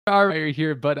are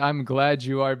here, but I'm glad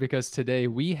you are because today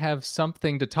we have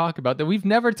something to talk about that we've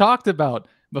never talked about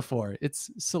before.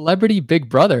 It's Celebrity Big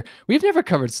Brother. We've never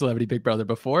covered Celebrity Big Brother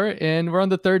before, and we're on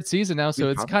the third season now, We so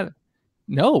it's kind haven't? of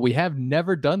no, we have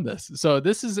never done this. So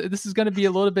this is going to be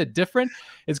a little bit different.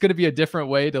 It's going to be a different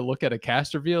way to look at a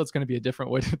cast reveal. It's going to be a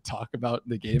different way to talk about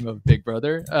the game of Big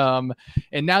Brother.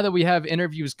 And now that we have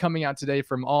interviews coming out today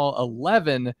from all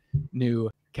 11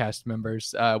 new cast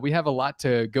members, we have a lot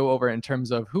to go over in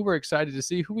terms of who we're excited to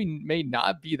see, who we may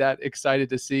not be that excited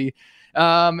to see,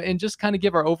 and just kind of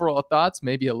give our overall thoughts,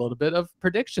 maybe a little bit of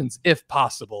predictions, if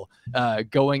possible,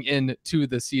 going into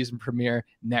the season premiere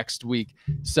next week.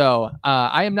 So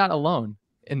I am not alone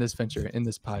in this venture, in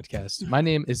this podcast. My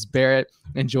name is Barrett,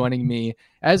 and joining me,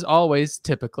 as always,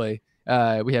 typically,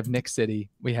 we have Nick City,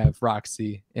 we have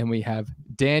Roxy, and we have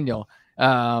Daniel.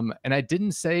 And I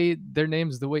didn't say their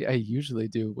names the way I usually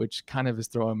do, which kind of is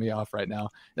throwing me off right now.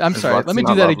 I'm sorry. Roxy Let me do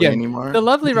not that lovely again. anymore? The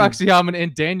lovely Roxy Hammond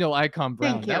and Daniel Icon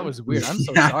Brown. Thank you. That was weird. I'm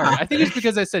so Yeah. sorry. I think it's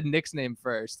because I said Nick's name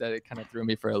first that it kind of threw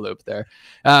me for a loop there.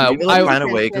 We need to I- find a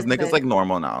way because Good, Nick is good. like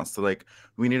normal now. So like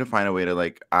we need to find a way to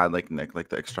like add like Nick, like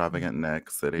the extravagant Nick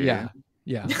City. Yeah.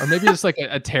 Yeah. Or maybe just like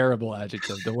a terrible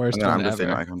adjective, the worst And then one I'm just saying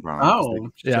ever. Icon Brown.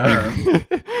 Oh, Yeah.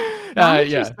 Why would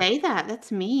yeah. you say that?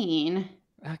 That's mean.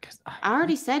 'Cause I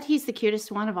already said he's the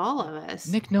cutest one of all of us.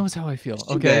 Nick knows how I feel.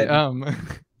 Too Okay. good.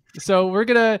 So we're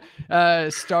gonna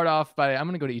start off by I'm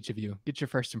gonna go to each of you, get your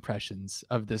first impressions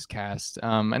of this cast,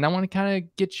 and I want to kind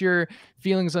of get your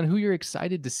feelings on who you're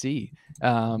excited to see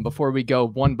before we go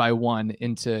one by one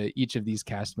into each of these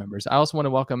cast members. I also want to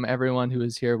welcome everyone who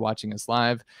is here watching us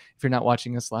live. If you're not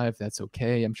watching us live, that's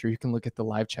okay. I'm sure you can look at the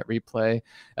live chat replay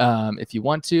if you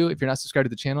want to. If you're not subscribed to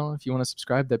the channel, if you want to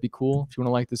subscribe, that'd be cool. If you want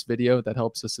to like this video, that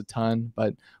helps us a ton.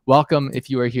 But welcome if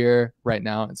you are here right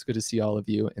now. It's good to see all of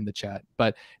you in the chat.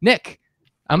 But Nick,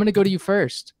 I'm going to go to you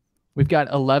first. We've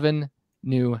got 11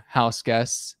 new house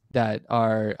guests that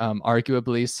are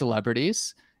arguably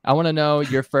celebrities. I want to know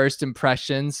your first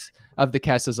impressions of the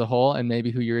cast as a whole and maybe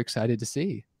who you're excited to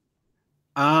see.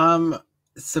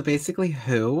 So basically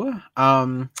who?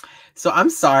 So I'm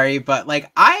sorry, but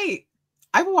like I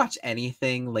will watch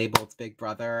anything labeled Big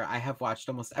Brother. I have watched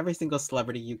almost every single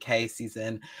Celebrity UK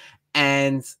season,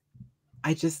 and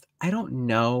I don't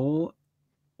know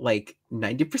like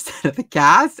 90% of the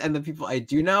cast, and the people I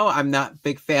do know I'm not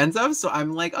big fans of, so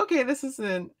I'm like, okay, this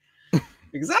isn't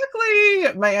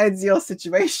exactly my ideal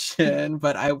situation,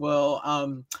 but I will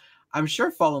I'm sure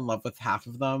fall in love with half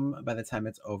of them by the time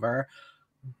it's over.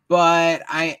 But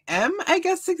I am, I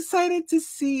guess, excited to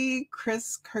see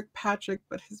Chris Kirkpatrick,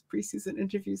 but his preseason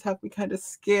interviews have me kind of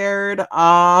scared.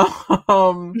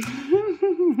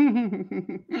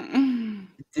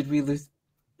 Did we lose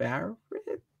Barrett?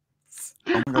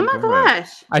 Oh my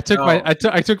gosh. I took Oh. I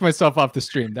took myself off the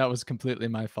stream. That was completely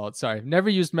my fault. Sorry. Never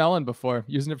used Melon before.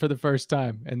 Using it for the first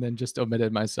time and then just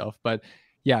omitted myself. But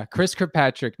yeah, Chris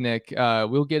Kirkpatrick, Nick,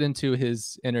 we'll get into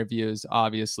his interviews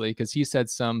obviously because he said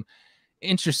some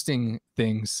interesting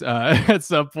things at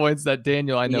some points that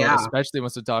Daniel I know Yeah. especially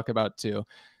wants to talk about too.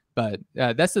 But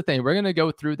that's the thing. We're gonna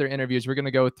go through their interviews. We're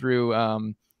gonna go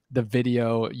through the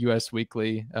video Us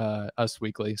Weekly, Us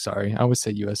Weekly. Sorry, I always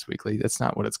say Us Weekly. That's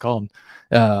not what it's called.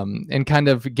 And kind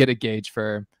of get a gauge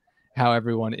for how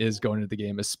everyone is going to the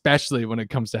game, especially when it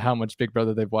comes to how much Big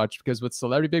Brother they've watched. Because with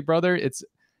Celebrity Big Brother, it's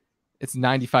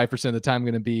 95% of the time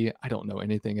going to be I don't know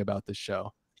anything about this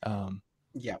show.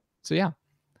 Yeah. So yeah,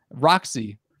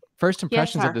 Roxy, first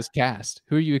impressions of sir. this cast.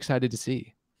 Who are you excited to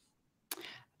see?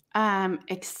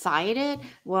 Excited.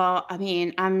 Well, I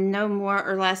mean, I'm no more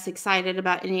or less excited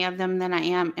about any of them than I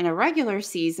am in a regular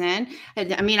season.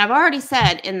 I mean, I've already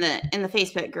said in the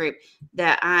Facebook group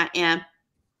that I am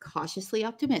cautiously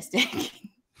optimistic.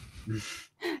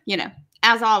 You know,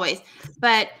 as always.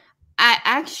 But I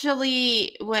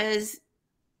actually was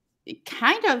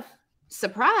kind of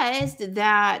surprised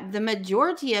that the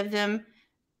majority of them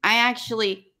I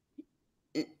actually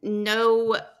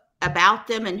know about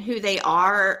them and who they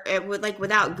are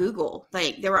without Google.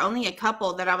 Like there were only a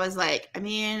couple that I was like, I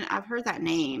mean, I've heard that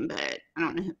name, but I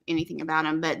don't know anything about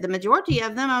them. But the majority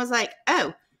of them, I was like,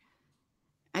 oh,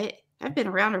 I've been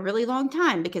around a really long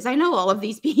time because I know all of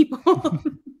these people.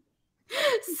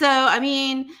 So, I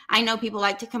mean, I know people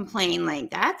like to complain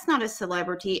like that's not a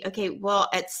celebrity. Okay, well,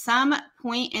 at some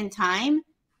point in time,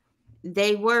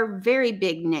 they were very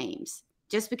big names.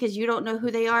 Just because you don't know who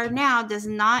they are now does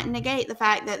not negate the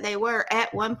fact that they were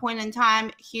at one point in time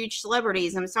huge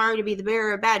celebrities. I'm sorry to be the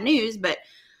bearer of bad news, but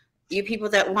you people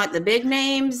that want the big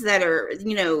names that are,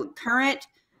 you know, current,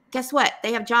 guess what?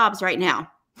 They have jobs right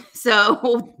now.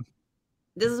 So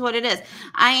this is what it is.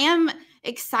 I am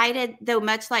excited, though,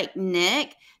 much like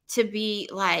Nick, to be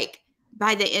like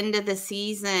by the end of the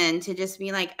season to just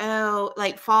be like, oh,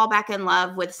 like fall back in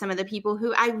love with some of the people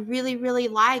who I really, really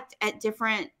liked at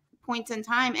different points in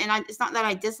time. And it's not that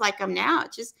I dislike them now.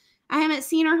 It's just I haven't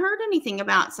seen or heard anything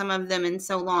about some of them in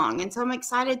so long. And so I'm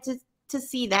excited to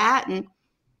see that and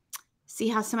see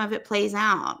how some of it plays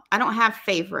out. I don't have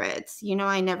favorites.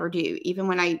 I never do. Even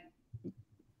when I,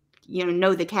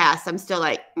 know the cast, I'm still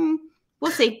like,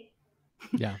 we'll see.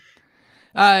 Yeah.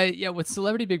 Yeah. With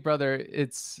Celebrity Big Brother,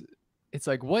 it's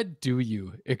like, what do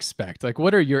you expect? Like,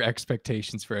 what are your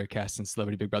expectations for a cast in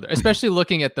Celebrity Big Brother? Especially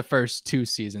looking at the first 2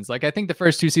 seasons. Like, I think the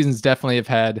first 2 seasons definitely have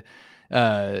had,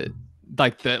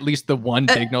 like at least the one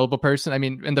big notable person. I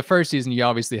mean, in the first season, you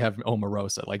obviously have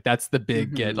Omarosa. Like that's the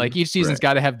big get. Like each season's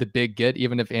got to have the big get,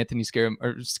 even if Anthony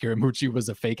Scaramucci was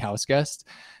a fake house guest,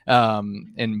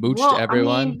 and mooched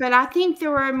everyone. I mean, but I think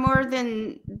there were more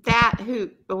than that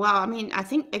I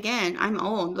think again, I'm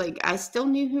old. Like I still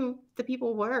knew who the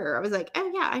people were. I was like, oh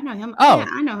yeah, I know him. Oh yeah,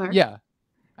 I know her. Yeah,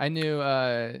 I knew.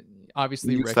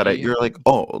 Obviously, you Ricky. said it. You're like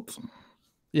old.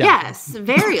 Yeah. Yes,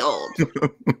 very old.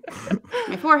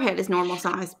 My forehead is normal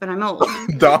size, but I'm old.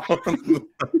 You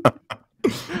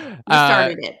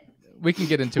started it. We can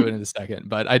get into it in a second,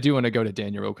 but I do want to go to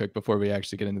Daniel real quick before we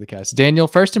actually get into the cast. Daniel,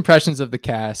 first impressions of the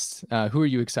cast. Who are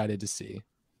you excited to see?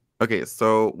 Okay,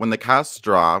 so when the cast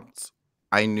dropped,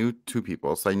 I knew 2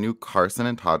 people. So I knew Carson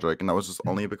and Todrick, and that was just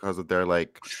only because of their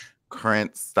like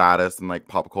current status and like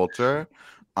pop culture.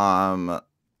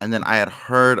 And then I had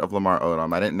heard of Lamar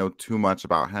Odom. I didn't know too much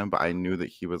about him, but I knew that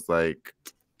he was like,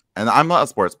 and I'm not a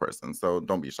sports person, so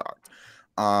don't be shocked.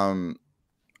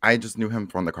 I just knew him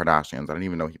from the Kardashians. I didn't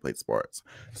even know he played sports.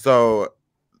 So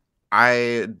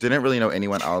I didn't really know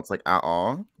anyone else like at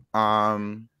all.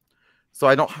 So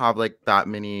I don't have like that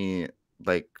many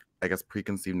like, I guess,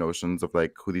 preconceived notions of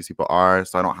like who these people are.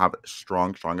 So I don't have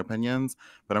strong opinions,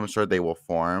 but I'm sure they will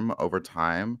form over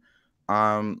time.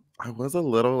 I was a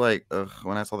little like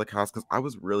when I saw the cast because I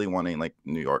was really wanting like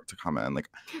New York to come in. Like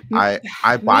I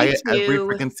buy it every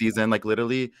freaking season. Like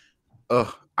literally,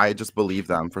 I just believe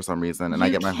them for some reason, and I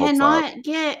get my hopes up. You cannot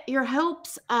get your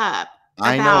hopes up.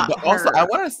 I know, but also I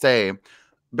want to say,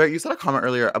 but you said a comment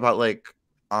earlier about like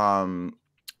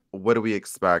what do we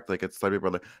expect? Like it's Celebrity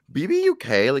Brother,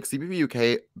 BBUK, like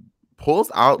CBBUK pulls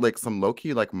out like some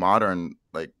low-key like modern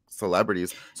like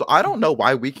celebrities. So I don't know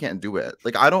why we can't do it.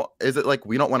 Like is it like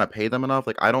we don't want to pay them enough?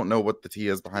 Like I don't know what the tea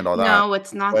is behind all that. No,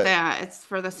 it's not that. It's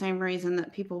for the same reason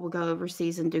that people will go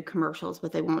overseas and do commercials,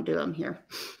 but they won't do them here.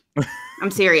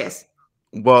 I'm serious.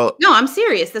 Well, no, I'm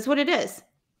serious. That's what it is.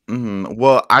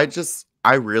 Well,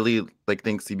 I really like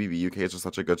think CBB UK is just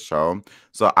such a good show.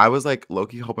 So I was like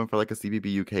low-key hoping for like a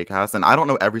CBB UK cast. And I don't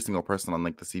know every single person on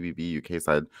like the CBB UK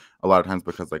side a lot of times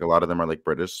because like a lot of them are like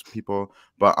British people.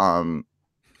 But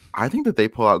I think that they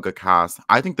pull out good cast.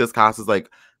 I think this cast is like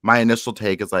my initial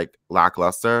take is like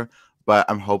lackluster, but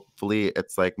hopefully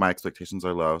it's like my expectations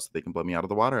are low so they can blow me out of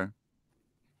the water.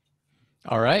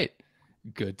 All right.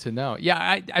 Good to know.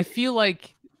 Yeah, I feel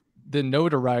like the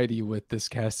notoriety with this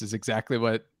cast is exactly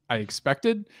what I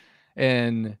expected.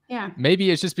 And maybe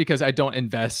it's just because I don't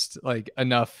invest like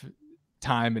enough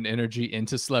time and energy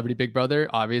into Celebrity Big Brother.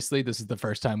 Obviously, this is the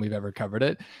first time we've ever covered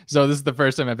it. So this is the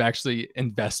first time I've actually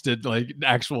invested like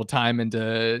actual time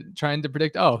into trying to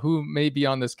predict, who may be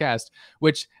on this cast,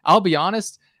 which I'll be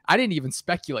honest, I didn't even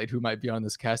speculate who might be on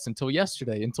this cast until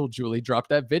yesterday, until Julie dropped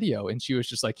that video. And she was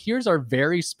just like, here's our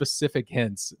very specific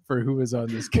hints for who is on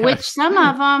this cast. Which some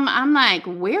of them, I'm like,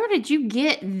 where did you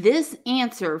get this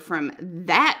answer from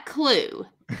that clue?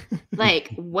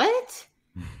 Like, what?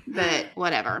 But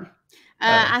whatever.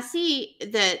 I see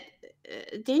that,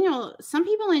 Daniel, some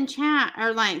people in chat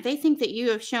are like, they think that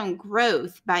you have shown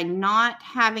growth by not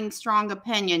having strong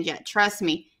opinions yet. Trust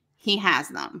me. He has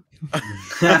them.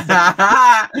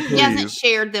 He hasn't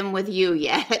shared them with you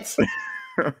yet.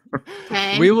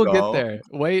 Okay. We will get there.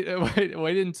 Wait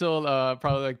until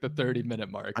probably like the 30-minute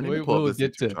mark. We will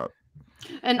get to it.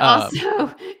 And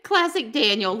also, classic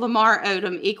Daniel, Lamar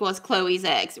Odom equals Chloe's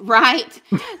ex, right?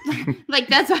 Like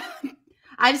that's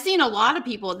I've seen a lot of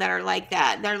people that are like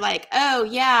that. They're like, oh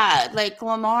yeah, like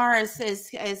Lamar is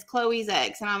Chloe's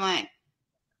ex. And I'm like,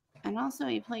 and also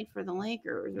he played for the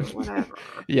Lakers or whatever.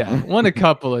 Yeah, won a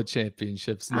couple of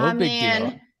championships. No big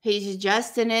deal. He's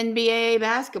just an NBA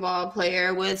basketball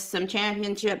player with some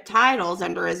championship titles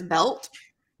under his belt.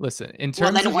 Listen, in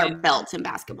terms they don't wear belts in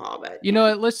basketball, but you know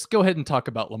what? Let's go ahead and talk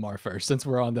about Lamar first, since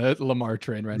we're on the Lamar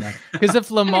train right now. Because if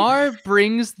Lamar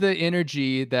brings the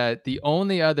energy that the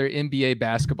only other NBA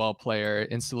basketball player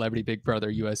in Celebrity Big Brother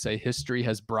USA history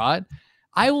has brought,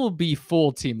 I will be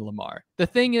full team Lamar. The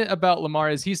thing about Lamar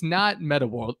is he's not Meta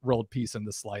world peace in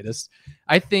the slightest.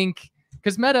 I think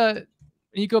because Meta,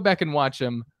 you go back and watch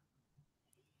him,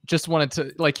 just wanted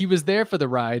to, like, he was there for the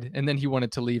ride and then he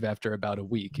wanted to leave after about a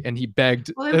week and he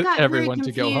begged everyone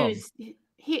to go home.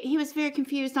 He was very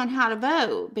confused on how to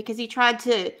vote because he tried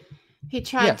to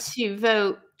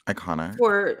vote iconic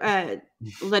for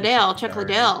Liddell, Chuck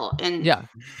Liddell, and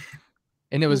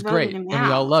and it was great and we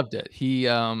all loved it. He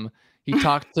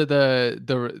talked to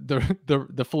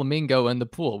the flamingo in the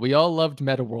pool. We all loved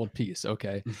Meta World Peace.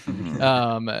 Okay.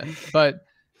 But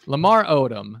Lamar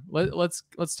Odom,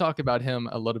 let's talk about him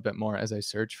a little bit more as I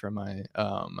search for my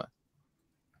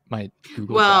my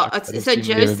Google Doc. So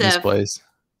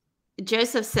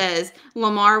Joseph says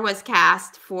Lamar was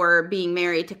cast for being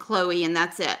married to Chloe, and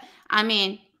that's it. I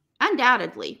mean,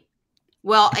 undoubtedly.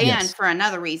 Well, and for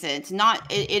another reason, it's not.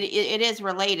 It is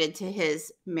related to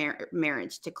his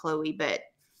marriage to Chloe, but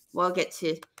we'll get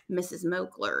to Mrs.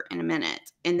 Mokler in a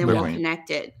minute, and then we'll connect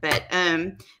it. But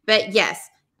yes,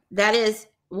 that is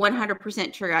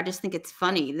 100% true. I just think it's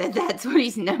funny that that's what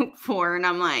he's known for, and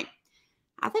I'm like,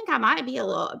 I think I might be a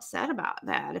little upset about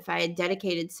that if I had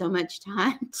dedicated so much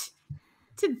time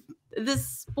to this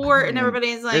sport, and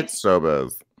everybody's like, it's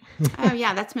showbiz. Oh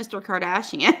yeah, that's Mr.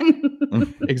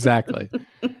 Kardashian. Exactly.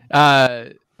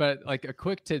 But like a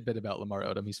quick tidbit about Lamar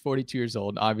Odom, he's 42 years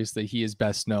old. Obviously, he is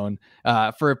best known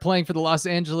for playing for the Los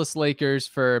Angeles Lakers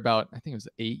for about, I think it was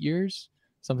 8 years,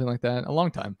 something like that, a long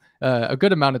time, a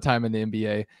good amount of time in the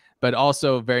NBA, but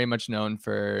also very much known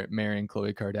for marrying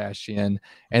Khloe Kardashian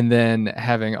and then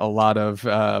having a lot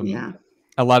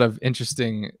of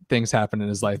interesting things happen in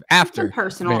his life after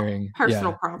marrying.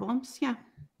 Personal problems. Yeah.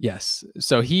 Yes.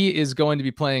 So he is going to be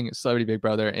playing Celebrity Big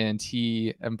Brother, and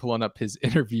I'm pulling up his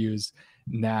interviews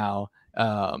now.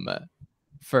 I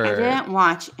didn't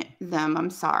watch them. I'm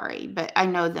sorry, but I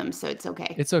know them, so it's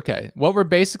okay. It's okay. What we're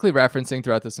basically referencing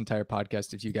throughout this entire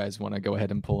podcast, if you guys want to go ahead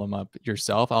and pull them up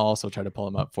yourself, I'll also try to pull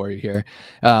them up for you here,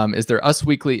 is their Us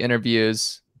Weekly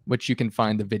interviews, which you can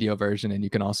find the video version, and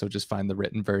you can also just find the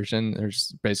written version.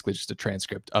 There's basically just a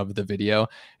transcript of the video.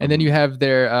 And then you have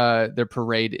their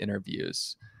parade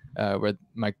interviews, where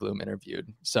Mike Bloom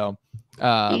interviewed. So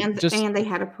and they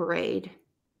had a parade.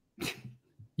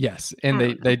 Yes, and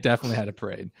they definitely had a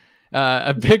parade.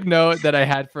 A big note that I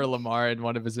had for Lamar in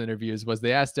one of his interviews was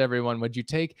they asked everyone, would you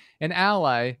take an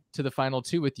ally to the final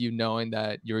two with you knowing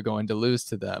that you were going to lose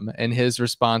to them? And his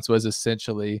response was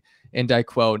essentially, and I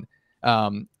quote,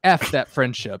 F that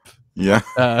friendship. Yeah.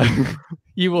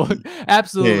 You will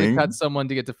absolutely cut someone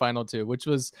to get to final two, which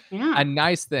was a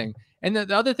nice thing. And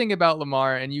the other thing about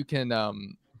Lamar, and you can,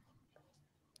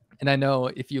 and I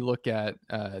know if you look at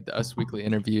the Us Weekly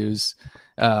interviews,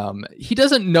 he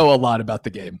doesn't know a lot about the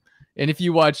game. And if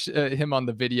you watch him on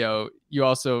the video, you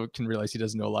also can realize he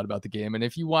doesn't know a lot about the game. And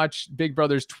if you watch Big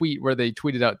Brother's tweet where they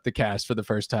tweeted out the cast for the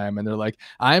first time and they're like,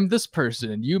 I'm this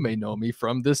person and you may know me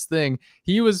from this thing.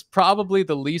 He was probably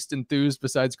the least enthused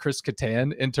besides Chris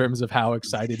Kattan in terms of how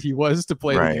excited he was to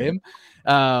play the game.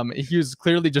 He was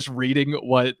clearly just reading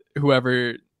what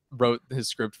whoever wrote his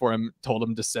script for him told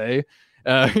him to say.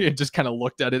 It just kind of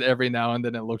looked at it every now and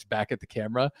then and looked back at the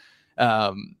camera.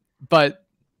 But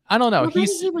I don't know. Well,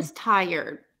 he was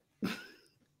tired.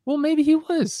 Well, maybe he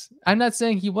was. I'm not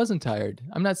saying he wasn't tired.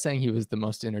 I'm not saying he was the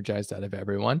most energized out of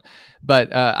everyone.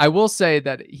 But I will say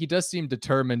that he does seem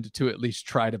determined to at least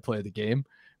try to play the game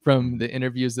from the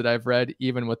interviews that I've read,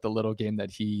 even with the little game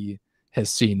that he has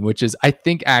seen, which is, I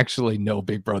think, actually no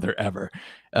Big Brother ever.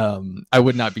 I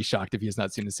would not be shocked if he has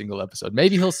not seen a single episode.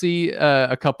 Maybe he'll see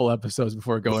a couple episodes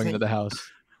before going into the house.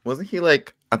 Wasn't he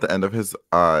like at the end of his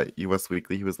US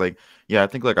Weekly? He was like, "Yeah, I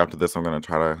think like after this, I'm gonna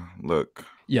try to look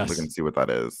and see what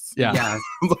that is." Yeah. I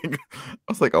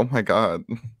was like, "Oh my god."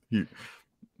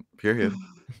 Period.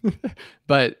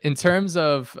 But in terms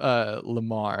of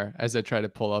Lamar, as I try to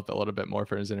pull up a little bit more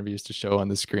for his interviews to show on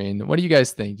the screen, what do you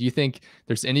guys think? Do you think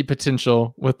there's any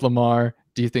potential with Lamar?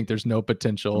 Do you think there's no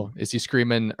potential? Is he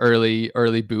screaming early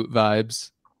boot vibes?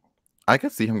 I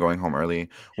could see him going home early.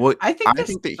 Well, I think that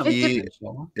he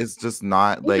is just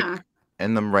not like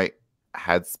in the right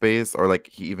headspace, or like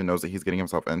he even knows that he's getting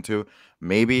himself into.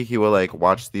 Maybe he will like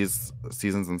watch these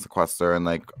seasons in Sequester and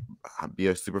like be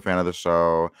a super fan of the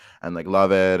show and like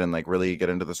love it and like really get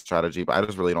into the strategy. But I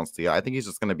just really don't see it. I think he's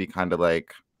just gonna be kind of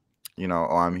like, you know,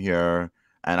 oh, I'm here.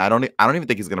 And I don't even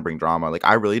think he's gonna bring drama. Like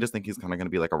I really just think he's kind of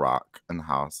gonna be like a rock in the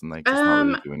house and like just not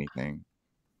really do anything.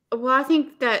 Well, I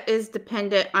think that is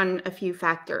dependent on a few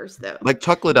factors, though. Like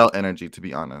Chuck Liddell energy, to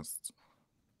be honest.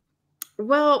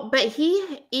 Well, but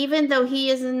even though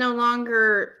he is no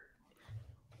longer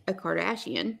a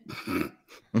Kardashian.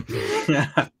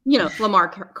 You know,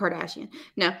 Lamar Kardashian.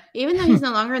 No, even though he's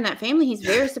no longer in that family, he's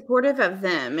very supportive of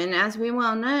them. And as we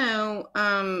well know,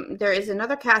 there is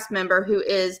another cast member who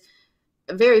is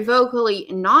very vocally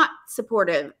not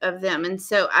supportive of them. And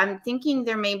so I'm thinking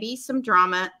there may be some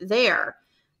drama there,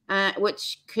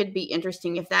 which could be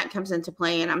interesting if that comes into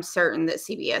play. And I'm certain that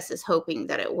CBS is hoping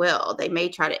that it will. They may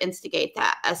try to instigate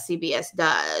that, as CBS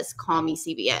does. Call me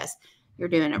CBS. You're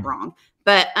doing it wrong.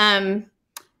 But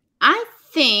I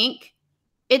think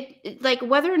it like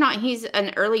whether or not he's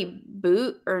an early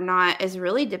boot or not is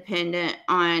really dependent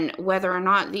on whether or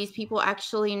not these people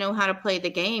actually know how to play the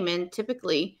game. And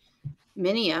typically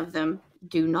many of them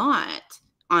do not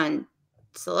on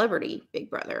Celebrity Big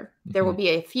Brother. There will be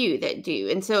a few that do.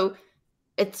 And so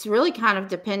it's really kind of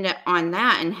dependent on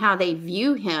that and how they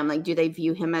view him. Like, do they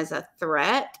view him as a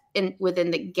threat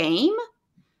within the game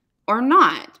or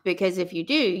not? Because if you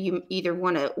do, you either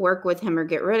want to work with him or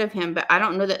get rid of him. But I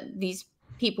don't know that these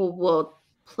people will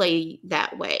play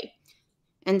that way.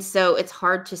 And so it's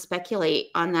hard to speculate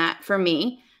on that for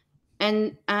me.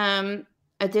 And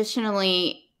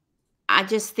additionally, I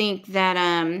just think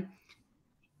that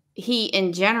he,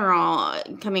 in general,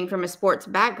 coming from a sports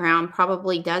background,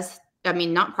 probably does. I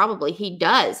mean, not probably, he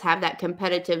does have that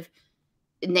competitive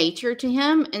nature to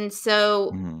him. And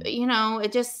so, you know,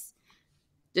 it just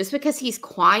because he's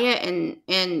quiet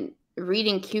and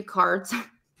reading cue cards,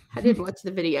 I didn't watch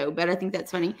the video, but I think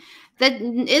that's funny. That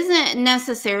isn't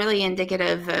necessarily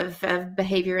indicative of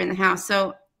behavior in the house.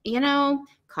 So, you know,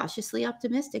 cautiously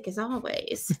optimistic as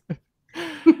always.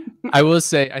 I will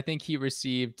say, I think he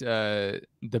received the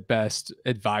best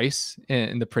advice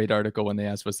in the Parade article when they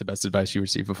asked what's the best advice you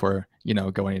received before, you know,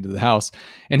 going into the house.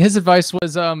 And his advice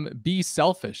was be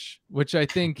selfish, which I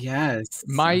think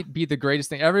might be the greatest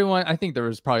thing. Everyone, I think there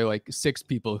was probably like 6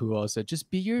 people who all said, just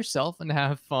be yourself and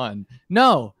have fun.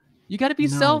 No, you got to be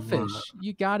selfish.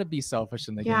 You got to be selfish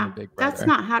in the game of Big Brother. That's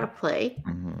not how to play.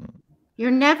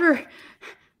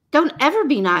 Don't ever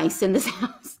be nice in this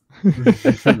house.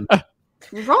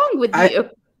 Wrong with you?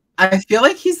 I feel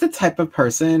like he's the type of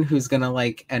person who's gonna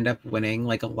like end up winning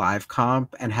like a live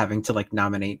comp and having to like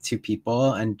nominate 2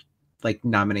 people and like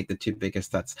nominate the 2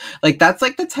 biggest threats. Like that's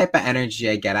like the type of energy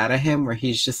I get out of him, where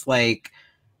he's just like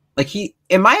he,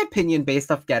 in my opinion,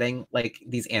 based off getting like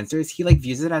these answers, he like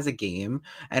views it as a game.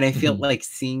 And I feel like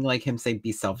seeing like him say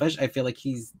be selfish, I feel like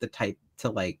he's the type to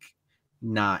like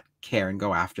not care and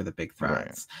go after the big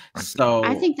threats. Right. So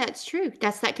I think that's true.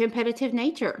 That's that competitive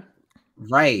nature.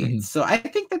 Right. So I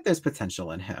think that there's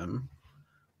potential in him.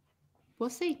 We'll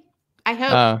see. I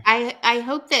hope I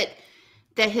hope that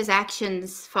his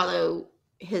actions follow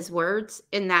his words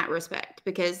in that respect,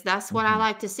 because that's what I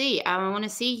like to see. I want to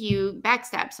see you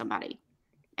backstab somebody,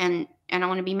 and I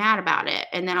want to be mad about it,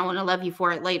 and then I want to love you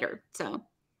for it later. So,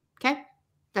 okay,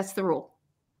 that's the rule.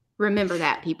 Remember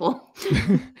that, people.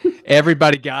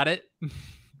 Everybody got it?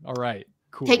 All right.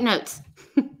 Cool. Take notes.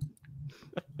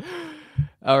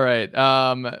 All right.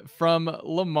 From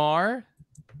Lamar,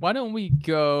 why don't we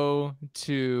go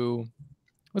to,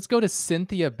 let's go to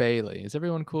Cynthia Bailey. Is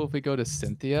everyone cool if we go to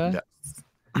Cynthia? Yes.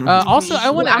 Also, I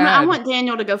want to I want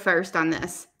Daniel to go first on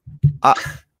this.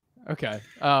 Okay.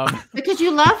 Because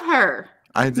you love her.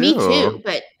 I do. Me too.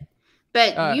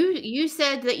 But you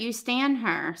said that you stan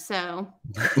her, so.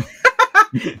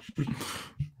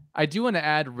 I do want to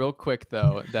add real quick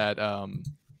though that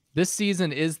this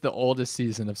season is the oldest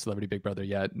season of Celebrity Big Brother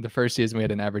yet. The first season we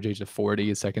had an average age of 40,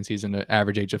 the second season an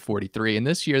average age of 43, and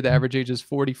this year the average age is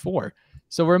 44.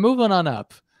 So we're moving on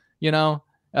up, you know.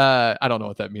 I don't know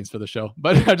what that means for the show,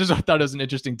 but I just thought it was an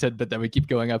interesting tidbit that we keep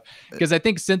going up, because I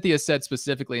think Cynthia said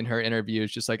specifically in her interview,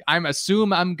 it's just like, I'm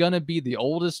gonna be the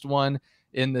oldest one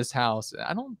in this house.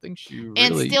 I don't think she really...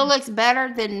 And still looks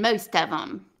better than most of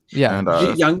them. Yeah.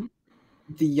 And,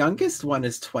 the youngest one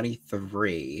is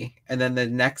 23, and then the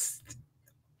next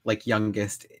like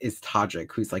youngest is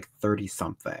Todrick, who's like 30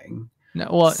 something.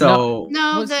 Mariah's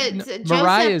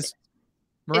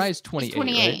 28. 28.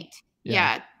 Right?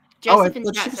 Yeah. Josephine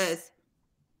Scott says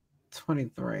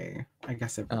 23. I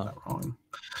guess I put that wrong.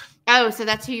 Oh, so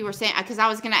that's who you were saying, because I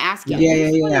was going to ask you.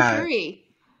 Yeah.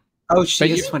 Oh,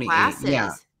 she is 28. Classes.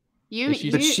 Yeah. You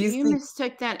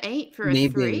mistook that 8 for a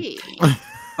 3.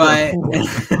 But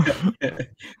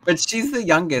but she's the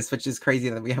youngest, which is crazy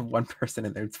that we have one person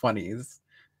in their 20s.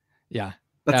 Yeah.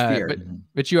 That's weird.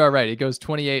 But you are right. It goes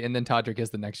 28, and then Todrick is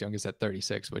the next youngest at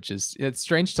 36, which is, it's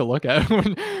strange to look at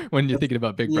when you're thinking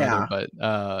about Big Brother. But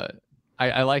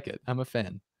I like it. I'm a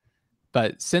fan.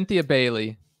 But Cynthia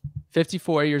Bailey,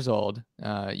 54 years old.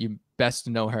 You best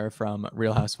know her from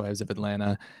Real Housewives of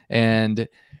Atlanta. And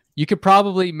you could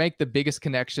probably make the biggest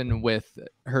connection with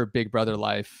her Big Brother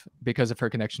life because of her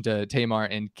connection to Tamar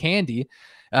and Kandi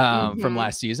from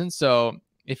last season. So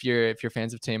if you're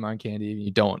fans of Tamar and Kandi and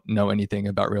you don't know anything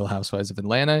about Real Housewives of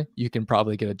Atlanta, you can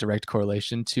probably get a direct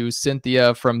correlation to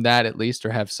Cynthia from that at least,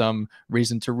 or have some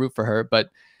reason to root for her. But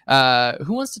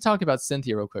who wants to talk about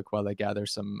Cynthia real quick while I gather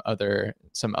some other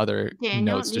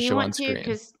Daniel, notes do to you show want on to? screen?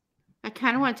 Because I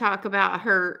kind of want to talk about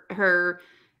her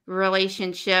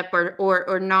relationship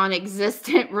or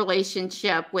non-existent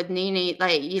relationship with Nene,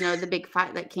 like, you know, the big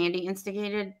fight that Kandi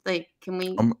instigated. Like, can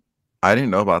we? I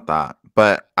didn't know about that,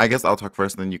 but I guess I'll talk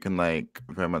first, and then you can like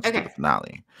very much do the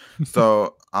finale.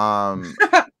 So,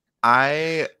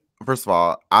 I first of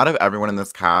all, out of everyone in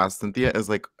this cast, Cynthia is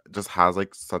like just has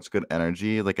like such good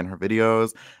energy, like in her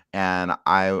videos, and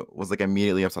I was like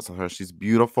immediately obsessed with her. She's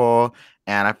beautiful,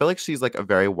 and I feel like she's like a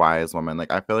very wise woman.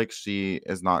 Like I feel like she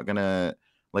is not gonna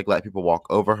like let people walk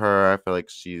over her. I feel like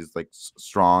she's like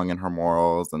strong in her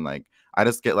morals, and like I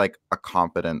just get like a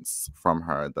confidence from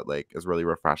her that like is really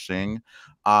refreshing.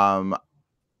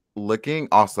 Looking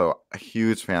also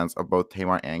huge fans of both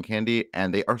Tamar and Kandi,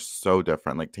 and they are so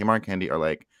different. Like Tamar and Kandi are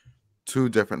like two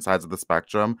different sides of the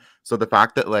spectrum. So the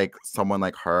fact that like someone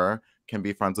like her can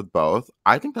be friends with both,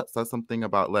 I think that says something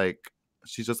about like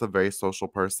she's just a very social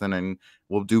person and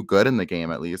will do good in the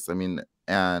game at least. I mean,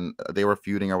 and they were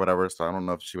feuding or whatever, so I don't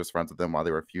know if she was friends with them while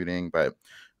they were feuding, but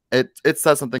it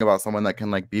says something about someone that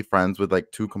can like be friends with like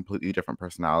two completely different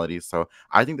personalities. So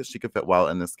I think that she could fit well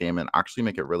in this game and actually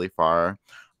make it really far.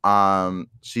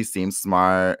 She seems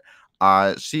smart.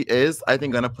 She is, I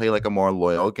think, gonna play like a more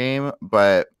loyal game,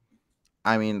 but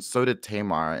I mean, so did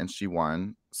Tamar, and she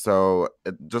won. So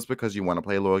just because you want to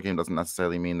play a loyal game doesn't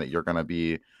necessarily mean that you're gonna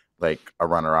be like a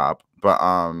runner-up. But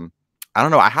I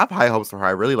don't know. I have high hopes for her.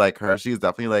 I really like her. She's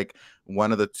definitely like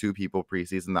one of the two people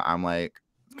preseason that I'm like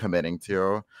committing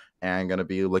to and gonna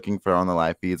be looking for on the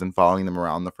live feeds and following them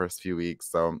around the first few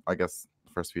weeks. So I guess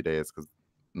the first few days, because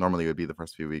normally it would be the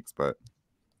first few weeks, but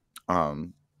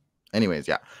anyways,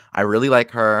 yeah, I really like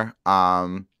her.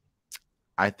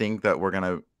 I think that we're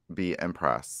gonna be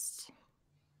impressed.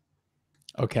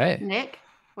 Okay, Nick,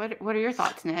 what are your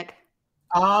thoughts, Nick?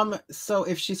 So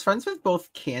if she's friends with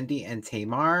both Kandi and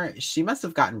Tamar, she must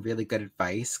have gotten really good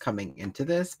advice coming into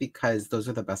this, because those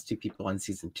are the best two people on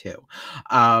season 2.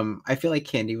 I feel like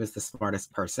Kandi was the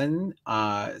smartest person.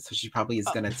 So she probably is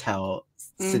gonna tell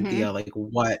Cynthia like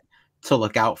what to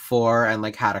look out for and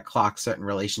like how to clock certain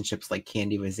relationships like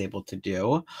Kandi was able to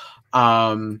do.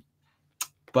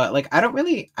 But like I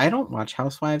don't watch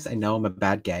Housewives. I know I'm a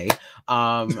bad gay. So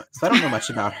I don't know much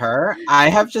about her. I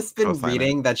have just been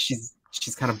reading that she's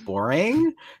kind of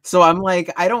boring. So I'm like,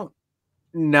 I don't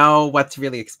know what to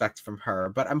really expect from her,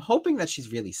 but I'm hoping that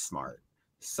she's really smart.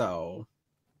 So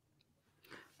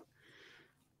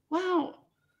well,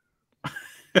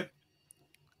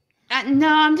 no,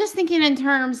 I'm just thinking in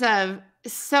terms of,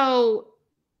 so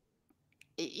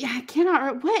I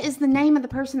cannot, what is the name of the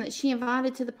person that she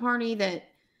invited to the party that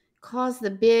caused the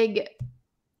big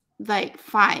like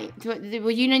fight? Well,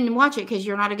 you didn't watch it because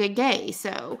you're not a good gay,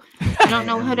 so I don't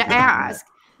know who to ask.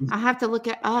 I have to look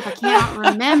it up. I cannot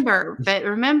remember, but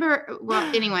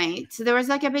well, anyway, so there was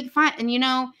like a big fight, and you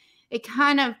know, it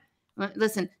kind of,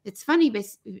 listen, it's funny, but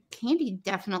Kandi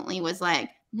definitely was like,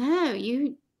 no,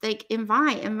 you like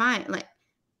invite, like,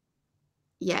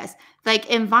 yes, like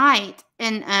invite,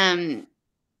 and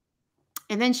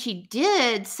then she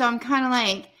did. So I'm kind of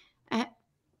like,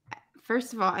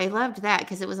 first of all, I loved that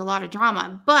because it was a lot of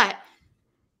drama. But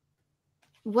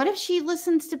what if she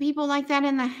listens to people like that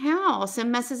in the house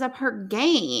and messes up her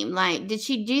game? Like, did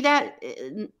she do that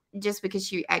just because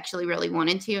she actually really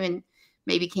wanted to, and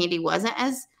maybe Kandi wasn't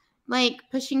as like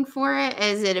pushing for it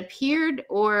as it appeared,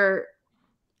 or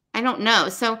I don't know.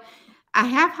 So I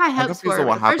have high hopes for her.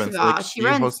 What First happened? of all, like, she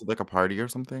hosted like a party or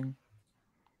something.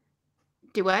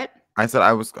 Do what? I said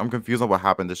I'm confused on what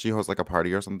happened. Did she host like a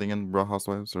party or something in Real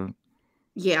Housewives? Or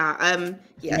yeah,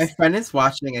 yes. My friend is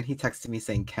watching and he texted me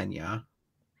saying Kenya.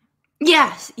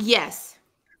 Yes.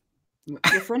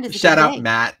 Your friend is a shout out gay.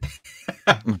 Matt.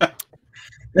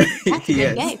 That's he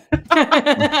is. Gay.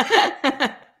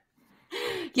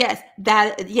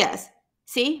 Yes.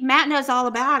 See, Matt knows all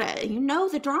about it. You know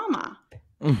the drama,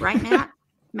 right, Matt?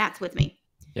 Matt's with me.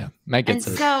 Yeah, Matt gets it.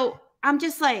 And so I'm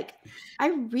just like, I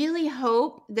really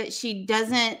hope that she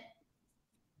doesn't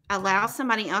allow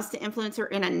somebody else to influence her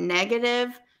in a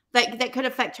negative, like that could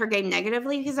affect her game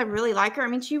negatively, because I really like her. I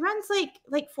mean, she runs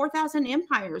like 4,000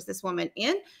 empires, this woman,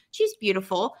 and she's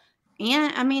beautiful.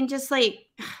 And I mean, just like,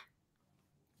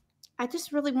 I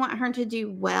just really want her to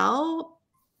do well.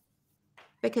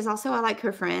 because also I like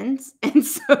her friends. And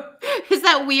so is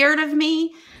that weird of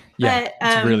me? Yeah, But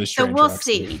it's really so strange, we'll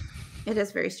Roxy. see. It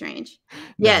is very strange.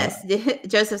 No. Yes.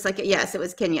 Joseph's like, yes, it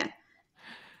was Kenya.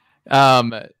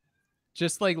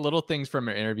 Just like little things from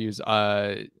her interviews.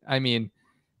 I mean,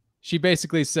 she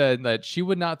basically said that she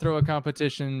would not throw a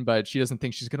competition, but she doesn't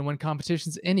think she's going to win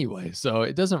competitions anyway. So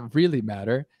it doesn't really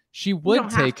matter. She would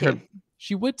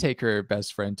take her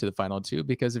best friend to the final two,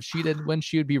 because if she didn't win,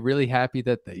 she would be really happy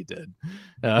that they did.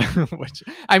 Which,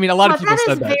 I mean, a lot of people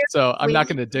said that, so I'm not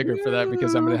going to dig her for that,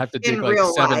 because I'm going to have to dig like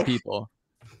 7 people.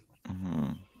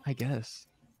 Mhm. I guess.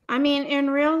 I mean, in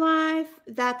real life,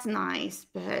 that's nice,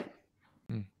 but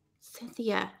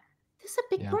Cynthia, this is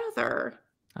a big brother.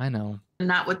 I know.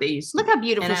 Not what they used to. Look how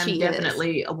beautiful and she I'm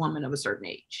definitely a woman of a certain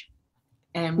age,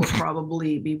 and will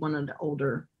probably be one of the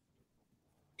older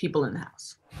people in the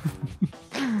house.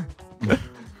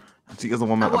 She is a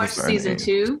woman. I watched season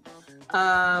 2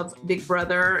 of Big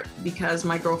Brother because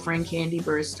my girlfriend Candy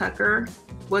Burris Tucker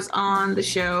was on the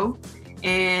show,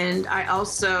 and I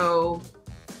also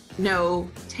know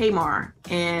Tamar,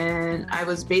 and I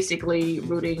was basically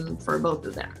rooting for both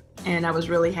of them, and I was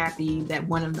really happy that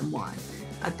one of them won.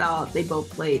 I thought they both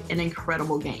played an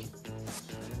incredible game.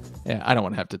 Yeah, I don't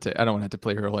want to have to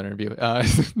play her whole interview,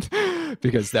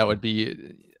 because that would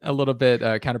be a little bit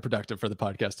counterproductive for the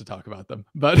podcast to talk about them.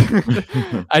 But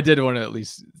I did want to at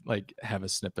least like have a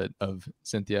snippet of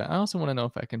Cynthia. I also want to know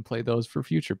if I can play those for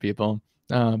future people,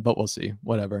 but we'll see.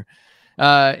 Whatever.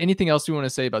 Anything else you want to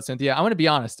say about Cynthia? I want to be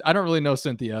honest. I don't really know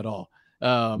Cynthia at all.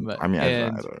 I mean,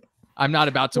 either. I'm not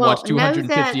about to watch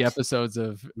 250 episodes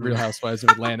of Real Housewives of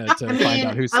Atlanta to find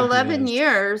out who Cynthia 11 is.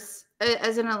 years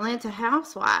as an Atlanta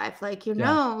housewife. Like,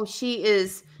 know,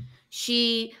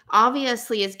 she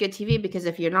obviously is good TV, because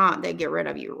if you're not, they get rid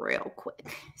of you real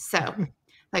quick. So,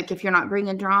 like, if you're not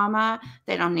bringing drama,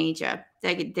 they don't need you.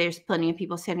 There's plenty of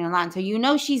people standing in line. So,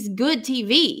 she's good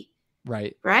TV.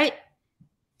 Right. Right?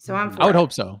 So, I'm for it. I would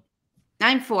hope so.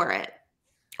 I'm for it.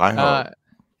 I hope.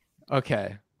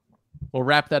 Okay. We'll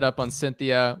wrap that up on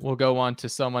Cynthia. We'll go on to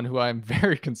someone who I'm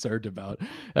very concerned about,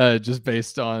 just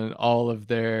based on all of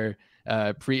their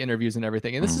pre-interviews and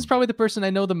everything. And this is probably the person I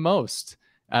know the most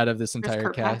out of this entire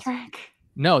cast.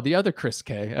 No, the other Chris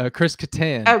K. Chris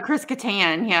Kattan. Oh, Chris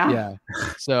Kattan, yeah. Yeah.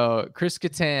 So Chris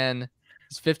Kattan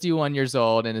is 51 years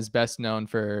old and is best known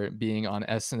for being on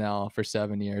SNL for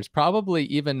 7 years. Probably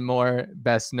even more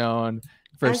best known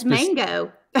for as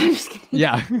Mango. I'm just kidding.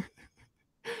 Yeah.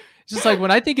 Just like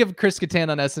when I think of Chris Kattan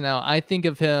on SNL, I think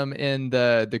of him in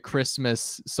the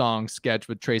Christmas song sketch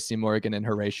with Tracy Morgan and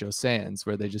Horatio Sands,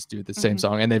 where they just do the same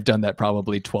song. And they've done that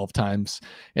probably 12 times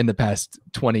in the past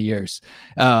 20 years.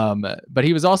 But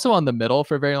he was also on The Middle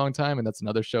for a very long time. And that's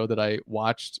another show that I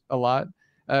watched a lot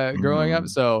growing up.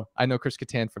 So I know Chris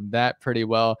Kattan from that pretty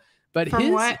well. But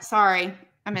from what? Sorry,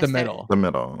 I missed The Middle. The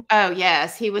Middle. Oh,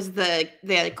 yes. He was the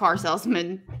car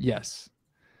salesman. Yes.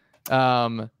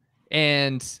 And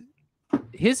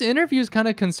his interviews kind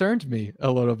of concerned me a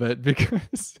little bit,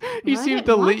 because he seemed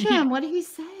to watch him. What did he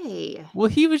say? Well,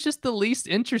 he was just the least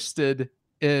interested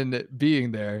in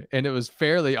being there, and it was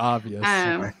fairly obvious.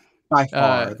 By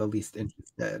far the least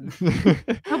interested.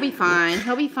 He'll be fine.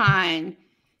 He'll be fine.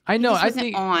 I know. I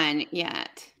think on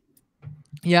yet.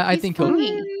 Yeah, I He's think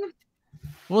funny.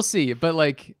 We'll see. But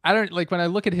like, I don't like when I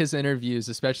look at his interviews,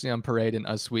 especially on Parade and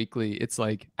Us Weekly, it's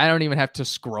like I don't even have to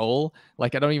scroll.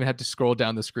 Like, I don't even have to scroll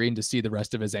down the screen to see the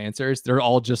rest of his answers. They're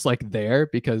all just like there,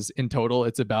 because in total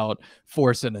it's about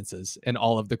 4 sentences in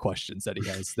all of the questions that he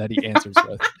has that he answers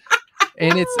with.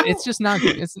 And it's just not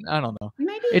good. I don't know.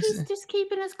 Maybe he's just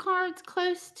keeping his cards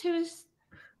close to his.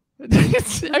 I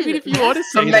mean, if you want to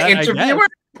say From that, the interviewer.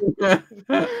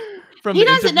 He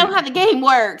doesn't know how the game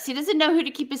works. He doesn't know who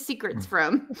to keep his secrets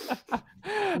from.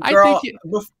 Girl,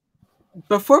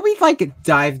 before we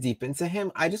dive deep into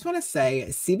him, I just want to say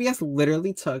CBS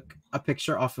literally took a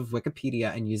picture off of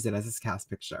Wikipedia and used it as his cast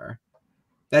picture.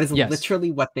 That is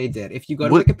literally what they did. If you go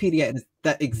to Wikipedia, it's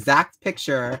the exact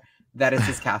picture that is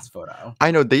his cast photo.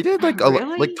 I know they did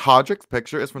Really? like Todrick's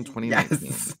picture is from 2019.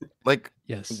 Yes. Like,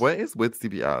 yes. What is with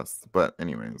CBS? But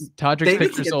anyways, Todrick's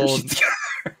picture's old.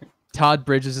 Todd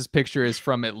Bridges' picture is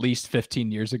from at least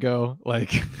 15 years ago.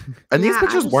 Like, and these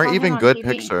pictures weren't even good TV.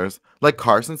 pictures. Like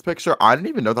Carson's picture, I didn't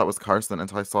even know that was Carson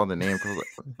until I saw the name. Like,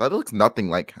 that looks nothing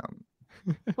like him.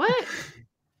 What?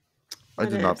 I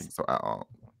did not think so at all.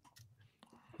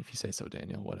 If you say so,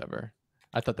 Daniel, whatever.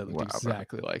 I thought that looked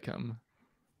exactly like him.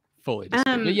 fully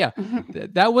disagree. Yeah,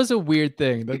 that was a weird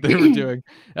thing that they were doing.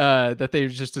 That they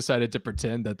just decided to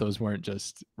pretend that those weren't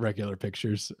just regular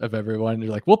pictures of everyone. They're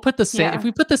like, we'll put the same. If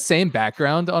we put the same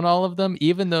background on all of them,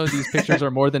 even though these pictures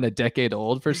are more than a decade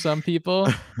old for some people,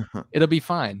 it'll be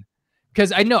fine.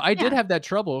 Because I know I did have that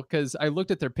trouble because I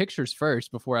looked at their pictures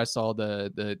first before I saw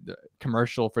the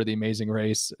commercial for the Amazing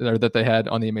Race, or that they had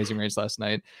on the Amazing Race last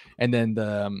night, and then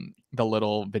the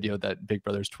little video that Big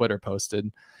Brother's Twitter posted,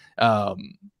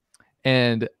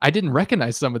 and I didn't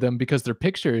recognize some of them because their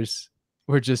pictures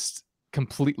were just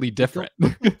completely different.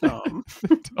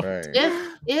 Right.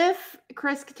 If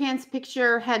Chris Kattan's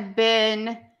picture had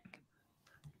been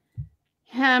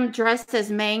him dressed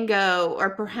as Mango,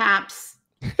 or perhaps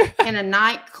in a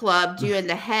nightclub doing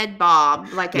the head bob,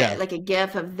 like a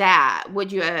gif of that,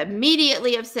 would you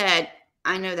immediately have said,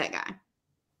 I know that guy?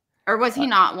 Or was he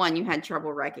not one you had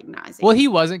trouble recognizing? Well, he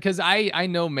wasn't, because I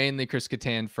know mainly Chris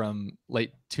Kattan from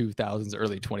late 2000s,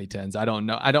 early 2010s.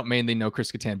 I don't mainly know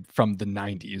Chris Kattan from the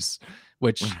 90s,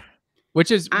 which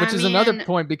is another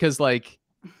point, because like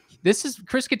this is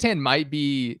Chris Kattan might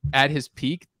be at his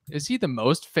peak. Is he the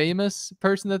most famous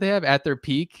person that they have at their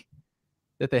peak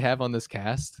that they have on this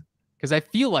cast? Because I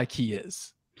feel like he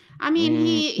is. I mean,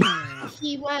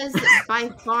 he was by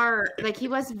far, like, he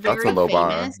was very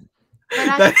famous. But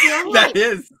I feel like that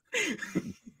is.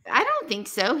 I don't think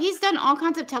so. He's done all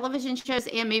kinds of television shows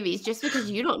and movies. Just because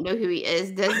you don't know who he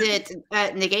is doesn't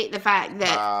negate the fact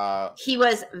that he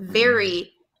was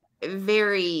very,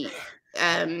 very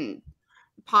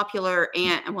popular,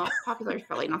 and popular is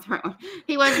probably not the right one.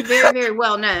 He was very, very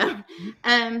well known.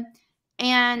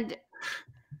 And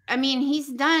I mean, he's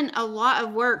done a lot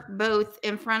of work both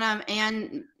in front of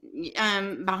and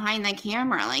behind the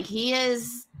camera. Like, he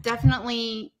is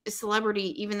definitely a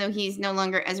celebrity, even though he's no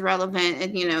longer as relevant.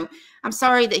 And I'm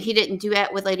sorry that he didn't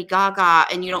duet with Lady Gaga,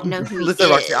 and you don't know who he is.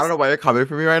 Roxy, I don't know why you're coming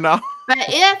for me right now. But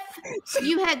if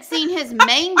you had seen his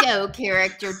Mango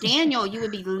character, Daniel, you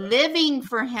would be living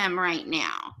for him right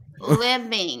now.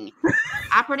 Living.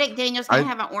 I predict Daniel's gonna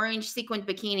have an orange sequined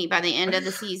bikini by the end of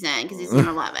the season because he's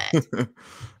gonna love it.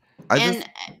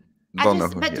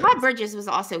 But Todd Bridges was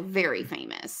also very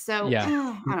famous, so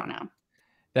I don't know.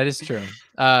 That is true.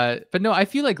 But no, I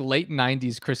feel like late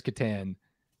 90s Chris Kattan,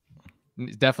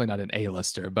 definitely not an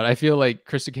A-lister, but I feel like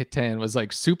Chris Kattan was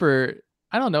like super,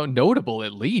 I don't know, notable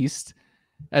at least,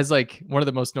 as like one of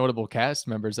the most notable cast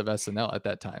members of SNL at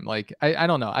that time. Like, I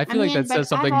don't know. I feel like that says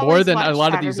something more than a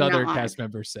lot of these other cast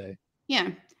members say. Yeah.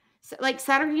 So, like,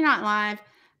 Saturday Night Live,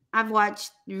 I've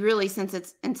watched really since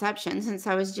its inception, since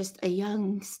I was just a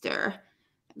youngster.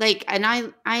 Like, and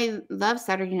I love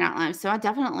Saturday Night Live, so I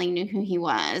definitely knew who he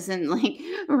was. And like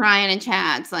Ryan and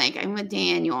Chad's like, I'm with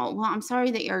Daniel. Well, I'm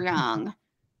sorry that you're young,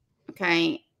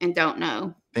 okay, and don't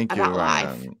know about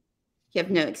life. You have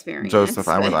no experience. Joseph,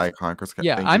 I'm with Icon.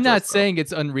 Yeah, I'm not saying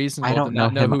it's unreasonable. I don't know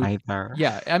him who, either.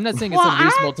 Yeah, I'm not saying it's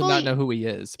unreasonable to not know who he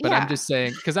is, but I'm just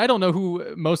saying, because I don't know who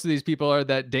most of these people are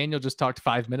that Daniel just talked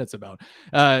 5 minutes about.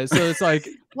 So it's like,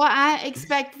 well, I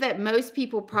expect that most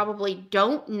people probably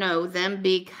don't know them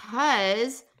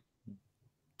because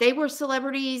they were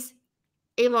celebrities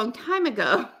a long time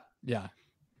ago. Yeah,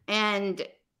 and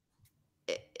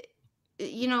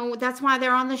that's why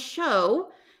they're on the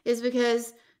show, is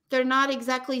because they're not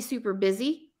exactly super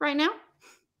busy right now,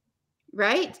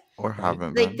 right? Or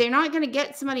haven't. Like, they're not going to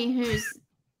get somebody who's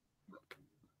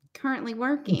currently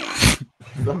working.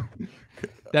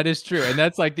 That is true. And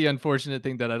that's like the unfortunate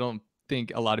thing that I don't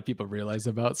think a lot of people realize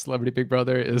about Celebrity Big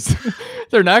Brother is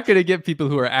they're not going to get people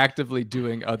who are actively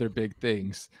doing other big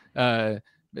things.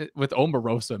 With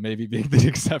Omarosa maybe being the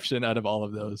exception out of all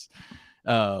of those.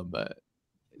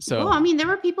 So, well, I mean, there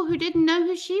were people who didn't know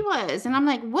who she was. And I'm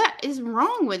like, what is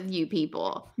wrong with you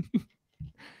people?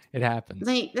 It happens.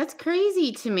 Like, that's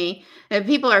crazy to me.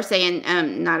 People are saying,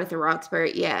 Not at the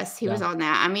Roxbury. Yes, he was on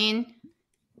that. I mean,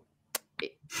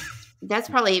 that's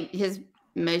probably his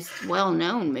most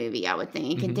well-known movie, I would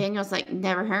think. And Daniel's like,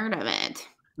 never heard of it.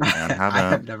 I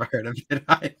have never heard of it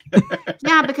either.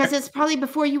 Yeah, because it's probably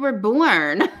before you were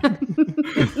born.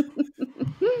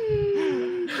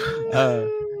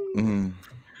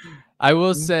 I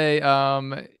will say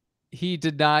he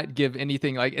did not give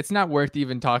anything, like, it's not worth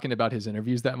even talking about his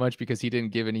interviews that much because he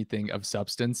didn't give anything of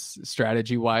substance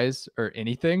strategy wise or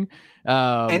anything.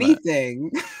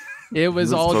 Anything. It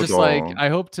was all just like, I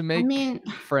hope to make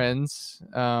friends.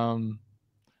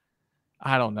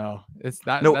 I don't know. It's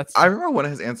not. No, I remember one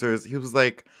of his answers. He was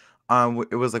like,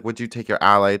 it was like, would you take your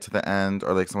ally to the end,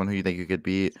 or like someone who you think you could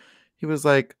beat? He was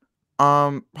like,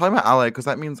 probably my ally, because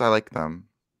that means I like them.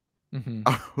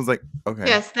 I was like, okay.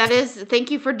 Yes, that is.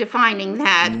 Thank you for defining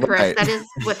that, Chris. Right. That is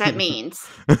what that means.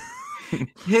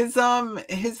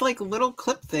 his like little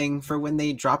clip thing for when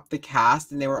they dropped the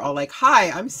cast and they were all like, "Hi,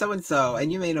 I'm so and so,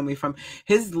 and you may know me from,"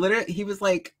 he was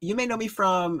like, "You may know me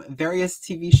from various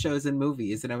TV shows and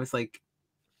movies," and I was like,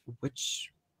 "Which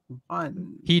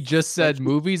one?" He just said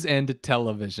movies and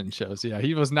television shows. Yeah,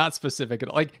 he was not specific at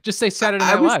all. Like, just say Saturday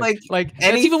I Night was Live. like,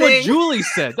 That's even what anything. Julie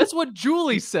said. That's what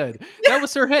Julie said. That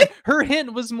was her hint. Her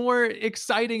hint was more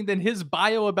exciting than his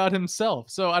bio about himself.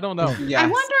 So I don't know. Yes. I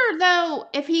wonder though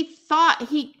if he thought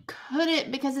he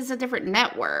couldn't because it's a different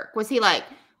network. Was he like,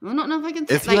 I don't know if I can.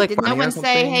 Is he, like, did no funny or one say,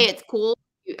 something? "Hey, it's cool"?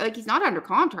 Like he's not under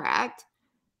contract,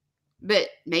 but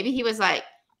maybe he was like,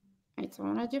 "It's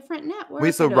on a different network."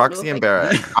 Wait, so I don't know Roxy if and I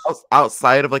Barrett, can-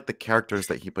 outside of like the characters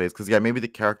that he plays, because yeah, maybe the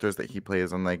characters that he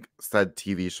plays on like said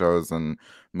TV shows and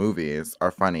movies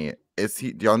are funny. Is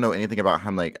he? Do y'all know anything about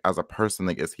him, like as a person?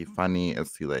 Like, is he funny?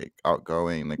 Is he like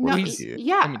outgoing? Like, No, what he's- is he?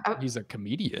 yeah. I mean, he's a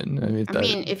comedian. I mean, I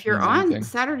mean, if you're means on anything.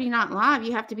 Saturday Night Live,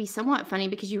 you have to be somewhat funny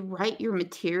because you write your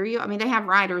material. I mean, they have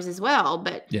writers as well,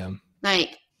 but Yeah.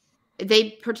 like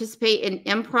they participate in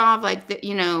improv, like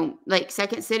like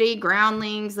Second City,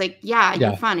 Groundlings. Like, yeah, Yeah.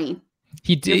 you're funny.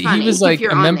 He did. He funny was if like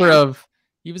you're a on member there. of.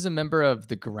 He was a member of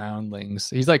the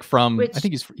Groundlings. He's like from. I Which-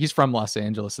 think he's from Los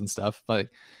Angeles and stuff. But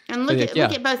And look like, at yeah.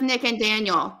 look at both Nick and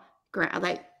Daniel.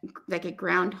 Like a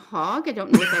groundhog. I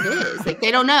don't know what that is. Like they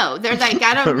don't know. They're like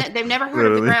they've never heard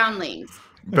of the Literally. Groundlings.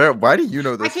 Barrett, why do you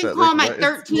know I this can shit? call Like, my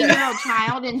what is- 13-year-old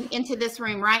child into this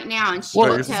room right now, and she Well,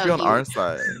 will You're supposed to tell be you. on our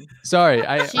side.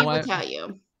 sorry, She will tell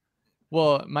you.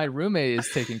 Well, my roommate is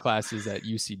taking classes at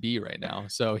UCB right now.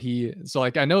 So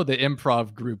like I know the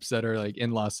improv groups that are like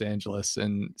in Los Angeles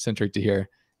and centric to here.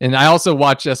 And I also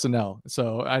watch SNL.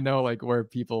 So I know like where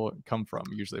people come from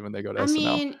usually when they go to I SNL.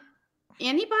 mean,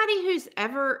 anybody who's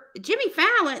ever Jimmy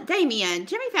Fallon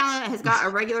has got a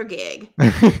regular gig.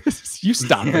 You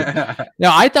stop it. No,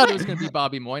 I thought it was gonna be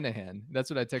Bobby Moynihan. That's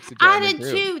what I texted you. I in the did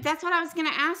group. too. That's what I was going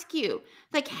to ask you.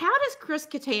 Like, how does Chris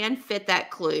Kattan fit that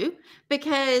clue?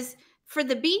 Because for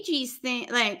the Bee Gees thing,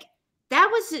 like that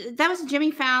was Jimmy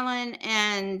Fallon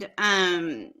and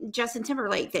Justin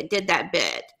Timberlake that did that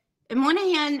bit, and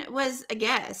Moynihan was a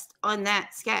guest on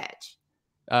that sketch.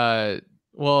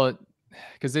 Well,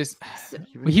 because So-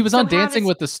 he was So on how Dancing does-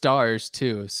 with the Stars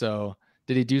too. So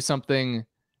did he do something?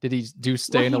 Did he do Well,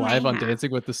 Staying he Alive may on have. Dancing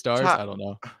with the Stars? Chat- I don't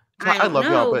know. I don't love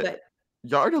know, y'all, but but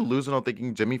y'all are delusional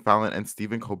thinking Jimmy Fallon and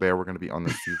Stephen Colbert were going to be on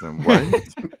this season. What?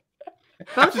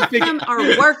 both of them are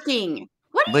working.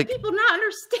 What do Like, you people not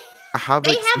understand? I have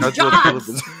They like have scheduled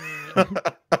jobs.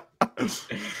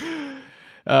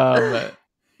 television.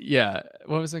 Yeah.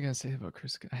 What was I gonna say about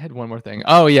Chris? I had one more thing.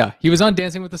 Oh yeah, he was on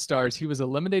Dancing with the Stars. He was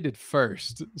eliminated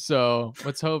first. So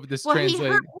let's hope this Well, he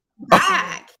translates. hurt his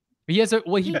back.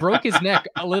 He broke his neck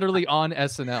literally on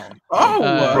SNL.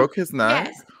 Oh, Broke his neck.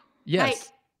 Yes. Yes. Like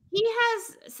he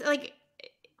has like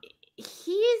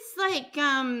he's like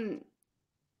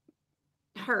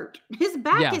hurt. His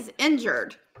back Yeah. is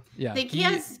injured. Yeah. Like he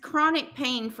has chronic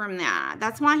pain from that.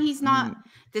 That's why he's not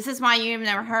this is why you've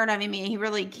never heard of him. He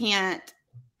really can't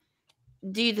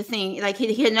do the thing. Like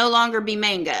he can no longer be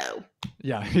Mango.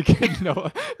 Yeah, he can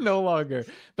no longer.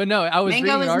 But no, I was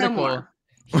Mango reading an is no article. more.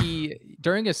 He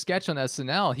during a sketch on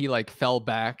SNL, he like fell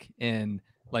back and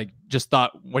like just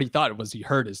thought what he thought was he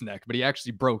hurt his neck, but he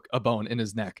actually broke a bone in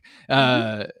his neck.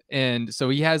 And so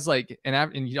he has like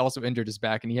and he also injured his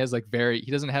back, and he has like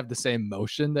he doesn't have the same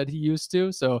motion that he used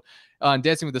to. So on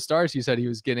Dancing with the Stars, he said he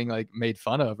was getting like made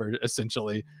fun of, or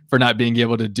essentially for not being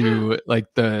able to do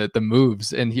like the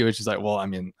moves, and he was just like, well, I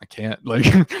mean, I can't like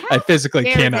I physically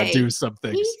dare cannot they? do some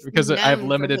things He's because I have known for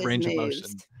limited his range of moves.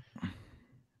 motion.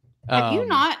 Have you Um,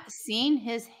 not seen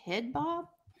his head bob?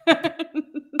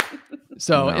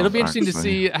 So No, it'll be interesting to actually.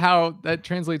 see how that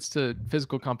translates to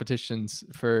physical competitions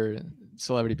for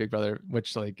Celebrity Big Brother,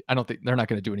 which like I don't think they're not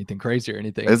going to do anything crazy or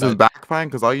anything. Is his but- back fine?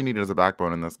 Because all you need is a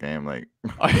backbone in this game. Like,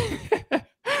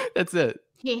 That's it.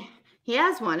 He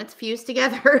has one. It's fused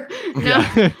together. No.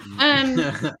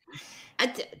 Yeah.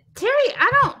 Terry,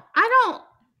 I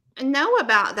don't know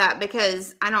about that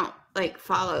because I don't like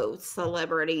follow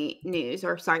celebrity news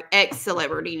or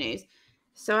ex-celebrity news.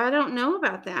 So I don't know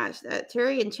about that.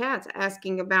 Terry in chat's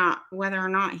asking about whether or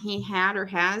not he had or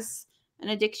has an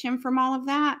addiction from all of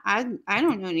that. I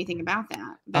don't know anything about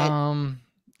that. But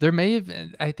there may have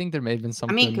I think there may have been I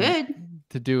something mean, good.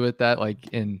 to do with that, like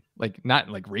in like not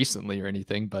like recently or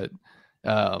anything, but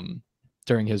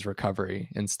during his recovery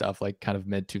and stuff, like kind of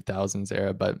mid 2000s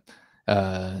era. But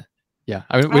yeah,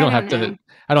 I mean, we I don't have don't to. know.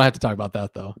 I don't have to talk about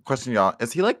that though. question, y'all: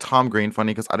 is he like Tom Green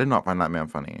funny? Because I did not find that man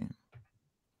funny.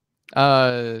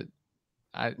 I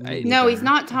No, he's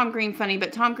not Tom Green funny,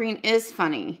 but Tom Green is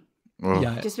funny. Ugh.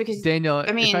 Yeah, Just because, Daniel.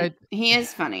 I mean, if he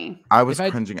is funny. I was if I-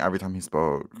 cringing every time he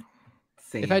spoke.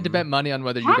 Same. I had to bet money on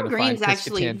whether you're Tom going to find Green's Chris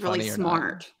actually Kattan really funny or not.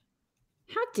 smart.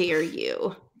 How dare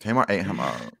you? Tamar ate him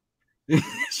up.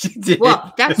 She did.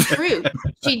 Well, that's true.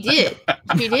 She did.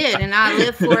 She did. And I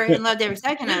lived for it and loved every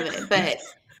second of it. But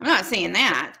I'm not saying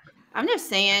that. I'm just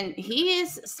saying he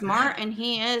is smart and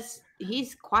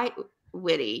he's quite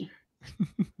witty.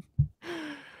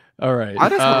 All right. I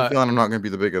just have a feeling I'm not going to be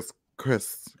the biggest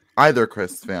either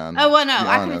Chris fan. Oh, well, no, to be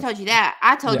I could have honest. told you that.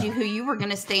 I told Yeah. you who you were going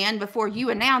to stand before you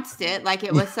announced it. Like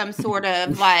it was some sort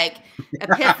of like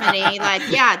epiphany. Like,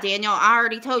 yeah, Daniel, I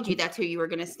already told you that's who you were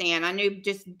going to stand. I knew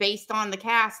just based on the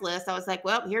cast list. I was like,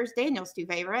 well, here's Daniel's two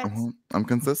favorites. I'm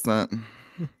consistent.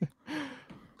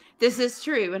 This is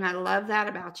true. And I love that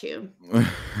about you.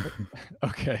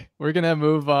 Okay, we're gonna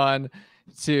move on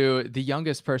to the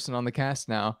youngest person on the cast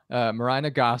now. Marina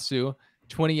Gasu,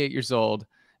 28 years old,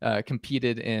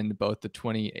 competed in both the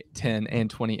 2010 and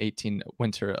 2018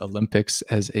 Winter Olympics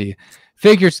as a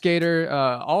figure skater.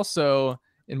 Also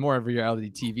in more of a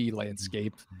reality TV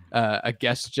landscape, a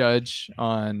guest judge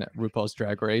on RuPaul's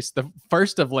Drag Race. The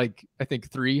first of like I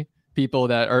think three people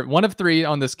that are one of three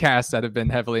on this cast that have been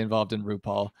heavily involved in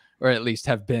RuPaul, or at least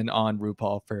have been on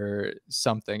RuPaul for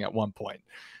something at one point.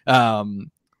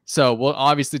 So we'll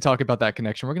obviously talk about that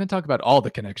connection. We're going to talk about all the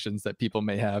connections that people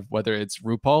may have, whether it's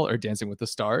RuPaul or Dancing with the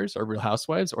Stars or Real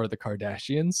Housewives or the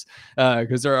Kardashians,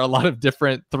 because there are a lot of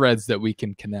different threads that we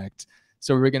can connect.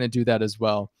 So we're going to do that as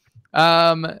well.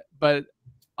 But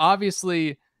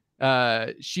obviously,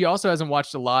 she also hasn't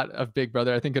watched a lot of Big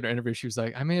Brother. I think in her interview, she was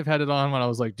like, I may have had it on when I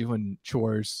was like doing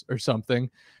chores or something.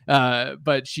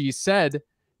 But she said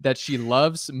that she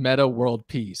loves meta world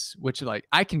peace, which like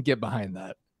I can get behind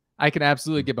that. I can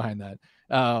absolutely get behind that.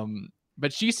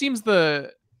 But she seems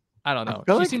I don't know. I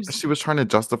feel like she was trying to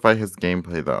justify his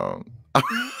gameplay though.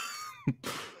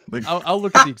 Like, I'll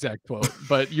look at the exact quote,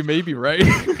 but you may be right.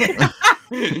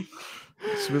 she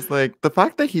was like, the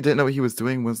fact that he didn't know what he was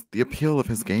doing was the appeal of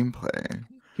his gameplay.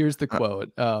 Here's the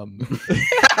quote. Stop.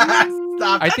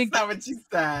 I That's think- not what she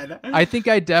said. I think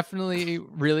I definitely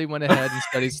really went ahead and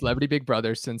studied Celebrity Big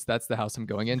Brother since that's the house I'm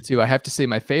going into. I have to say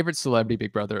my favorite Celebrity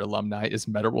Big Brother alumni is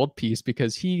Meta World Peace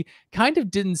because he kind of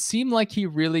didn't seem like he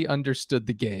really understood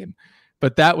the game,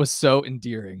 but that was so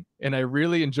endearing. And I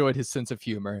really enjoyed his sense of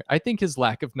humor. I think his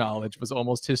lack of knowledge was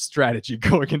almost his strategy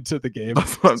going into the game.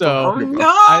 That's what I'm So, talking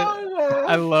about.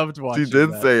 I loved watching She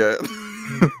did that. say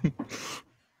it.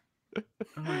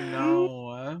 Oh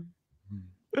no.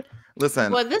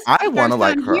 Listen, Well, this I want wanna to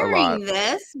like her a lot.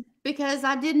 this because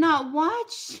I did not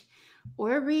watch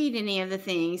or read any of the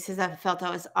things because I felt I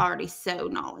was already so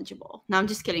knowledgeable. No, I'm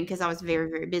just kidding because I was very,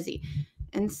 very busy.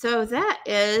 And so that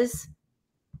is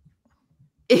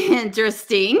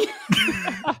interesting.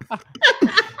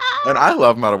 And I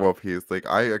love Meta World Peace. Like,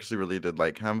 I actually really did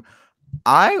like him.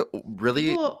 I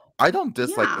Well, don't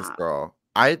dislike this yeah. girl.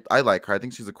 I like her. I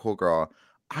think she's a cool girl.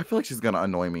 I feel like she's gonna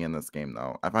annoy me in this game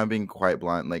though. If I'm being quite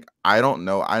blunt, like I don't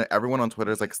know. Everyone on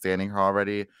Twitter is like standing her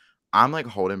already. I'm like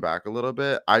holding back a little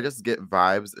bit. I just get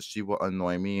vibes that she will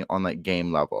annoy me on like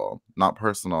game level, not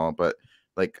personal, but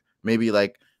like maybe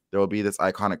like there will be this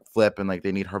iconic flip and like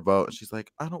they need her vote. And she's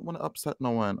like, I don't want to upset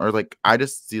no one, or like I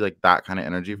just see like that kind of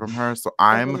energy from her. So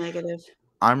double negative.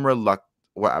 I'm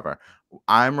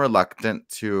reluctant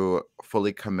to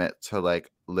fully commit to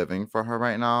like living for her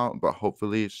right now, but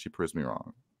hopefully she proves me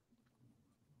wrong.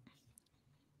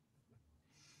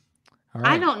 All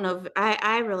I right. don't know.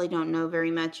 I really don't know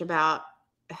very much about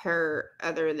her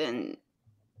other than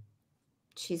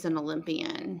she's an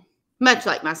Olympian, much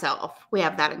like myself. We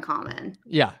have that in common.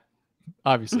 Yeah,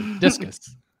 obviously.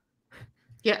 Discus.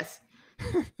 Yes.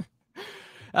 I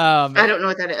I don't know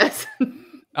what that is.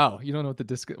 Oh, you don't know what the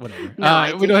discus? Whatever. No,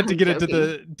 I We don't have to I'm get into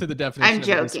joking. the definition. I'm of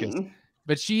a discus. joking.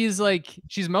 But she's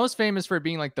most famous for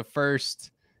being like the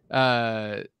first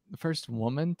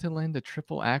woman to land a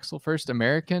triple axel, first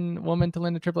American woman to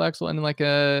land a triple axel in like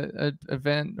a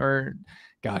event. Or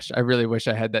gosh, I really wish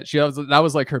I had that. That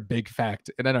was like her big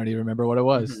fact, and I don't even remember what it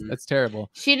was. Mhm. That's terrible.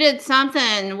 She did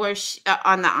something where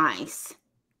on the ice.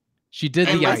 She did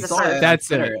And the was ice. the first That's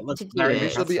Twitter. it. It looks To do very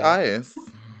it. She'll be impressive. ice.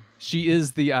 She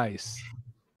is the ice.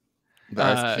 The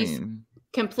ice She's- queen.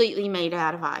 Completely made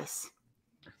out of ice.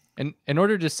 And in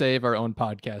order to save our own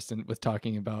podcast and with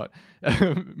talking about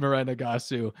Marina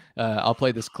Gasu, I'll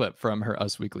play this clip from her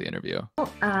Us Weekly interview.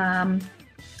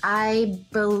 I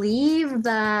believe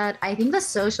that I think the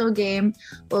social game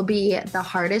will be the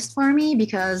hardest for me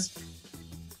because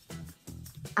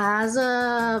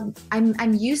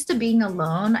I'm used to being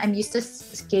alone. I'm used to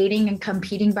skating and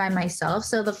competing by myself.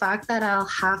 So the fact that I'll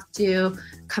have to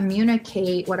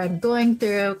communicate what I'm going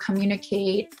through,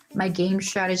 communicate my game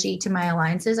strategy to my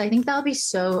alliances, I think that'll be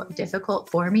so difficult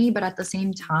for me. But at the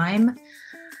same time,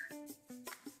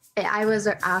 I was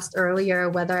asked earlier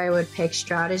whether I would pick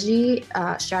strategy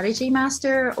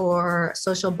master or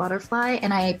social butterfly,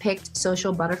 and I picked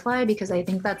social butterfly because I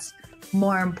think that's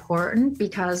more important.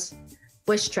 Because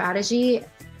with strategy,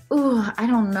 I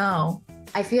don't know.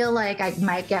 I feel like I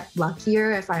might get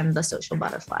luckier if I'm the social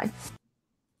butterfly.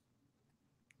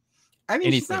 I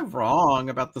mean, she's not wrong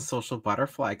about the social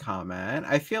butterfly comment.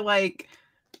 I feel like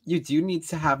you do need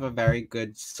to have a very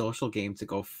good social game to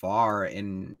go far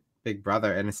in Big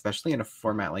Brother, and especially in a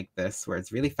format like this where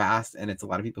it's really fast and it's a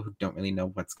lot of people who don't really know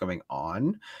what's going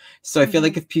on. So I feel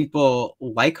like if people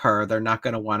like her, they're not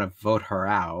going to want to vote her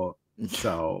out.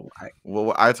 So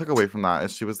what I took away from that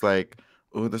is she was like,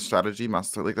 "Oh, the strategy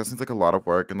master, like that seems like a lot of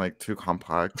work and like too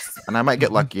complex, and I might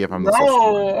get lucky if I'm the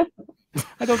social one."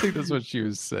 I don't think that's what she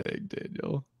was saying,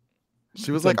 Daniel.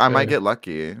 She was like, "I might get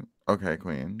lucky." Okay,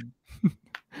 queen.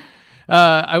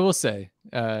 I will say,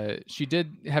 she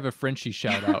did have a Frenchie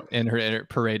shout out in her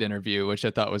parade interview, which I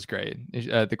thought was great.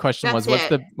 The question was,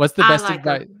 "What's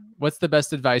the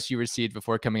best advice you received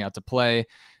before coming out to play?"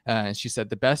 And she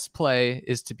said, "The best play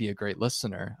is to be a great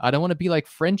listener. I don't want to be like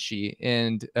Frenchie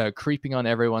and creeping on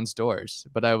everyone's doors,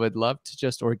 but I would love to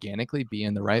just organically be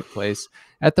in the right place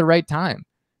at the right time."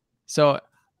 So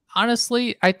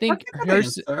honestly, I think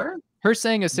her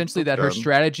saying essentially that her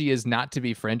strategy is not to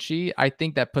be Frenchie, I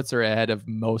think that puts her ahead of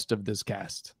most of this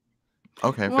cast.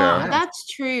 Okay, well, fair. that's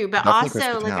true, but Definitely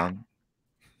also like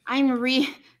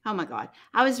oh my god,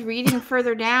 I was reading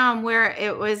further down where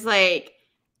it was like,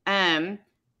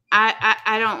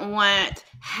 I don't want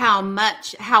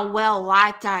how well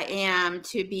liked I am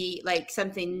to be like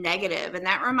something negative. And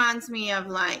that reminds me of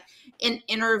like in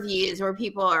interviews where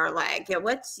people are like, yeah,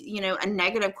 what's, a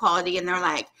negative quality? And they're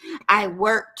like, I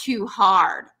work too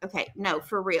hard. Okay. No,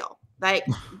 for real. Like,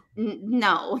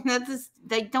 no,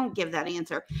 they don't give that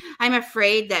answer. I'm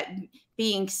afraid that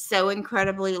being so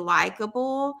incredibly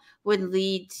likable would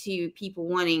lead to people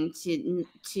wanting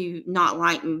to not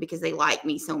like me because they like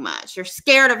me so much. They're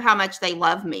scared of how much they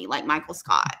love me, like Michael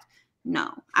Scott.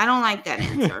 No, I don't like that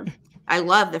answer. I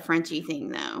love the Frenchie thing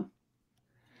though.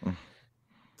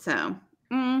 So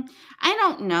I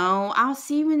don't know. I'll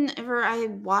see whenever I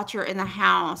watch her in the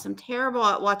house. I'm terrible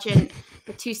at watching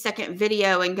a 2-second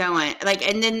video and going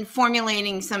and then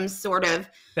formulating some sort of.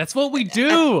 That's what we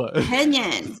do.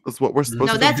 Opinion. That's what we're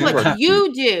supposed to do. No, that's what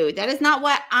you do. That is not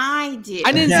what I do.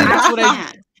 I didn't say that's what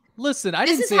I. Listen, I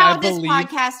didn't say I believe. This is how this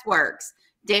podcast works.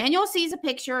 Daniel sees a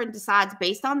picture and decides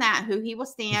based on that who he will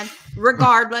stand,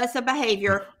 regardless of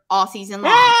behavior, all season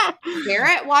long.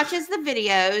 Barrett watches the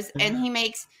videos and he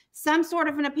makes some sort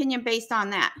of an opinion based on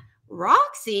that.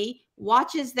 Roxy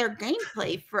watches their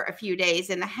gameplay for a few days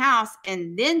in the house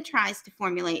and then tries to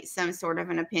formulate some sort of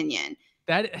an opinion.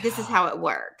 This is how it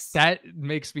works. That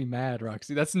makes me mad,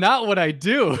 Roxy. That's not what I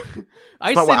do.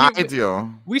 I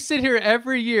do. We sit here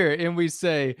every year and we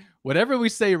say, whatever we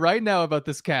say right now about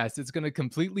this cast, it's going to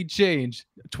completely change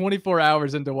 24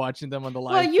 hours into watching them on the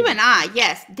live. Well, you and I,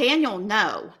 yes. Daniel,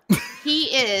 no. He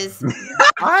is.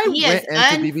 I went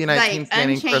into BB19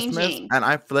 standing Christmas and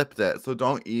I flipped it. So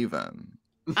don't even.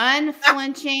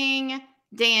 Unflinching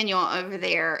Daniel over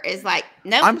there is like,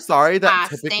 nope. I'm sorry that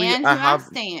typically I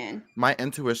stand. My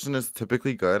intuition is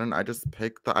typically good and I just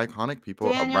pick the iconic people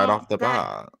right off the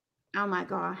bat. Oh my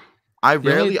god. I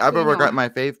rarely ever regret my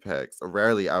fave picks.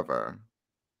 Rarely ever.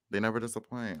 They never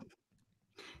disappoint.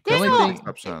 Daniel,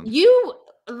 you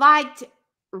liked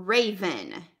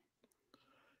Raven.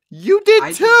 You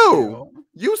did too.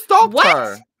 You stalked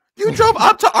her. You drove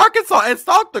up to Arkansas and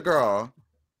stalked the girl.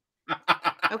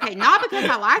 Okay, not because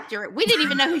I liked her. We didn't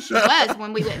even know who she was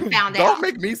when we went and found out. Don't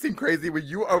make me seem crazy when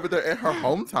you over there in her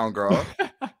hometown, girl.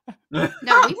 No,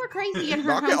 we were crazy in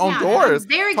her hometown. Knocking on doors.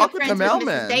 Very good friends with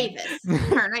Mrs. Davis.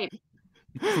 Her name.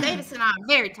 Mrs. Davis and I are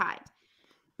very tight.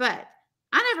 But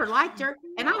I never liked her,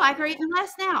 and I like her even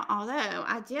less now. Although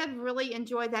I did really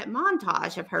enjoy that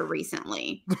montage of her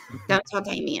recently. Don't tell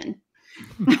Damien.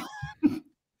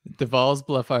 Duval's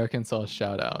Bluff, Arkansas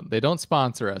shout out. They don't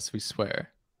sponsor us, we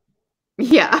swear.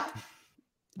 Yeah.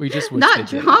 We just not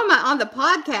drama on the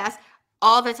podcast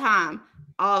all the time.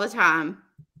 All the time.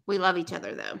 We love each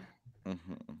other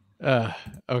though.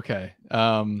 Okay.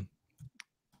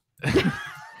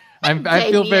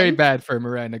 I feel very bad for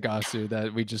Mirai Nagasu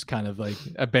that we just kind of like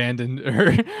abandoned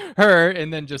her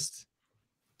and then just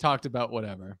talked about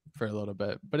whatever for a little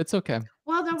bit, but it's okay.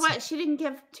 Well, then what? She didn't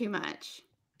give too much.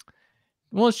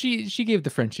 Well, she gave the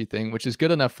Frenchie thing, which is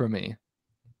good enough for me.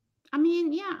 I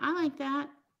mean, yeah, I like that.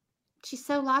 She's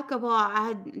so likable.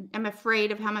 I'm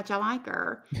afraid of how much I like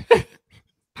her.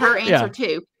 Her answer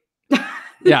too.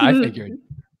 Yeah, I figured.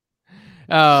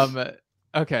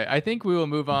 Okay, I think we will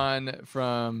move on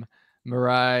from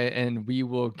Mirai and we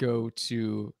will go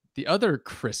to the other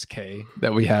Chris K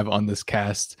that we have on this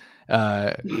cast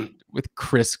with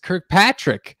Chris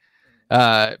Kirkpatrick.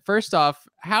 First off,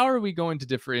 how are we going to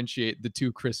differentiate the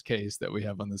two Chris Ks that we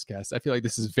have on this cast? I feel like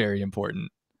this is very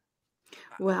important.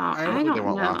 Well, I think don't it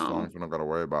won't last know. long, so we don't gotta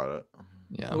worry about it.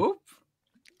 Yeah. Oop.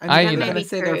 I I'm know. gonna Maybe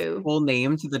say their true. full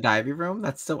name to the diving room.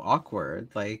 That's so awkward.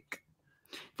 Like,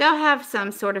 They'll have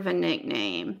some sort of a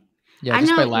nickname. Yeah, I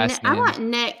just by know. last I name. want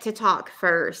Nick to talk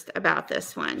first about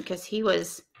this one because he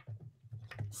was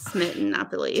smitten, I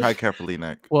believe. Try carefully,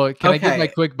 Nick. Well, can I give my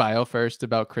Okay. quick bio first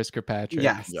about Chris Kirkpatrick?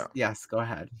 Yeah. yes, go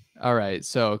ahead. All right.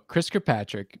 So Chris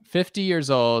Kirkpatrick, 50 years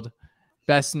old,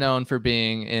 best known for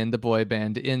being in the boy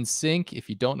band NSYNC. If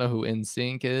you don't know who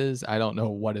NSYNC is, I don't know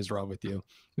what is wrong with you.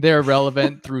 They're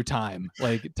relevant through time.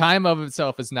 Like time of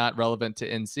itself is not relevant to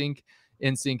NSYNC.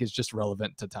 NSYNC is just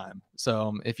relevant to time.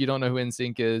 So if you don't know who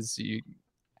NSYNC is,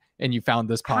 you found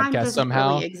this Time podcast doesn't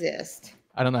somehow, really exist.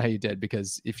 I don't know how you did,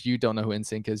 because if you don't know who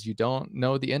NSYNC is, you don't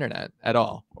know the internet at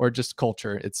all, or just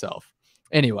culture itself.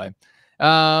 Anyway,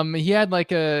 he had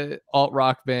like a alt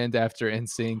rock band after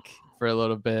NSYNC for a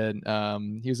little bit.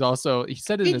 He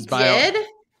said it in He his bio. did.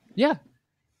 Yeah,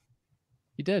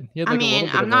 he did. He had I like a mean, little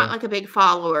bit I'm of not a, like a big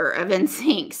follower of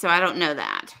NSYNC, so I don't know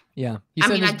that. yeah. He I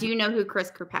said mean, in I his- do know who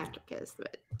Chris Kirkpatrick is,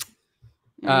 but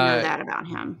I don't know that about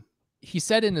him. He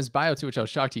said in his bio too, which I was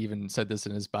shocked he even said this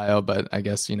in his bio, but I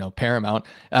guess, Paramount.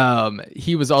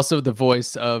 He was also the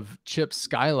voice of Chip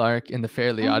Skylark in the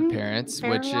Fairly Odd Parents,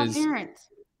 Fairly Odd Parents.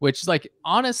 which like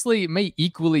honestly may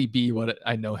equally be what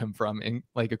I know him from in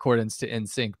like accordance to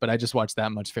NSYNC, but I just watched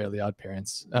that much Fairly Odd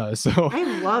Parents. So I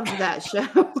loved that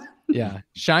show. yeah,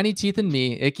 Shiny Teeth and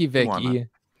Me, Icky Vicky.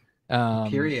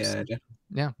 Period.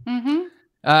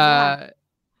 Mm-hmm.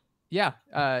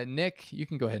 Nick, you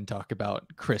can go ahead and talk about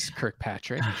Chris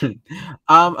Kirkpatrick.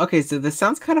 Okay, so this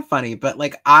sounds kind of funny, but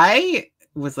like I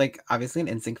was like obviously an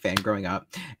NSYNC fan growing up,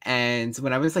 and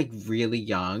when I was like really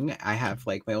young, I have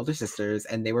like my older sisters,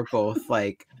 and they were both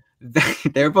like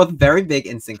they were both very big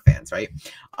NSYNC fans, right?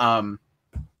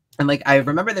 And like I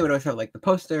remember they would always have like the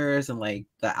posters and like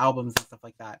the albums and stuff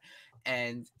like that.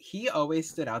 And he always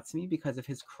stood out to me because of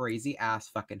his crazy ass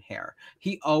fucking hair.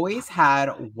 He always had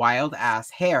wild ass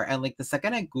hair. And like the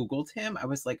second I Googled him, I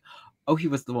was like, oh, he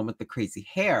was the one with the crazy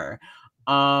hair.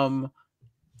 And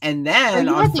then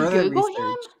you on had to further Google research,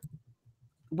 him?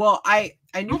 well, I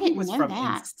knew I he didn't was know from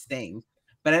that. NSYNC,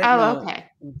 but I didn't know Okay.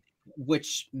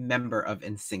 which member of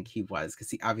NSYNC he was, because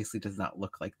he obviously does not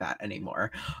look like that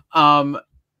anymore.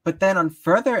 But then on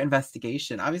further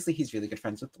investigation, obviously he's really good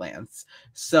friends with Lance.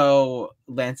 So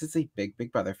Lance is a big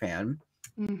Big Brother fan.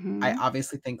 Mm-hmm. I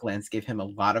obviously think Lance gave him a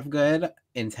lot of good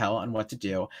intel on what to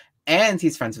do. And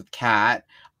he's friends with Kat.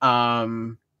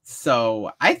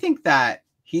 So I think that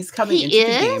he's coming He into the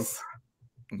game. is?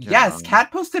 Yes,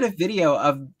 Kat posted a video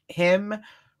of him,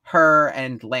 her,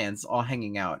 and Lance all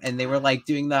hanging out. And they were like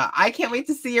doing the I can't wait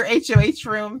to see your HOH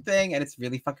room thing. And it's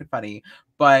really fucking funny.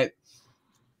 But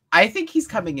I think he's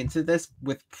coming into this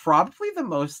with probably the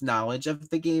most knowledge of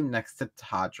the game next to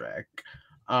Todrick.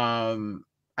 I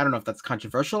don't know if that's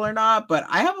controversial or not, but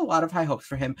I have a lot of high hopes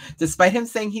for him, despite him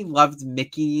saying he loved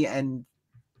Mickey and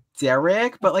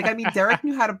Derek. But like, I mean, Derek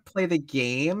knew how to play the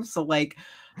game. So like,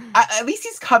 at least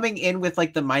he's coming in with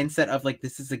like the mindset of like,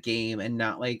 this is a game and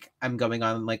not like I'm going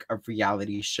on like a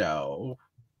reality show.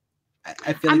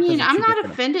 I feel I like those mean, are I'm two not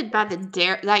different- offended by the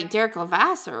Derek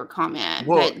Levasseur comment.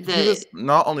 Well, but he was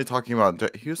not only talking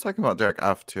about he was talking about Derek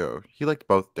F too. He liked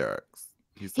both Derek's.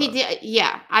 he said. did.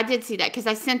 Yeah, I did see that because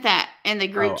I sent that in the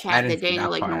group Oh, I chat didn't that see that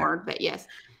Daniel part. ignored. But yes,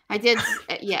 I did.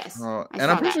 Yes, I And saw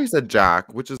I'm pretty that. sure he said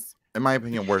Jack, which is, in my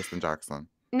opinion, worse than Jackson.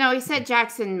 No, he said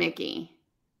Jackson Mickey.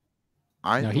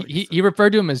 I No, thought he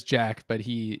referred to him as Jack, but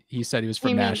he said he was from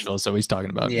He means- Nashville, so he's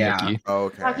talking about Yeah. Mickey.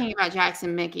 okay. Talking about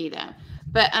Jackson Mickey though,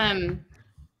 but I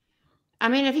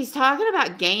mean, if he's talking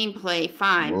about gameplay,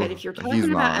 fine. But if you're He's talking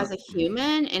about not. as a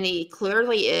human, and he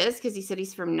clearly is because he said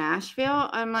he's from Nashville,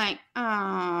 I'm like,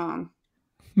 I've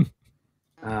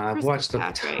Chris watched a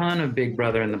Kirkpatrick. ton of Big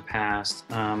Brother in the past.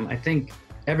 I think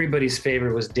everybody's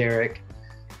favorite was Derek.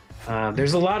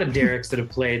 There's a lot of Dereks that have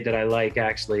played that I like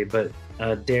actually, but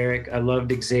Derek, I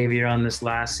loved Xavier on this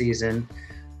last season.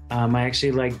 I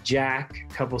actually liked Jack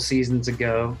a couple seasons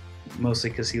ago, mostly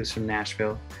because he was from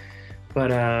Nashville. But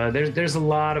there's a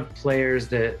lot of players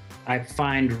that I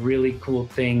find really cool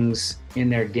things in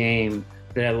their game.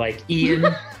 that I like. Ian,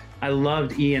 I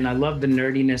loved Ian. I loved the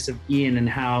nerdiness of Ian and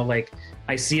how like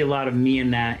I see a lot of me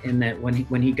in that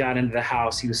when he got into the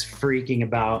house, he was freaking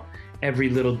about every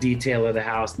little detail of the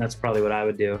house, and that's probably what I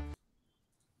would do.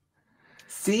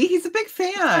 See, he's a big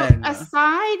fan.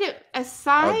 Aside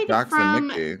Jackson from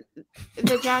Mickey.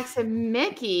 the Jackson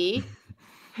Mickey,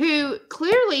 who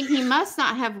clearly he must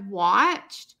not have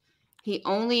watched. He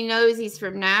only knows he's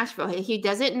from Nashville. He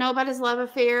doesn't know about his love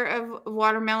affair of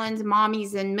watermelons,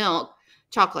 mommies, and milk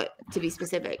chocolate, to be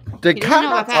specific. Did He doesn't Kat know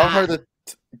not about tell that. her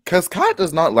that? Because Kat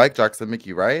does not like Jackson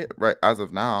Mickey, right? Right, as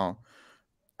of now.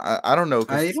 I don't know.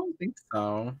 I don't think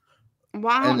so.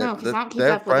 Well, I don't know because I don't keep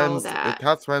up with all of that.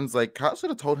 Kat's friends, like, Kat should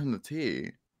have told him the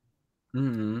tea.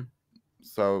 Mm-hmm.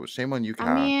 So shame on you, Kat.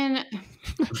 I mean,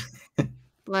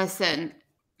 listen,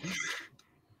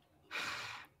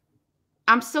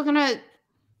 I'm still gonna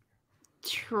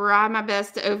try my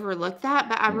best to overlook that,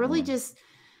 but I really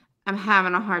I'm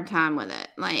having a hard time with it.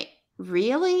 Like,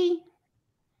 really?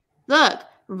 Look,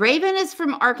 Raven is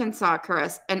from Arkansas,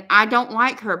 Chris, and I don't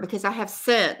like her because I have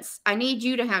sense. I need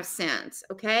you to have sense,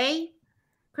 okay?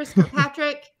 Chris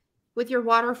Kirkpatrick with your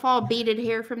waterfall beaded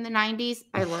hair from the 90s.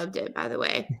 I loved it, by the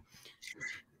way.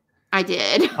 I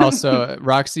did. Also,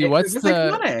 Roxy, what's the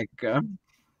iconic.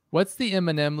 What's the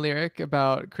Eminem lyric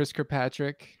about Chris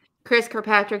Kirkpatrick? Chris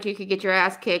Kirkpatrick, you could get your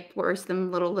ass kicked worse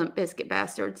than little Limp Bizkit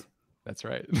bastards. That's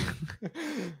right.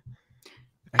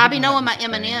 I be knowing my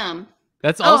Eminem.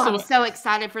 That's also I'm so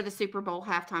excited for the Super Bowl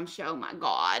halftime show. My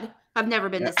God. I've never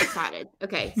been this excited.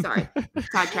 Okay, sorry.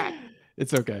 Sidetrack.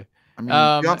 It's okay. I mean,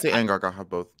 Beyonce and Gaga have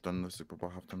both done the Super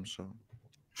Bowl halftime show.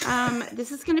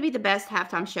 This is going to be the best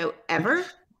halftime show ever.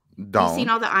 Don't. You've seen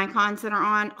all the icons that are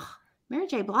on. Oh, Mary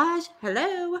J. Blige.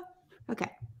 Hello. Okay.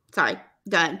 Sorry.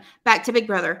 Done. Back to Big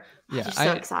Brother. I'm Yeah, just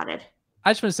so excited.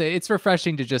 I just want to say it's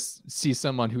refreshing to just see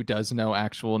someone who does know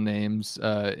actual names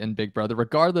in Big Brother,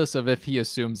 regardless of if he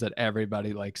assumes that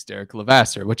everybody likes Derek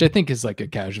Levasseur, which I think is like a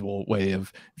casual way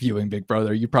of viewing Big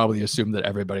Brother. You probably assume that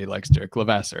everybody likes Derek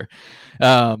Levasseur,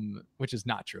 which is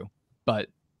not true. But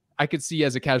I could see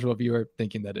as a casual viewer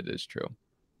thinking that it is true.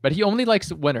 But he only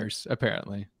likes winners,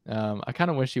 apparently. I kind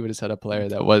of wish he would have set a player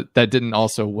that didn't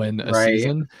also win a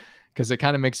season, because it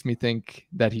kind of makes me think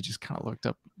that he just kind of looked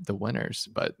up the winners,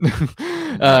 but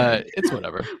it's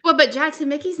whatever. Well, but Jackson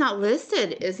Mickey's not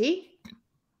listed, is he?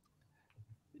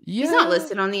 Yeah. He's not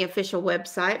listed on the official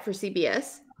website for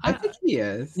CBS. I think he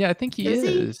is. Yeah, I think he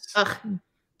is. Ugh,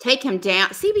 take him down.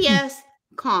 CBS,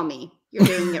 call me. You're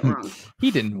doing it wrong.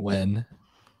 He didn't win.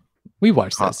 We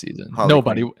watched that season.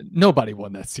 Nobody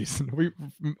won that season.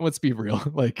 Let's be real.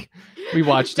 Like, we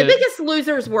watched the it. The biggest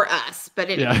losers were us, but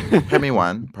anyway. Yeah. Kemi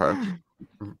won.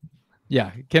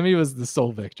 Yeah, Kemi was the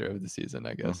sole victor of the season,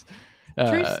 I guess.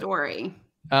 True story.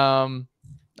 All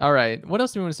right. What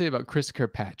else do we want to say about Chris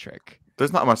Kirkpatrick?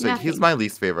 There's not much. He's my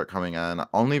least favorite coming in,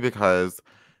 only because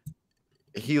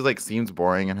he like seems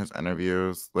boring in his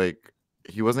interviews. Like,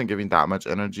 he wasn't giving that much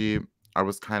energy. I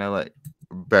was kind of like,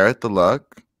 Barrett the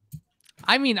look.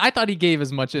 I mean, I thought he gave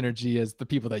as much energy as the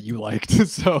people that you liked.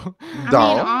 So, I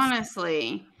mean,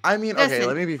 honestly. I mean, okay, listen,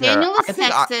 let me be fair. Daniel is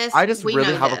sexist. I just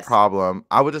really have this. a problem.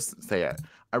 I would just say it.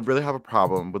 I really have a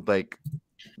problem with like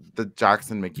the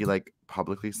Jackson Mickey like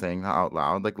publicly saying that out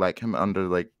loud. Like him under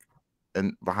like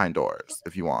and behind doors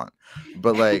if you want.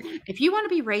 But like, if you want to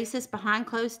be racist behind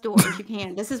closed doors, you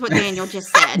can. This is what Daniel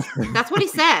just said. That's what he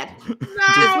said.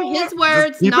 No. His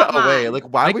words, keep not it away. mine. Like,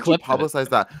 why would you publicize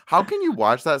that? How can you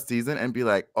watch that season and be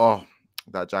like, oh,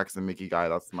 that Jackson Mickey guy,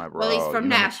 that's my bro. Well, he's from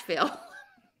Nashville.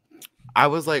 I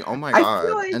was like, oh my God.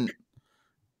 Like, and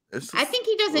it's just, I think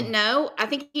he doesn't know. I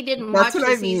think he didn't watch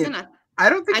the season. I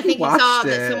don't think he saw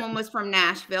that someone was from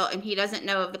Nashville and he doesn't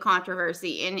know of the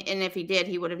controversy. And if he did,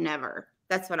 he would have never.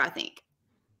 That's what I think.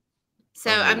 So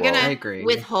I'm going to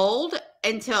withhold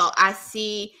until I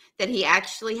see that he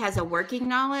actually has a working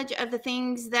knowledge of the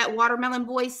things that Watermelon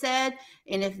Boy said.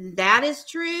 And if that is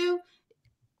true,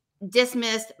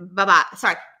 dismissed. Bye-bye.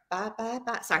 Sorry.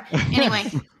 Bye-bye. Sorry. Anyway,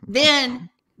 then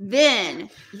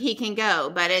he can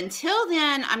go. But until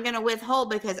then, I'm going to withhold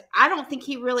because I don't think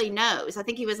he really knows. I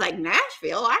think he was like,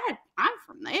 Nashville? I'm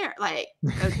from there. Like,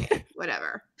 okay,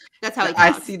 whatever. That's how he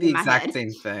talks. I see the exact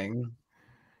same thing.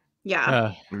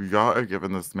 Yeah. Y'all are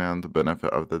giving this man the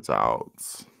benefit of the doubt.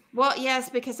 Well, yes,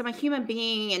 because I'm a human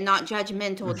being and not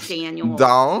judgmental, Daniel.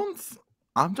 Don't?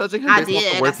 I'm judging him based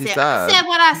off the words he said. I said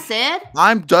what I said.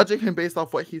 I'm judging him based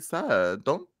off what he said.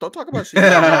 Don't talk about shit.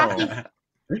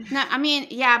 No, I mean,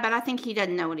 yeah, but I think he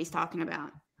doesn't know what he's talking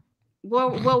about.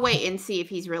 We'll wait and see if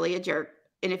he's really a jerk.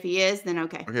 And if he is, then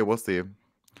okay. Okay, we'll see.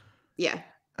 Yeah.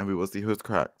 And we will see who's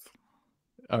correct.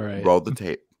 All right. Roll the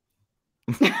tape.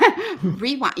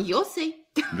 Rewind. You'll see.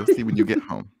 You'll see when you get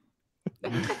home.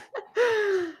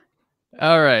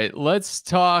 All right, let's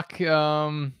talk.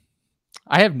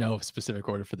 I have no specific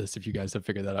order for this if you guys have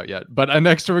figured that out yet. But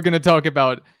next we're going to talk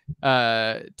about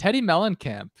Teddi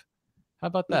Mellencamp. How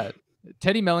about that?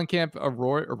 Teddi Mellencamp,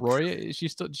 Aurora.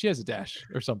 She has a dash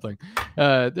or something.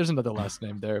 There's another last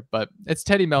name there, but it's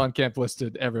Teddi Mellencamp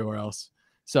listed everywhere else.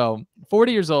 So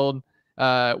 40 years old,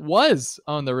 was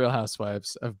on the Real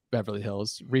Housewives of Beverly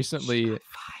Hills recently.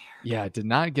 Yeah, did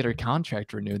not get her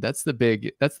contract renewed. That's the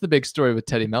big story with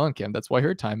Teddi Mellencamp. That's why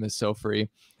her time is so free.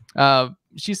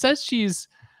 She says she's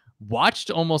watched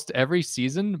almost every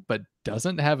season, but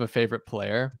doesn't have a favorite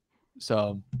player.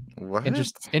 So What?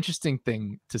 interesting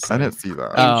thing to say. I didn't see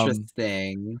that.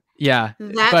 Interesting. Yeah,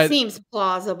 That but seems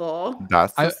plausible.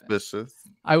 That's suspicious.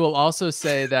 I will also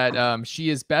say that she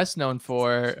is best known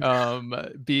for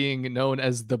being known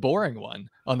as the boring one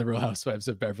on the Real Housewives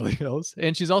of Beverly Hills,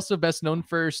 and she's also best known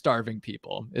for starving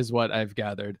people, is what I've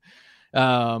gathered.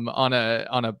 On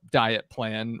a diet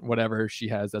plan, whatever she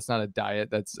has. That's not a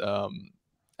diet. That's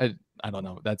I don't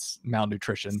know. That's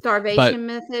malnutrition. Starvation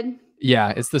method. Yeah,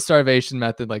 it's the starvation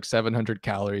method, like 700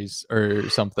 calories or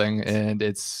something, and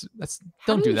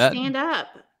don't do that. Stand up.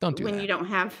 Don't do when that. you don't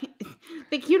have,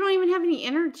 like, you don't even have any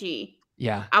energy.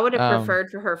 Yeah, I would have preferred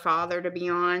for her father to be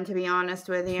on. To be honest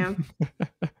with you,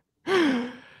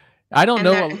 I don't And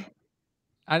know.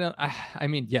 that- I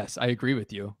mean, yes, I agree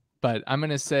with you, but I'm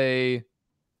gonna say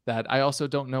that I also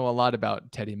don't know a lot about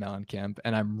Teddi Mellencamp,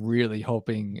 and I'm really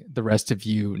hoping the rest of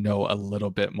you know a little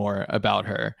bit more about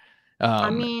her.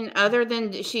 I mean, other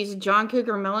than she's John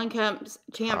Cougar Mellencamp's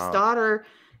daughter,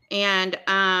 and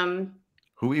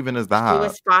Who even is he that?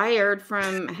 was fired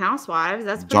from Housewives.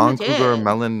 That's pretty John much Cougar it.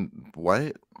 Mellon.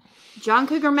 What? John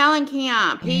Cougar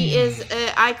Mellencamp. He is an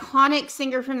iconic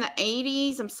singer from the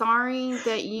 80s. I'm sorry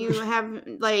that you have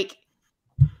like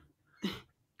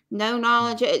no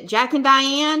knowledge. Jack and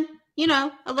Diane, you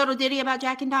know, a little ditty about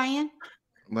Jack and Diane.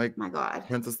 Like My God.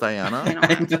 Princess Diana?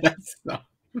 That's not-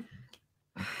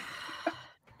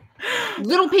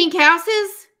 Little Pink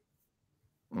Houses.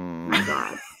 My Mm,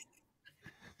 God.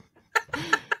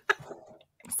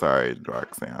 sorry,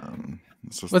 Roxanne.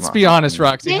 It's just let's not be honest,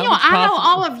 happening. Roxy. how Daniel, much I know confidence-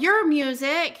 all of your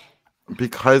music.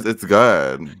 Because it's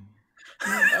good.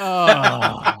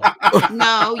 Oh.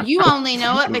 No, you only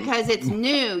know it because it's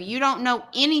new. You don't know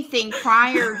anything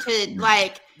prior to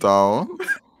like Don't.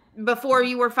 before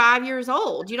you were 5 years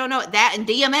old. You don't know that and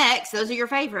DMX. Those are your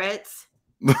favorites.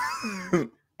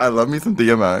 I love me some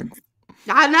DMX.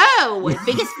 I know.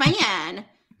 Biggest fan.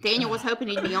 Daniel was hoping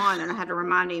he'd be on, and I had to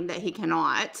remind him that he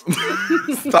cannot.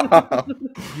 Stop.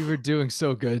 You were doing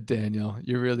so good, Daniel.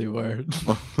 You really were.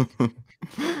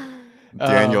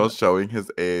 Daniel showing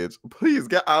his age. Please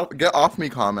get off me,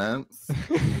 comments.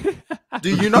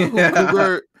 Do you know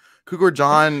who Cougar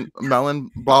John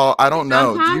Mellenball? I don't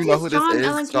know. Do you know who John this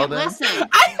Mellencamp. is? Sheldon? Listen,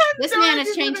 this man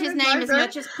has changed his name as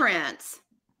much as Prince.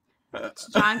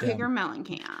 It's John Cougar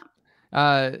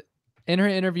Mellencamp. In her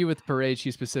interview with Parade, she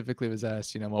specifically was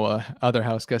asked, will other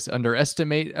house guests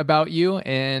underestimate about you?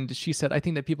 And she said, I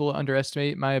think that people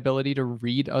underestimate my ability to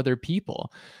read other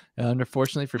people.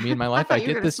 Unfortunately for me in my life, I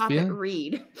get this feeling.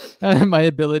 Read. My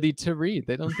ability to read.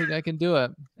 They don't think I can do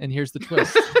it. And here's the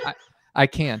twist. I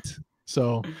can't.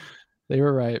 So they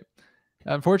were right.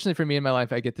 Unfortunately for me in my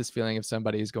life, I get this feeling if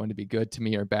somebody is going to be good to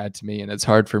me or bad to me, and it's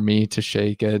hard for me to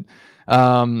shake it. What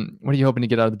are you hoping to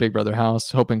get out of the Big Brother house?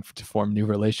 Hoping to form new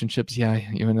relationships? Yeah,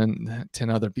 even in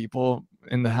 10 other people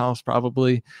in the house,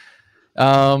 probably.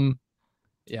 Yeah.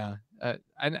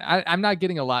 I'm not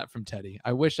getting a lot from Teddi.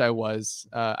 I wish I was.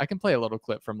 I can play a little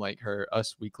clip from like her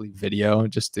Us Weekly video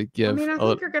just to give. I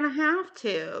think you're gonna have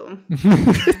to.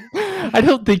 I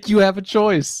don't think you have a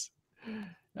choice.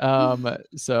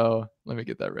 So let me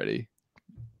get that ready.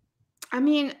 I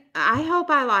mean, I hope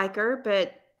I like her,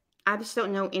 but I just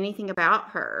don't know anything about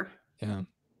her. Yeah.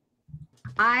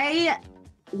 I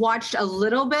watched a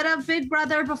little bit of Big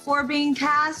Brother before being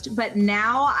cast, but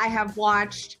now I have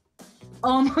watched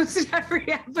almost every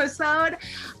episode.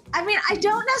 I mean, I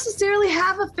don't necessarily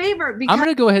have a favorite because I'm going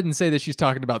to go ahead and say that she's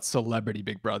talking about celebrity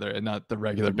Big Brother and not the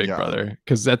regular Big Yeah. Brother,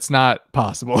 because that's not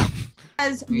possible.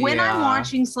 when I'm Yeah.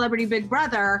 watching Celebrity Big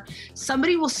Brother,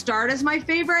 somebody will start as my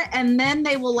favorite and then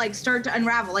they will like start to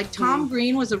unravel. Like Tom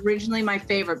Green was originally my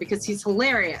favorite because he's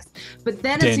hilarious. But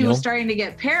then as he Daniel. was starting to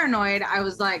get paranoid, I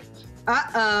was like,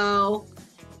 uh-oh.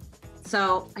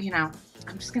 So, I'm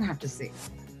just going to have to see.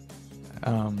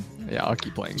 Yeah, I'll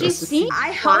keep playing Do you this. see?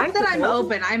 I hope that I'm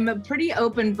open. I'm a pretty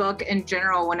open book in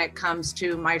general when it comes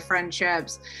to my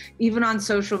friendships, even on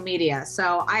social media.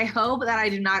 So I hope that I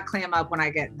do not clam up when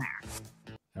I get in there.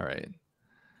 All right.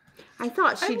 I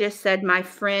thought she just said my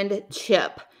friend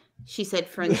Chip. She said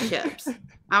friendships.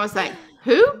 I was like,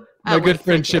 who? My good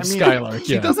friend Chip friendships. Skylark.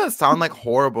 She Yeah. doesn't sound like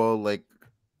horrible. Like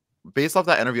based off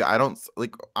that interview, I don't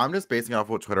like. I'm just basing it off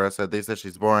what Twitter said. They said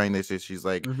she's boring. They say she's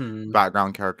like Mhm.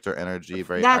 background character energy.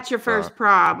 Very. That's your extra. first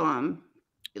problem.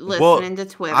 Listening to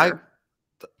Twitter.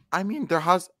 I mean, there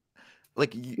has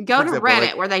like Go for to example, Reddit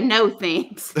like, where they know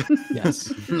things.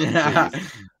 Yes. Yeah.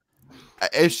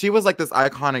 if she was like this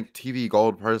iconic TV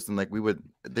gold person, like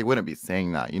they wouldn't be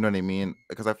saying that. You know what I mean?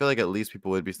 Because I feel like at least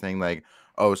people would be saying like,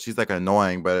 oh, she's like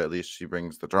annoying, but at least she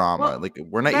brings the drama. Well, like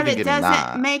we're not but even it getting doesn't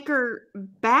that. make her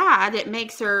bad. It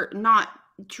makes her not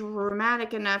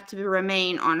dramatic enough to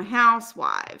remain on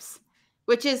Housewives,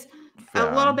 which is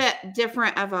a little bit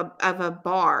different of a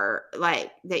bar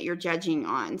like that you're judging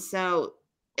on. So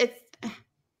it's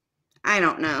I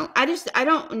don't know. I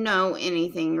don't know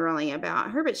anything really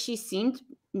about her, but she seemed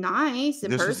nice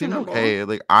and Does she seem personable. okay?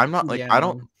 Like I'm not like I Yeah.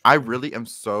 don't. I really am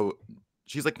so.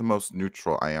 She's like the most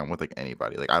neutral I am with like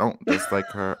anybody. Like I don't dislike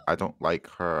her. I don't like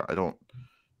her. I don't.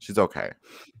 She's okay.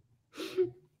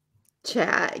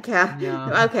 Chat, yeah.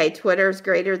 Yeah. Okay, Twitter's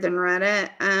greater than Reddit.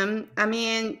 I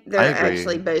mean, I they're agree.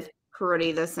 actually both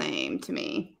pretty the same to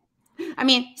me. I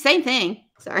mean, same thing.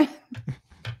 Sorry.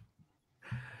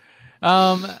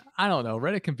 I don't know.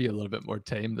 Reddit can be a little bit more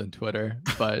tame than Twitter,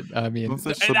 but I mean, Those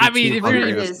are so I mean, too if hungry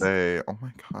you're, to is- say, oh my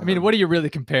god. I mean, what are you really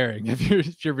comparing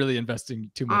if you're really investing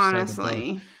too much time in both?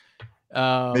 Honestly.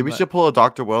 Maybe we should pull a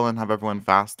Dr. Will and have everyone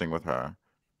fasting with her,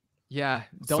 Yeah,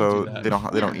 don't so do that.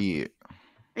 they don't Yeah. eat.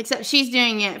 Except she's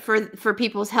doing it for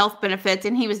people's health benefits,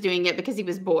 and he was doing it because he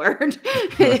was bored,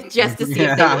 just to see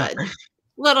if Yeah. they would.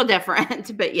 Little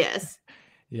different, but yes.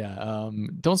 Yeah,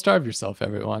 don't starve yourself,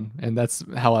 everyone. And that's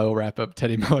how I will wrap up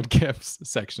Teddy Mellencamp's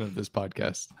section of this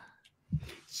podcast.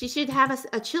 She should have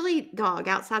a chili dog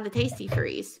outside the Tasty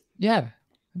Freeze. Yeah, that'd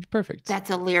be perfect. That's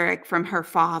a lyric from her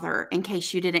father, in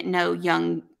case you didn't know,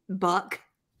 Young Buck.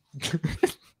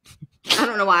 I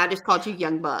don't know why I just called you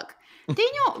Young Buck.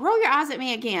 Daniel, roll your eyes at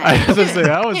me again. I was gonna say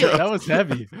Do it. that was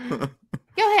heavy.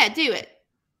 Go ahead, do it.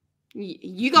 You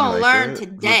You gonna like learn it? Does it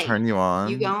today. turn you on?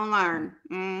 You gonna learn.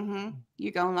 Mm-hmm.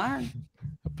 You gonna learn.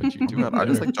 But you Oh do my it God, I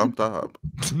just better. like jumped up.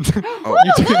 Oh,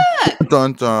 You do- look.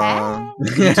 Dun dun.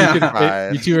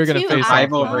 you two are gonna Two face off.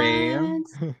 Rivalry.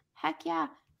 icons. Heck yeah.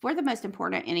 We're the most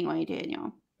important anyway,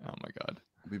 Daniel. Oh my god,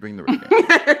 We bring the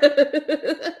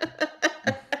rating.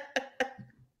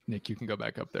 Nick, you can go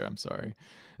back up there. I'm sorry.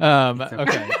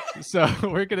 Okay, so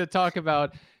we're gonna talk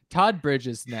about Todd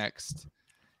Bridges next.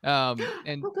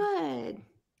 And Oh, good.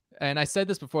 and I said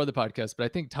this before the podcast, but I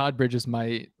think Todd Bridges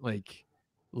might like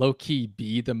low key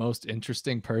be the most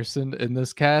interesting person in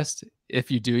this cast if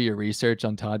you do your research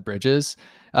on Todd Bridges,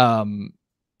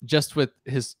 just with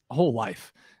his whole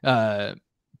life.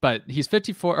 But he's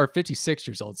 54 or 56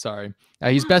 years old. Sorry,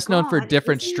 he's Oh, best known for God,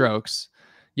 Different is he? Strokes.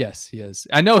 Yes, he is.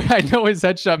 I know his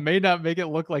headshot may not make it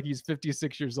look like he's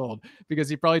 56 years old because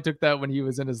he probably took that when he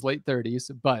was in his late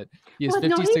 30s, but he is Well,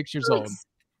 no, he 56 years old.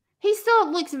 He still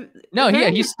looks. No, yeah,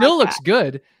 very he much still like looks that.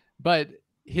 good, but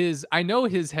I know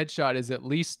his headshot is at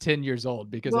least 10 years old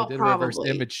because Well, I did a reverse probably.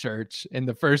 image search, and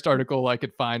the first article I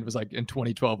could find was like in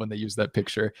 2012 when they used that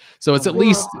picture. So it's Oh at my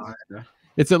least God.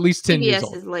 it's at least 10 years CBS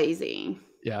old. is lazy.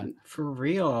 Yeah. For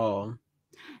real.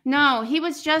 No, he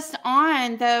was just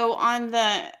on though on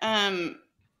the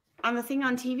thing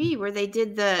on TV where they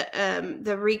did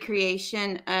the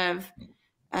recreation of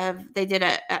they did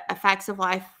a Facts of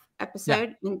Life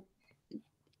episode. And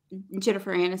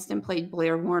Jennifer Aniston played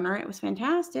Blair Warner. It was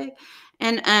fantastic.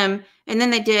 And then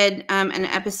they did an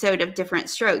episode of Different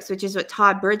Strokes, which is what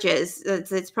Todd Bridges.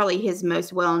 It's probably his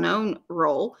most well-known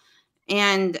role,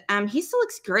 and he still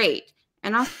looks great.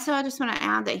 And also, I just want to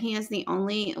add that he is the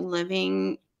only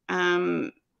living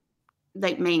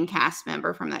like main cast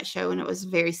member from that show, and it was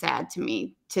very sad to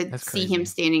me to That's see crazy. him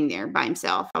standing there by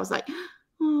himself. I was like,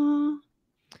 oh,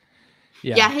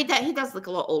 Yeah. yeah, he does look a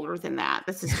little older than that.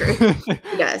 This is true.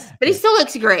 He does, but he still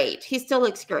looks great. He still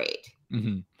looks great.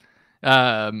 hmm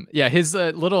Yeah, his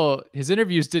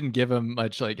interviews didn't give him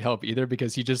much like help either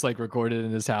because he just like recorded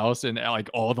in his house and like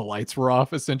all the lights were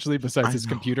off essentially besides I his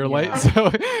know, computer yeah. light.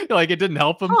 So like it didn't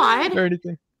help him Todd, or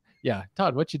anything. Yeah,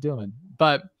 Todd, what you doing?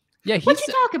 But yeah, what he's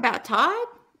you talk about, Todd?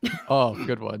 oh,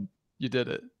 good one. You did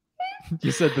it.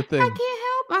 You said the I thing. can't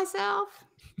help myself.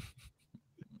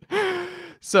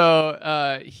 So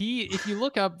if you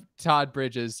look up Todd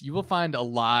Bridges, you will find a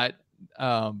lot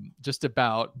just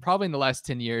about probably in the last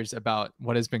 10 years about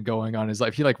what has been going on in his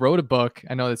life. He like wrote a book.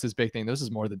 I know that's his big thing. This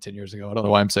is more than 10 years ago. I don't know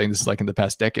why I'm saying this is like in the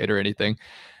past decade or anything.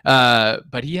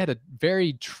 But he had a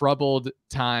very troubled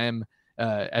time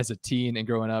as a teen and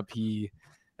growing up. He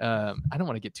I don't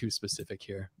want to get too specific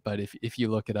here, but if you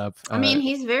look it up, I mean,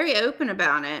 he's very open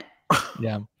about it.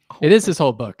 yeah, it is his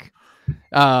whole book.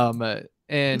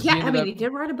 And Yeah, I mean, he did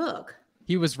write a book.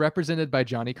 he was represented by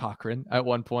Johnny Cochran at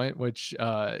one point, which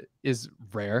is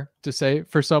rare to say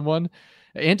for someone,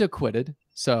 and acquitted.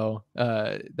 So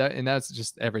that's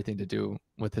just everything to do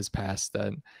with his past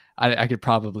that I could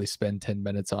probably spend 10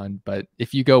 minutes on. But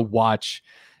if you go watch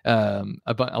a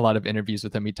lot of interviews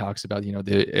with him, he talks about, you know,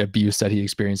 the abuse that he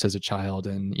experienced as a child,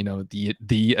 and, you know,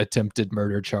 the attempted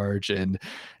murder charge, and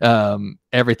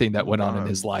everything that went on in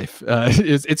his life.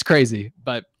 It's crazy,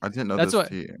 but I didn't know that's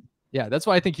this. yeah, that's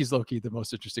why I think he's low-key the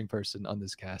most interesting person on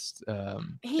this cast.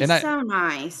 He's so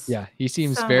nice. Yeah, he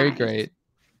seems So very nice. great.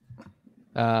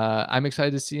 I'm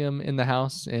excited to see him in the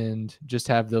house and just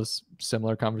have those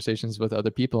similar conversations with other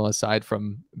people aside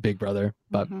from Big Brother.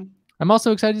 But Mhm. I'm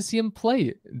also excited to see him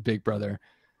play Big Brother,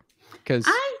 because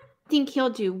I think he'll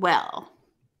do well.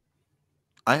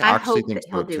 I actually hope think that so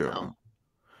he'll do too. well.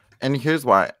 And here's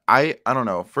why. I don't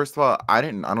know. First of all, I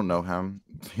don't know him.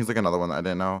 He's like another one that I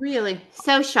didn't know. Really,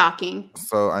 so shocking.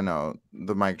 So I know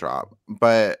the mic drop.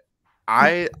 But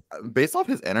based off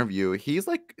his interview, he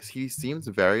seems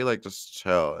very like just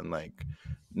chill and like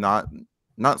not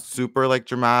super like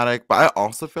dramatic, but I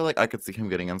also feel like I could see him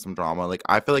getting in some drama. Like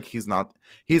I feel like he's not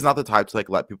the type to like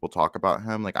let people talk about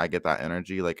him. Like I get that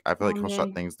energy. Like I feel like he'll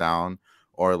shut things down,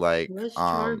 or like He was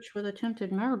charged with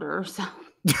attempted murder. So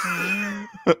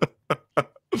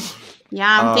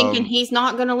yeah, I'm thinking he's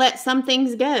not going to let some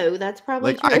things go. That's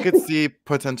probably like true. I could see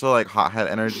potential like hothead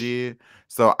energy.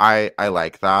 So I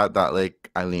like that like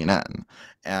I lean in.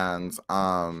 And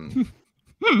I'm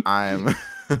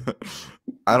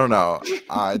I don't know.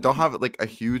 I don't have like a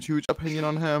huge opinion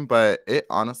on him, but it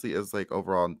honestly is like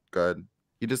overall good.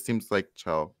 He just seems like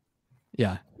chill.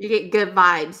 yeah, You get good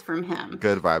vibes from him.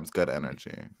 Good vibes, good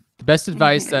energy. the best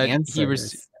advice that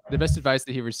Answers. the best advice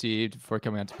that he received before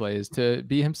coming out to play is to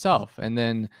be himself. And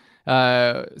then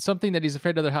something that he's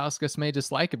afraid other house guests may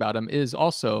dislike about him is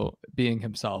also being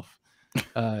himself.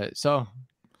 So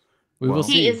we will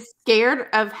He see. is scared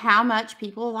of how much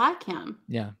people like him.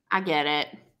 Yeah. I get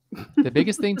it. The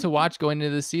biggest thing to watch going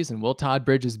into this season, will Todd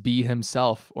Bridges be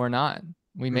himself or not?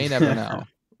 We may never know.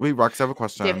 Wait, Rox, I have a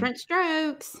question. Different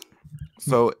strokes.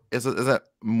 So is it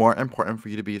more important for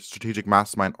you to be a strategic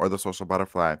mastermind or the social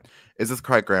butterfly? Is this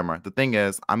correct grammar? The thing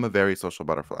is, I'm a very social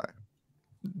butterfly.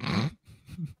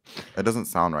 It doesn't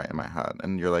sound right in my head.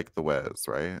 And you're like the Wiz,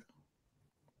 right?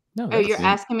 No, Oh, you're see.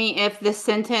 asking me if the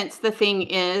sentence, the thing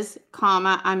is,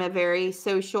 comma, I'm a very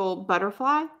social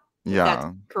butterfly? Yeah. That's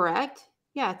correct?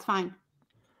 Yeah, it's fine.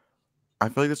 I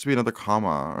feel like there should be another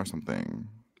comma or something.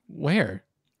 where?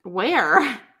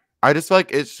 Where? I just feel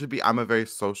like it should be I'm a very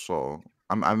social.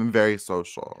 I'm very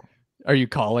social. Are you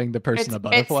calling the person a It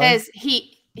butterfly? says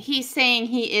he's saying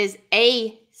he is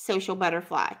a social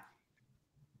butterfly.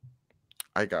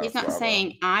 I guess. He's not whatever.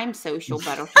 saying I'm social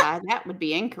butterfly. That would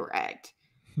be incorrect.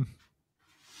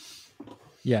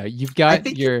 Yeah, you've got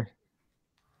think your.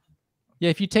 Yeah,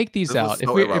 if you take these This out, is if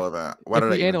so we irrelevant. Why if did I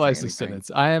we even say analyze this anything?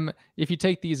 sentence, if you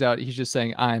take these out, he's just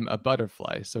saying I'm a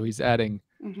butterfly. So he's adding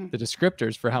Mhm. the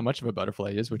descriptors for how much of a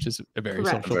butterfly he is, which is a very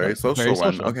Correct. social. Very social very one.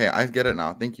 social. Okay, I get it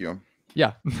now. Thank you.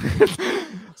 Yeah.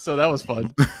 So that was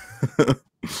fun. Little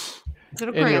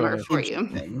Anyway. grammar for you.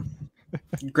 Interesting.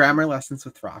 Grammar lessons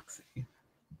with Roxy.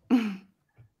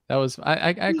 That was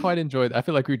I quite enjoyed. I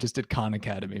feel like we just did Khan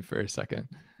Academy for a second.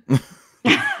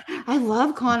 I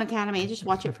love Khan Academy. I just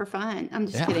watch it for fun. I'm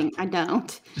just Yeah. kidding. I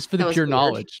don't. Just for That the was pure weird.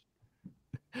 knowledge.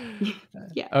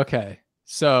 Yeah. Okay.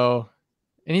 So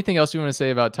anything else you want to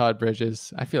say about Todd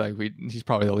Bridges? I feel like he's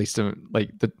probably the least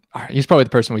he's probably the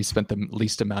person we spent the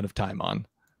least amount of time on.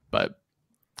 But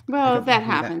Well, don't that know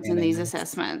who that happens in man these is.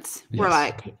 assessments. We're Yes.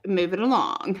 like moving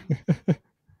along.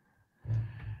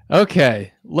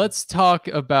 okay, let's talk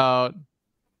about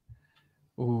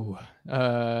Shauna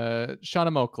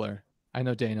Mokler. I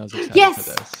know Dana's excited Yes!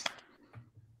 for this.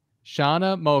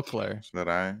 Shauna Mokler. Should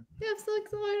I? I'm so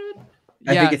excited.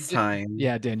 I think it's D- time.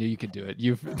 Yeah, Daniel, you can do it.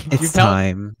 You've It's held,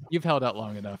 time. you've held out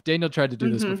long enough. Daniel tried to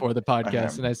do this Mhm. before the podcast,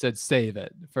 have. and I said save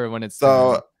it for when it's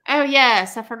So time. Oh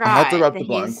yes, I forgot. I have to rep the that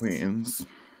Blonde he's Queens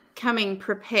Coming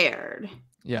prepared.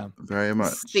 Yeah. very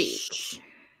much. Speech.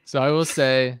 So I will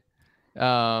say,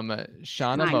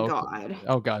 Shauna My Mokler. God.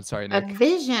 Oh God, sorry, A Nick.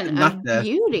 vision Not of the-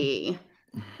 beauty.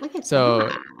 Look at So-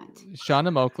 that. Shauna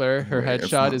Mokler, her Wait, it's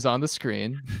headshot not- is on the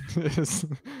screen.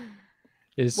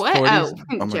 is What? 40 Oh,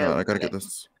 Oh my god, I gotta joke. get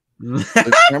this.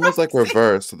 The camera's like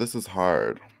reversed, so this is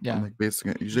hard. Yeah. I'm like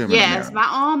basically usually I'm in Yes, there. by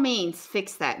all means,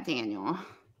 fix that, Daniel.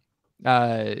 For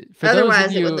those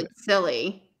Otherwise, of it would you, look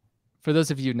silly. For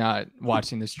those of you not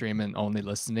watching the stream and only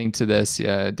listening to this,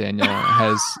 yeah, Daniel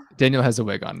has a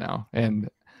wig on now, and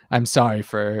I'm sorry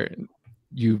for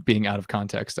you being out of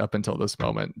context up until this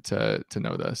moment to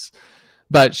know this.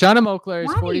 But Shauna Moakler is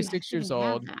Why do you 46 years even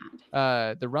have old.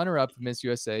 that? The runner-up of Miss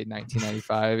USA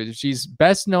 1995. She's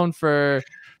best known for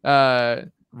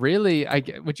really,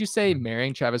 would you say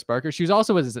marrying Travis Barker? She was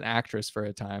also as an actress for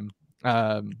a time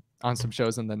on some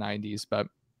shows in the 90s, but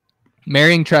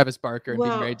marrying Travis Barker and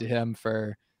being married to him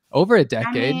for over a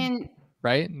decade,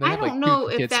 right? They I have, don't like, 2 know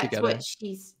if kids that's together. what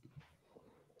she's.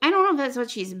 I don't know if that's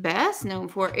what she's best known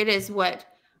for. It is what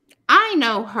I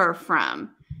know her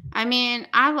from. I mean,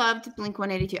 I loved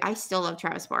Blink-182. I still love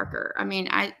Travis Barker. I mean,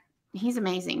 he's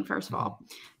amazing, first of all.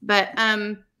 But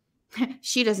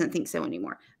she doesn't think so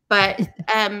anymore. But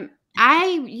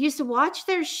I used to watch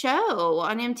their show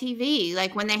on MTV,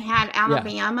 like when they had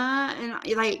Alabama,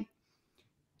 and like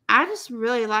I just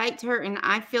really liked her, and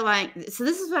I feel like so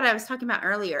this is what I was talking about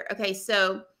earlier. Okay,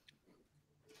 so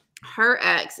her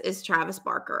ex is Travis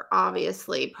Barker,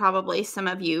 obviously. Probably some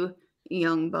of you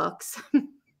young bucks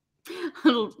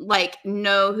like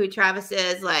know who Travis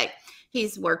is. Like,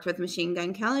 he's worked with Machine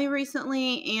Gun Kelly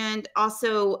recently, and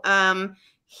also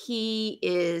he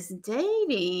is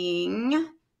dating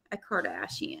a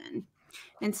Kardashian.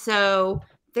 And so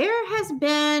there has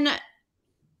been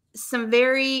some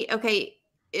very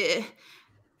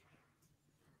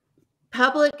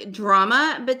public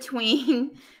drama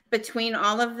between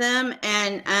all of them,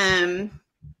 and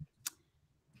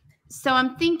so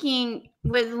I'm thinking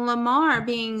with Lamar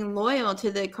being loyal to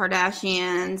the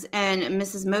Kardashians and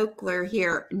Mrs. Moakler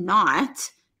here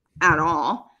not at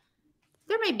all,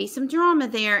 there may be some drama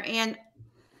there, and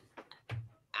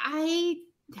I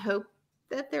hope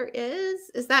that there is.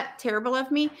 Is that terrible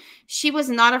of me? She was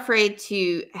not afraid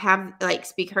to have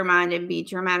speak her mind and be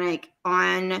dramatic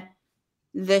on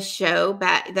the show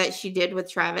that she did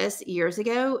with Travis years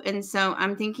ago, and so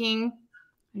I'm thinking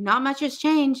not much has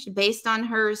changed based on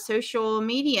her social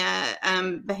media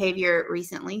behavior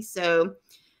recently. So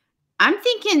I'm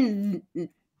thinking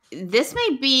this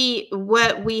may be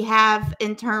what we have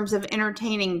in terms of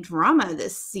entertaining drama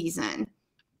this season.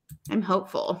 I'm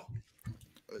hopeful.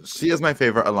 She is my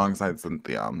favorite alongside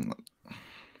Cynthia.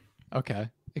 Okay.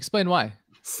 Explain why.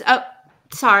 So,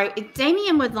 sorry.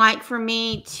 Damien would like for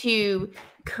me to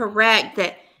correct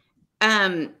that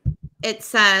it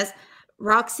says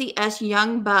Roxy S.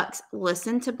 Young Bucks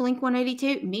listen to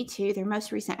Blink-182. Me too. Their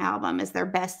most recent album is their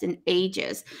best in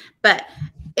ages. But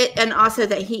and also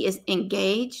that he is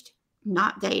engaged,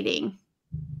 not dating.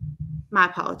 My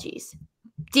apologies.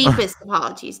 Deepest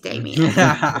apologies, Damien.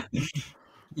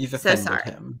 You've offended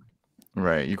him.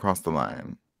 Right. You crossed the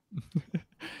line.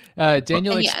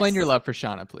 Daniel, explain your love for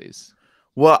Shauna, please.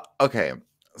 Well, okay.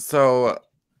 So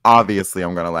obviously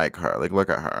I'm gonna like her. Like, look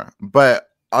at her. But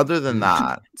other than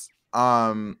that,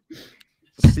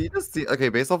 she just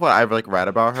based off what I've read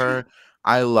about her,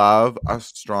 I love a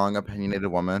strong, opinionated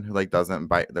woman who doesn't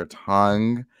bite their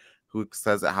tongue, who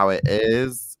says it how it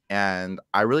is, and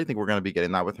I really think we're gonna be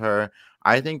getting that with her.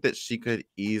 I think that she could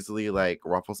easily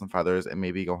ruffle some feathers and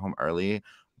maybe go home early,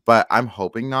 but I'm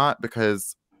hoping not,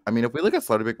 because I mean, if we look at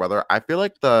Celebrity Big Brother, I feel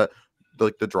like the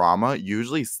drama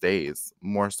usually stays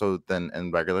more so than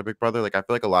in regular Big Brother. I feel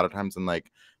like a lot of times in the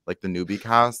newbie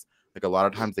cast, a lot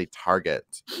of times they target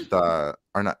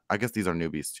I guess these are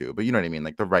newbies too, but you know what I mean,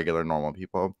 the regular normal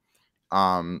people.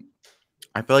 I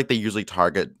feel like they usually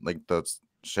target the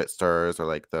shit stirrers or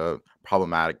the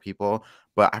problematic people,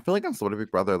 but I feel like on Celebrity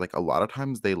Big Brother, a lot of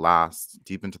times they last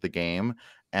deep into the game,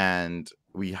 and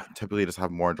we typically just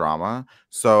have more drama.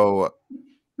 So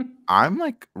I'm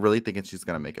really thinking she's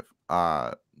gonna make it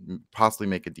possibly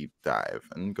make a deep dive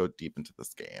and go deep into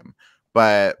this game.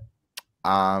 But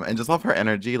and just love her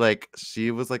energy.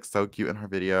 She was so cute in her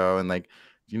video, and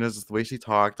just the way she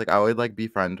talked. I would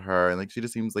befriend her, and she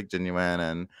just seems genuine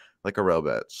and a real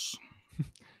bitch.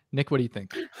 Nick, what do you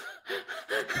think?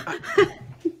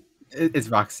 Is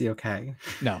Roxy okay?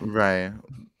 No. Right.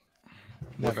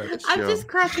 Never. I'm just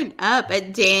cracking up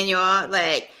at Daniel.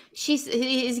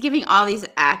 He's giving all these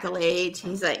accolades.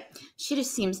 He's she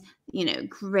just seems,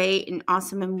 great and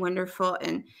awesome and wonderful,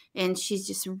 and she's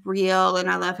just real, and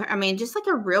I love her. I mean, just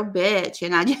a real bitch.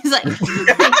 And I just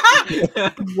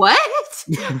what?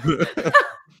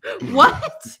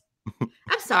 What?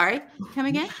 I'm sorry. Come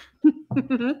again?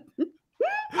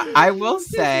 I will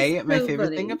say my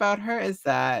favorite thing about her is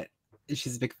that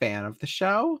she's a big fan of the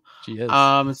show. She is.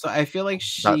 So I feel like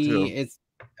she is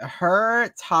her,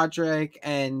 Todrick,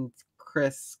 and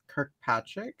Chris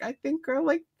Kirkpatrick, I think, are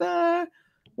the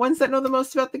ones that know the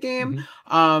most about the game.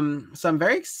 So I'm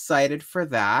very excited for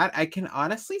that. I can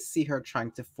honestly see her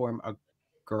trying to form a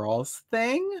girls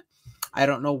thing. I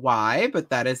don't know why, but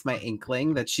that is my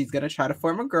inkling that she's going to try to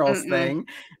form a girls thing,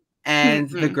 and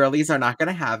the girlies are not going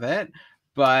to have it.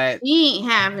 But he ain't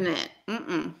having it.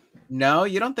 No,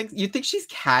 you don't think? You think she's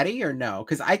catty or no?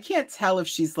 Because I can't tell if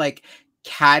she's like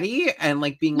catty and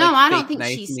like being No, like I fake don't think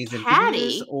nice she's in these catty.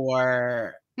 interviews,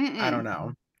 or I don't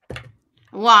know.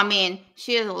 Well, I mean,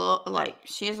 she is a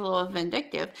little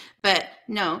vindictive, but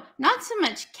no, not so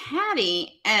much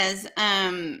catty as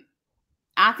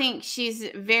I think she's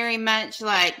very much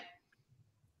like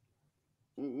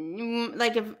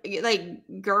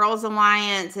if Girls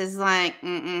Alliance is like,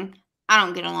 I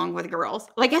don't get along with girls.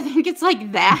 Like, I think it's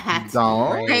like that.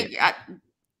 Don't. Like,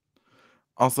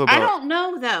 Also, I don't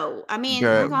know though. I mean,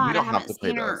 Garrett, hold on, we I don't have haven't to play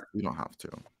seen this. her. We don't have to.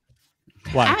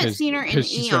 I haven't seen her in 'Cause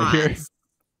she's right here. eons.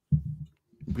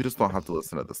 We just don't have to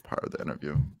listen to this part of the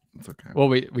interview. It's okay. Well,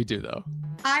 we do though.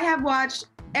 I have watched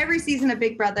every season of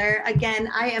Big Brother. Again,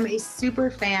 I am a super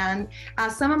fan.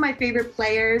 Some of my favorite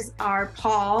players are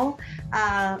Paul,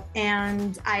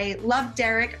 and I love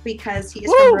Derek because he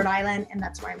is from Rhode Island, and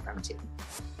that's where I'm from too.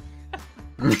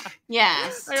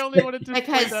 Yes, I only wanted to play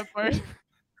because that part.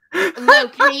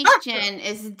 location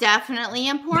is definitely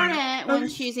important when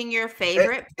choosing your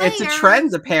favorite player. It's a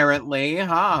trend, apparently,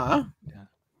 huh?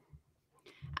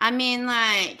 I mean,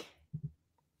 like,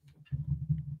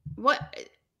 what?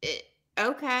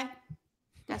 Okay.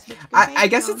 That's what I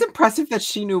guess it's impressive that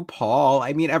she knew Paul.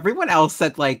 I mean, everyone else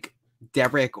said like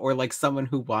Derek or like someone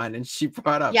who won, and she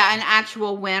brought up an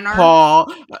actual winner.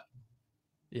 Paul.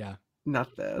 Yeah.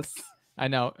 Not this. I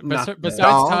know. Not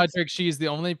Besides this. Todrick, she's the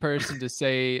only person to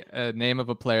say a name of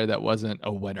a player that wasn't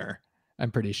a winner. I'm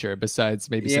pretty sure.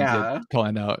 Besides maybe Cynthia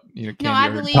calling out, Candy I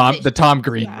or believe the Tom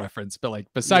Green reference, but like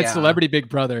besides Yeah. Celebrity Big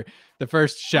Brother, the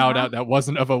first shout out that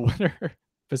wasn't of a winner.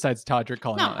 Besides Todrick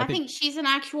calling No, out, I think she's an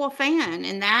actual fan,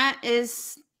 and that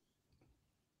is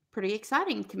pretty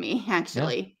exciting to me,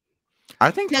 actually.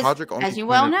 I think 'Cause, Todrick only as you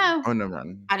well pointed- know, Oh, no,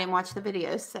 run. I didn't watch the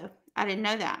videos, so I didn't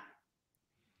know that.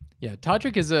 Yeah,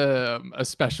 Todrick is a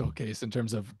special case in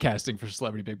terms of casting for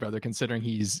Celebrity Big Brother, considering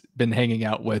he's been hanging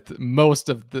out with most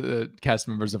of the cast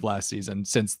members of last season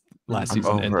since last I'm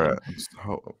season over ended. it. I'm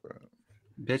so over it.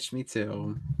 Bitch, me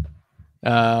too.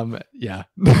 Yeah.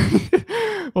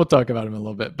 We'll talk about him in a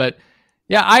little bit. But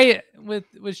yeah, with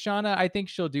Shauna, I think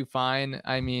she'll do fine.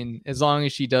 I mean, as long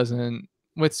as she doesn't,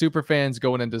 with super fans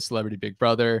going into Celebrity Big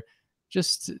Brother,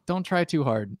 just don't try too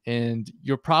hard, and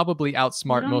you'll probably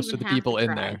outsmart don't most of even the have people to in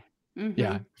try. there. Mhm.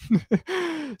 Yeah.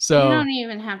 You So don't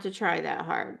even have to try that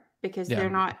hard because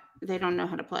Yeah. they don't know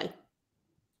how to play.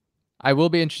 I will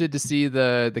be interested to see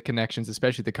the connections,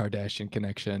 especially the Kardashian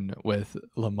connection with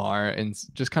Lamar, and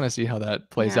just kind of see how that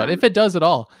plays out, Yeah. if it does at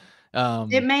all.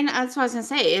 It may not, that's what I was gonna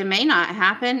say. It may not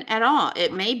happen at all.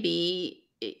 It may be,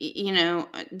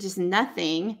 just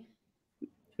nothing.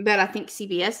 But I think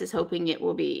CBS is hoping it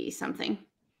will be something.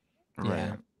 Right.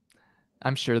 Yeah.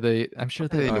 I'm sure they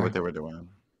They knew are. what they were doing.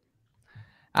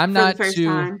 I'm For the not first too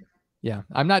time. Yeah,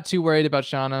 I'm not too worried about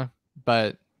Shauna,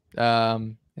 but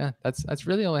yeah, that's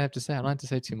really all I have to say. I don't have to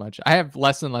say too much. I have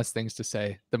less and less things to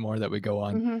say the more that we go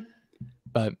on. Mhm.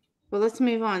 But Well, let's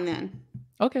move on then.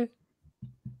 okay.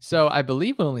 So I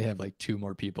believe we only have like 2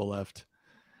 more people left.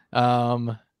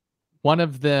 One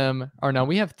of them, or no,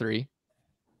 we have 3.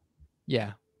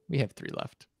 Yeah, we have 3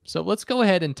 left. So let's go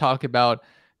ahead and talk about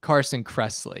Carson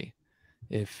Kressley,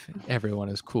 if everyone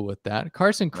is cool with that.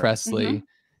 Carson Kressley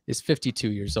is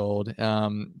 52 years old.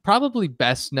 Probably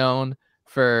best known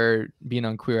for being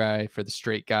on Queer Eye for the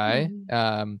Straight Guy.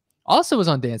 Also was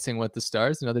on Dancing with the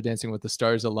Stars, another Dancing with the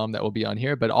Stars alum that will be on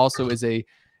here, but also is a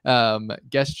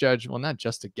guest judge. Well, not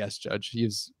just a guest judge. He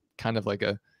was kind of like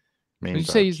a Main Would you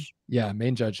say judge.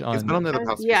 main judge He's on been on there the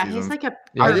past few Yeah, seasons. he's like a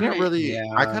I didn't permanent- really. I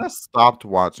Yeah. kind of stopped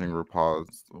watching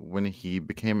RuPaul's when he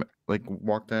became like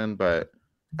walked in, but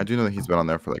I do know that he's been on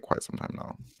there for like quite some time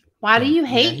now. Why do you Yeah,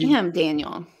 hate he- him,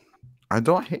 Daniel? I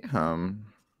don't hate him,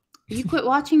 You quit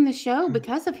watching the show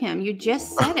because of him. You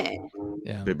just said it.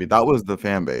 yeah. baby. That was the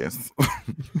fan base.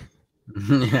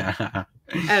 Yeah.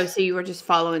 Oh, so you were just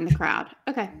following the crowd.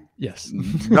 Okay. Yes.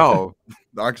 No,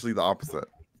 actually the opposite.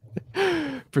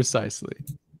 Precisely.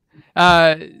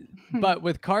 But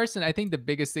with Carson, I think the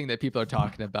biggest thing that people are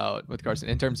talking about with Carson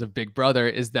in terms of Big Brother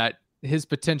is that his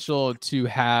potential to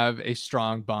have a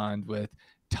strong bond with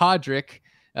Todrick.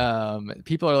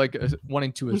 People are like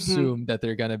wanting to assume that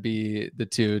they're going to be the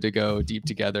two to go deep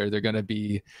together. They're going to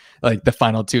be like the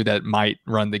final 2 that might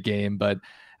run the game. But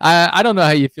I don't know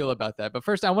how you feel about that. But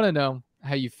first, I want to know,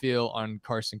 how you feel on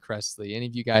Carson Kressley. Any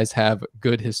of you guys have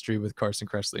good history with Carson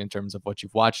Kressley in terms of what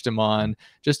you've watched him on,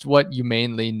 just what you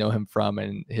mainly know him from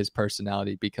and his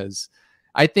personality? Because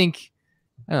I think,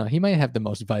 I don't know, he might have the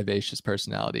most vivacious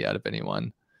personality out of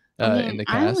anyone in the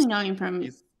I cast. only know him from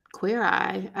Queer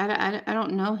Eye. I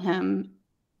don't know him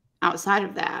outside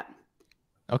of that.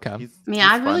 Okay.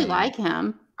 I really like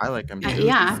him. I like him.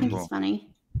 I think he's funny.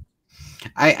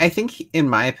 I think, in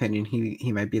my opinion,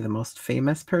 he might be the most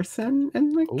famous person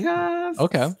in the cast.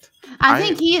 Okay. I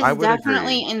think he I is would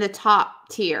definitely agree. in the top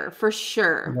tier for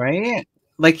sure. Right?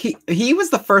 Like he was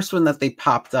the first one that they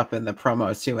popped up in the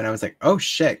promos too, and I was like, oh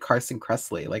shit, Carson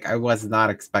Kressley. Like I was not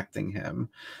expecting him.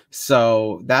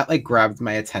 So that like grabbed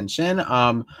my attention.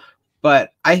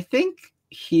 But I think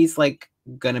he's like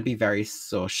gonna be very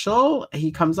social. He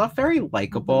comes off very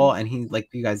likable, and he, like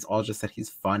you guys all just said,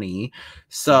 he's funny.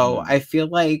 So I feel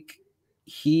like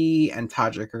he and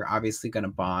Todrick are obviously gonna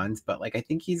bond, but like I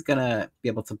think he's gonna be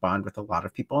able to bond with a lot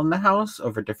of people in the house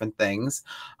over different things.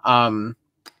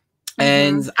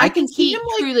 And I can see he him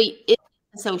like, truly is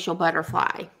a social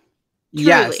butterfly.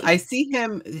 yes, Truly. I see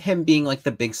him being like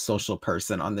the big social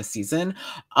person on the season.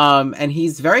 And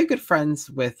he's very good friends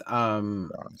with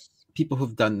people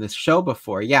who've done this show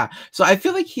before. Yeah. So I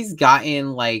feel like he's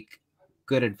gotten like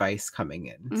good advice coming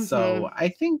in. So I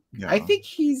think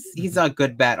he's a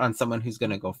good bet on someone who's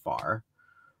gonna go far.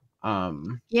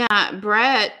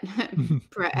 Brett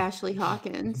Ashley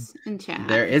Hawkins in chat.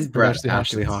 There is Brett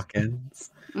Ashley Hawkins.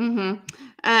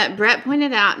 Brett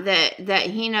pointed out that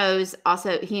he knows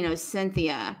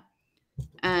Cynthia.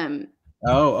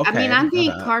 Oh, okay. I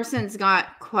think Carson's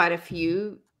got quite a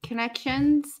few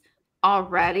connections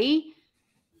already.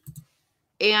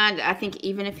 And I think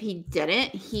even if he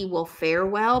didn't, he will fare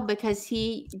well because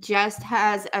he just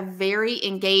has a very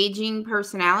engaging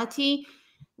personality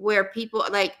where people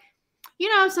like,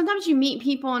 sometimes you meet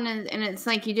people and it's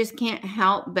like you just can't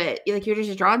help but like you're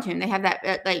just drawn to them. They have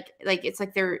that like it's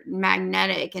like they're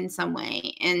magnetic in some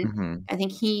way, and I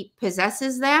think he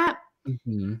possesses that,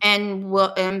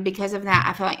 and because of that,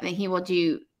 I feel like that he will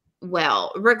do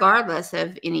well regardless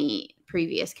of any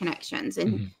previous connections,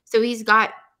 and so he's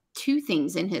got two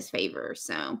things in his favor.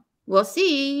 So we'll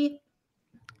see.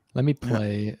 Let me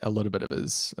play a little bit of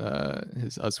his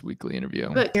Us Weekly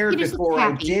interview. Before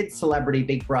I did Celebrity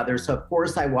Big Brother, so of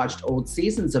course I watched old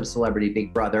seasons of Celebrity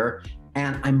Big Brother,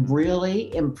 and I'm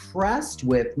really impressed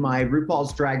with my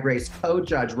RuPaul's Drag Race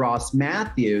co-judge Ross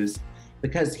Matthews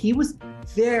because he was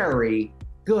very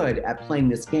good at playing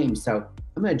this game. So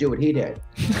I'm going to do what he did.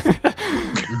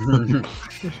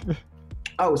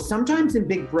 Oh, sometimes in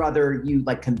Big Brother, you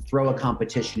like can throw a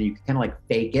competition. You can kind of like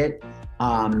fake it.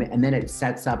 And then it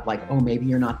sets up like, oh, maybe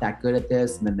you're not that good at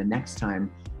this. And then the next time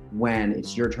when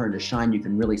it's your turn to shine, you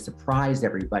can really surprise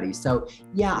everybody. So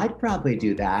yeah, I'd probably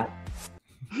do that.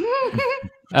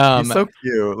 He's so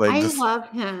cute. Like, I love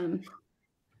him.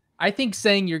 I think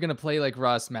saying you're gonna play like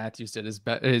Ross Matthews did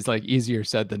is like easier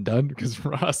said than done because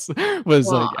Ross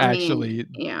was actually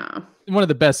one of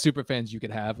the best super fans you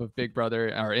could have of Big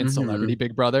Brother or in Celebrity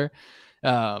Big Brother.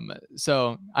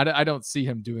 So I don't see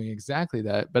him doing exactly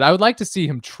that, but I would like to see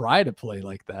him try to play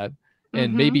like that,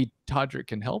 and maybe Todrick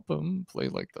can help him play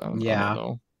like that. Yeah. I don't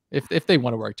know. If they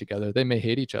want to work together, they may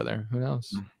hate each other. Who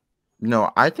knows? No,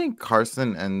 I think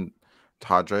Carson and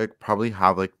Todrick probably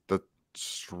have like the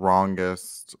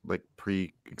strongest like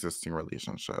pre-existing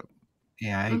relationship.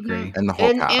 Yeah, I agree. And the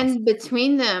whole cast. And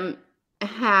between them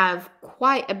have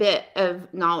quite a bit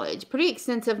of knowledge, pretty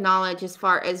extensive knowledge as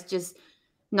far as just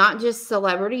not just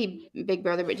Celebrity Big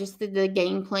Brother, but just the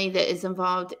gameplay that is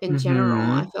involved in general.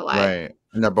 I feel like right.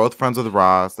 And they're both friends with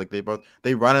Ross. Like they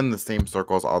run in the same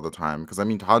circles all the time. Because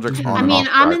Todrick's on.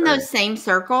 I'm in those same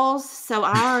circles, so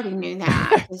I already knew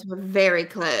that because we're very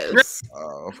close.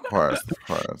 Oh, of course.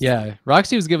 Yeah,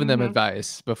 Roxy was giving them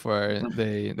advice before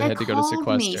they had to go to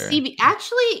sequester.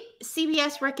 Actually,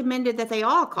 CBS recommended that they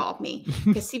all called me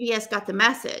because CBS got the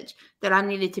message that I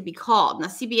needed to be called. Now,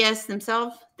 CBS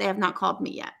themselves, they have not called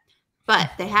me yet, but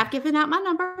they have given out my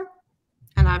number,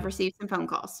 and I've received some phone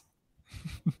calls.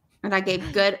 And I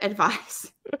gave good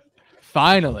advice.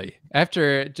 Finally,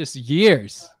 after just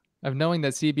years of knowing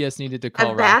that CBS needed to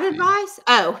call bad Roxy. Advice?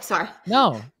 Oh, sorry.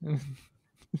 No.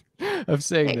 Of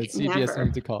saying that CBS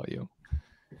needed to call you.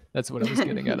 That's what I was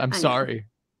getting at. I'm sorry.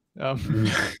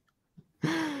 Sorry,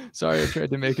 I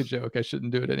tried to make a joke. I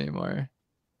shouldn't do it anymore.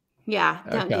 Yeah,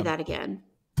 don't do that again.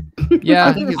 Yeah.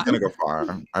 I think he's going to go far.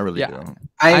 I really do.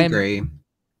 I agree.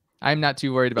 I'm not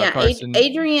too worried about Carson.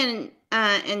 Adrian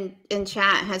in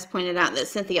chat has pointed out that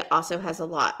Cynthia also has a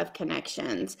lot of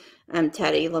connections.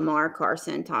 Teddy, Lamar,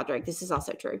 Carson, Todrick. This is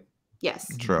also true. Yes.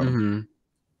 True.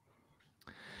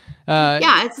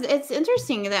 Yeah, it's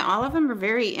interesting that all of them are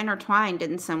very intertwined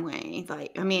in some way.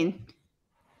 Like, I mean,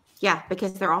 yeah,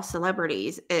 because they're all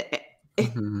celebrities.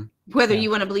 Whether you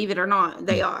want to believe it or not,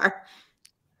 they are.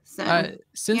 So,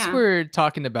 since we're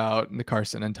talking about the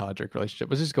Carson and Todrick relationship,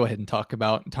 let's just go ahead and talk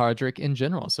about Todrick in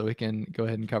general, so we can go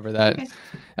ahead and cover that. Okay.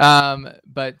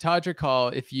 But Todrick Hall,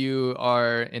 if you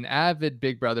are an avid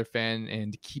Big Brother fan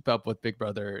and keep up with Big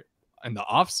Brother in the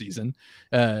off season,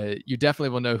 you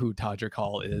definitely will know who Todrick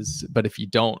Hall is. But if you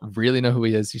don't really know who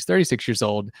he is, he's 36 years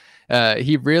old.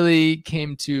 He really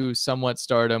came to somewhat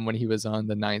stardom when he was on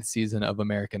the 9th season of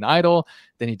American Idol.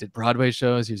 Then he did Broadway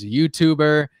shows. He was a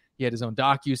YouTuber. He had his own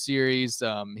docu-series.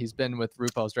 He's been with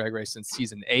RuPaul's Drag Race since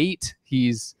season 8.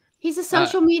 He's a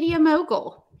social media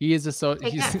mogul. He is a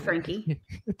Frankie.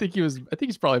 I think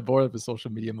he's probably more of a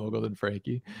social media mogul than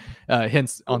Frankie.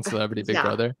 Hence on Celebrity Big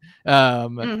Brother.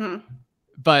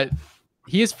 But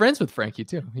he is friends with Frankie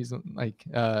too. He's like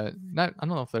I don't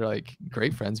know if they're like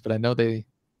great friends, but I know they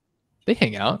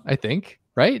hang out, I think,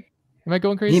 right? Am I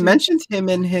going crazy? He mentioned him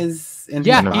in his he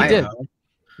did.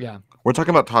 Yeah. We're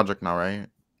talking about Todrick now, right?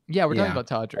 Yeah, we're talking about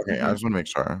Todrick. Okay, I just want to make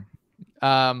sure.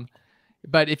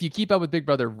 But if you keep up with Big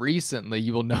Brother recently,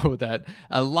 you will know that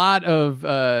a lot of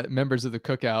members of the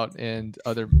Cookout and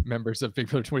other members of Big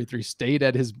Brother 23 stayed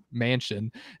at his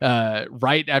mansion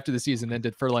right after the season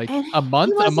ended for like a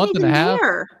month and a half.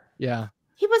 There. Yeah.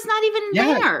 He was not even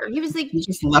there. He was like,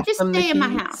 just stay in my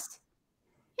house.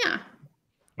 Yeah.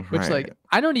 Which, like,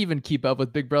 I don't even keep up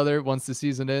with Big Brother once the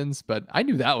season ends, but I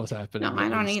knew that was happening. No, I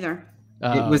don't either.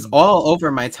 It was all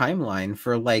over my timeline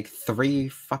for like 3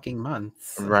 fucking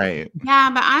months. Right.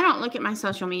 Yeah, but I don't look at my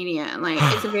social media. Like,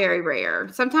 it's very rare.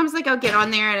 Sometimes, like, I'll get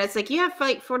on there and it's like, you have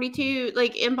like 42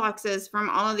 like inboxes from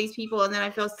all of these people, and then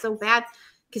I feel so bad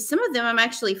because some of them I'm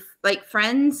actually like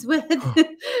friends with,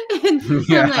 and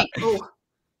I'm like, oh,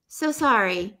 so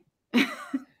sorry.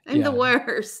 I'm the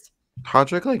worst.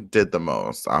 Todrick like did the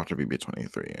most after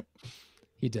BB23.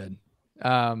 He did.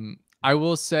 I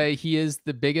will say he is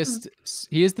the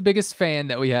biggest fan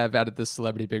that we have out of the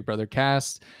Celebrity Big Brother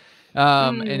cast.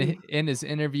 And in his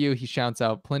interview, he shouts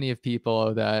out plenty of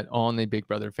people that only Big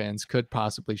Brother fans could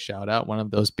possibly shout out. One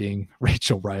of those being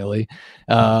Rachel Riley.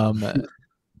 Daniel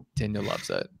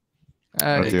loves it.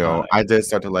 I do. I did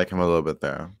start to like him a little bit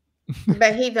there. But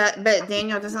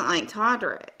Daniel doesn't like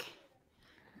Todrick.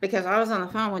 Because I was on the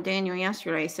phone with Daniel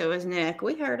yesterday, so was Nick.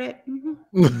 We heard it.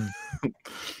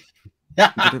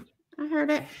 I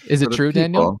heard it. Is it true,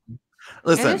 Daniel?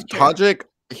 Listen, Todrick,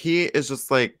 he is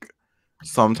just like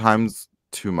sometimes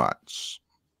too much.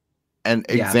 An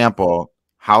example,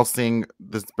 housing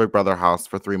this Big Brother house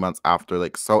for 3 months after,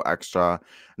 like, so extra.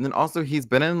 And then also he's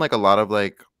been in like a lot of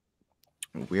like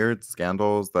weird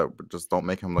scandals that just don't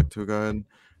make him look too good.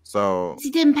 So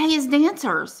he didn't pay his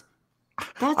dancers.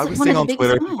 That's I was seeing on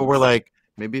Twitter, people were like,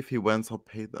 maybe if he wins, he'll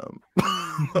pay them.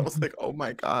 I was like, oh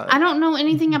my God. I don't know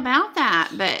anything about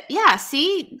that, but yeah,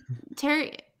 see,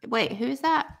 Terry, wait, who is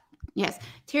that? Yes,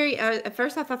 Terry, at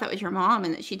first I thought that was your mom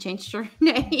and that she changed her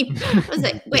name. I was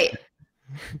like, wait.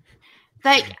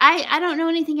 Like, I don't know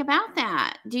anything about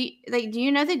that. Do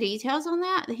you know the details on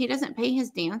that? That he doesn't pay his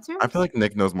dancers? I feel like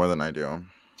Nick knows more than I do.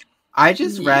 I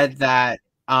just read that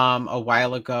a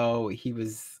while ago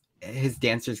his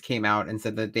dancers came out and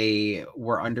said that they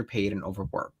were underpaid and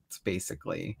overworked,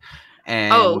 basically.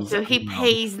 And so he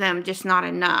pays them, just not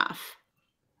enough.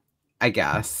 I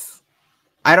guess.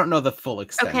 I don't know the full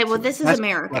extent. Okay, well, this is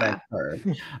America. What I've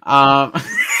heard.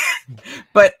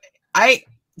 But I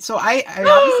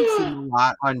obviously seen a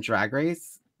lot on Drag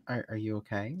Race. Are you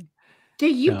okay? Do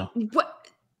you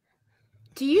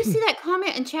see that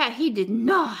comment in chat? He did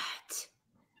not.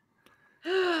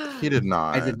 He did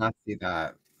not. I did not see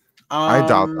that. I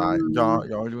doubt that.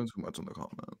 Y'all are doing too much in the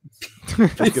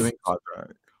comments. Just giving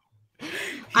Todrick.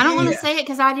 I don't want to say it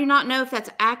because I do not know if that's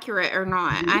accurate or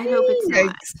not. I hope it's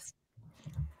not.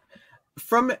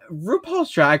 From RuPaul's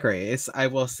Drag Race, I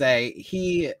will say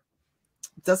he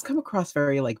does come across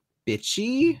very like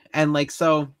bitchy, and like,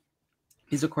 so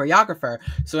he's a choreographer.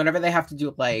 So whenever they have to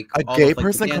do like a gay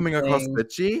person coming across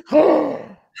bitchy,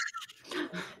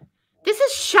 this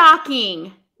is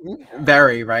shocking.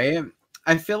 Very, right?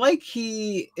 I feel like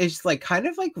he is like kind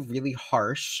of like really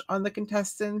harsh on the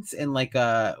contestants in like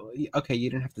a okay, you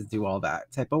didn't have to do all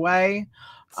that type of way.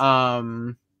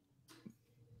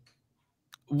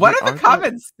 What are the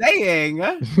comments saying?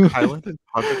 Highlight the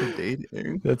topic of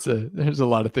dating. There's a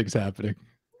lot of things happening.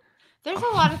 There's a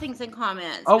lot of things in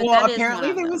comments. Oh well,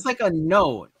 apparently there was like a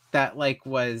note that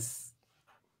was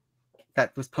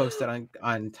posted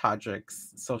on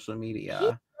Todrick's social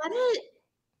media.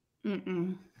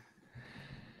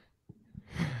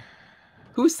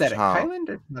 Who said Child. it? Kyland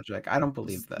or Todrick? I don't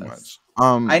believe It's too this.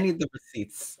 much. I need the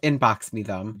receipts. Inbox me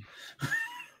them.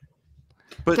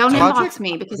 But Don't Todrick- inbox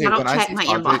me because okay, I don't when check see my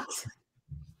Todrick-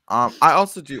 inbox. I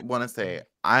also do want to say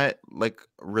I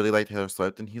really like Taylor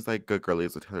Swift, and he's like good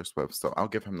girlies with Taylor Swift, so I'll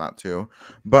give him that too.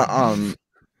 But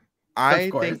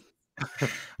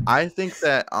I think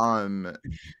that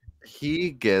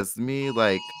he gives me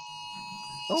like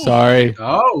Sorry.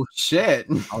 Oh shit!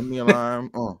 on the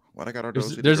alarm. Oh, what I got our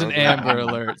There's an Amber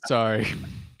Alert. Sorry.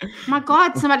 My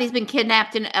God, somebody's been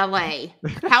kidnapped in LA.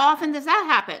 How often does that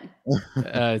happen?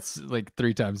 It's like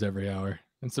 3 times every hour.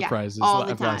 I'm surprised all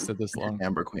the I've lasted this long.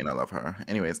 Amber Queen, I love her.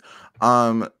 Anyways,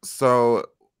 so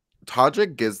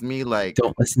Todrick gives me like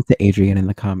Don't listen to Adrian in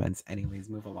the comments. Anyways,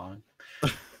 move along.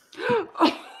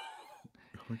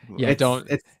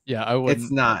 Yeah, I wouldn't.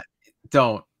 It's not.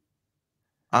 Don't.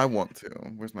 I want to.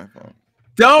 Where's my phone?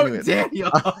 Don't, Anyways.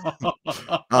 Daniel.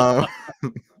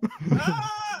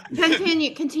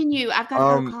 Continue. I've got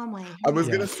to go Conway. I was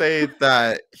gonna say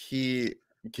that he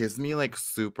gives me like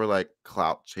super like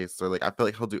clout chaser. Like I feel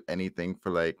like he'll do anything for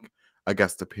like a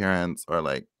guest appearance or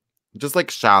like just like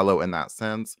shallow in that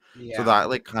sense. Yeah. So that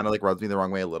like kind of like rubs me the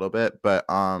wrong way a little bit. But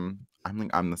I'm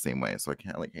the same way, so I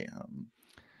can't like hate him.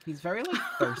 He's very like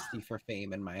thirsty for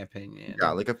fame, in my opinion.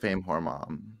 Yeah, like a fame whore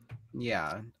mom.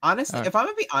 Yeah. Honestly, if I'm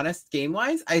gonna be honest,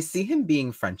 game-wise, I see him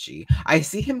being Frenchie. I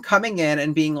see him coming in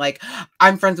and being like,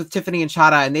 I'm friends with Tiffany and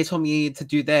Chada, and they told me to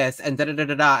do this, and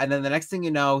da-da-da-da-da. And then the next thing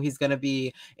you know, he's gonna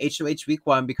be HOH week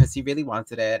 1 because he really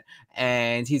wanted it,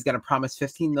 and he's gonna promise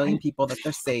 15 million people that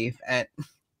they're safe, and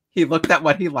he looked at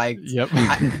what he liked. Yep.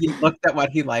 He looked at what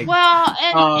he liked. Well,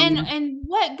 and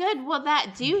what good will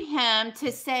that do him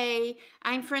to say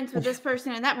I'm friends with this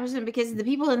person and that person because the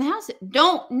people in the house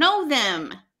don't know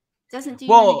them? Doesn't do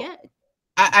you any good.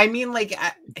 I mean, like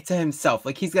to himself,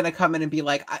 like he's gonna come in and be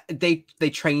like, they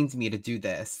trained me to do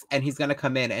this, and he's gonna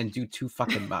come in and do too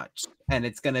fucking much, and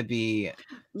it's gonna be.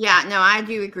 Yeah, no, I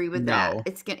do agree with that.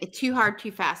 It's too hard,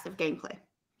 too fast of gameplay.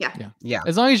 Yeah.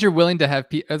 As long as you're willing to have,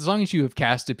 as long as you have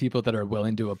casted people that are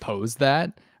willing to oppose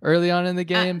that early on in the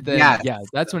game, then yeah,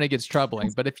 that's when it gets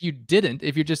troubling. But if you didn't,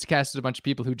 if you just casted a bunch of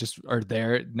people who just are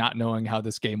there, not knowing how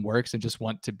this game works and just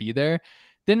want to be there,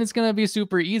 then it's gonna be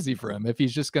super easy for him if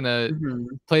he's just gonna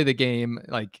play the game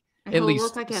like at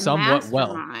least like somewhat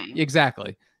well.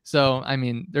 Exactly. So I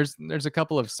mean, there's a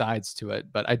couple of sides to it,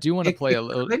 but I do want to play a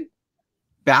little.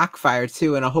 Backfire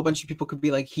too, and a whole bunch of people could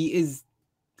be like, he is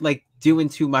like doing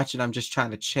too much and I'm just trying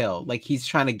to chill. Like he's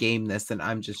trying to game this and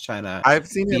I'm just trying to. I've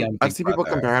seen people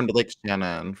compare him to like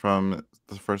Shannon from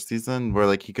the first season where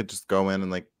like he could just go in and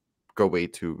like go way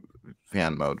too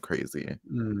fan mode crazy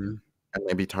and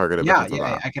maybe targeted. Yeah,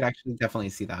 I could actually definitely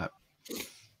see that.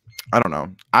 I don't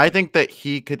know. I think that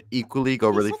he could equally go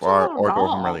really far or go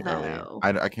from really early.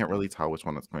 I can't really tell which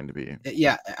one it's going to be.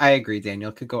 Yeah, I agree,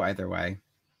 Daniel. It could go either way.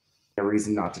 A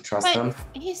reason not to trust them.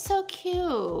 He's so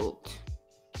cute.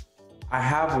 I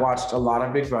have watched a lot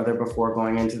of Big Brother before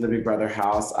going into the Big Brother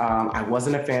house. I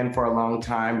wasn't a fan for a long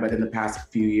time, but in the past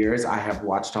few years, I have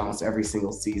watched almost every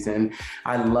single season.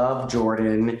 I love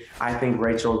Jordan. I think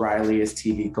Rachel Riley is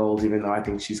TV gold, even though I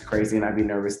think she's crazy and I'd be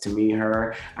nervous to meet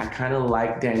her. I kind of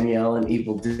like Danielle and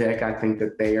Evil Dick. I think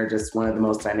that they are just one of the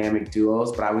most dynamic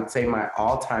duos, but I would say my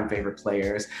all-time favorite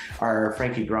players are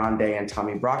Frankie Grande and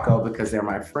Tommy Bracco because they're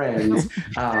my friends.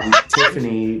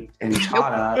 Tiffany and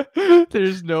Chada.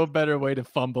 There's no better way to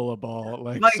fumble a ball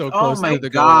like so close oh my to the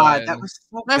God, goal. That was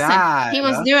so Listen, bad. he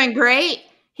was doing great.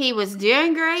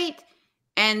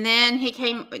 And then he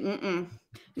came.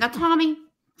 Now, Tommy,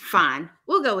 fine.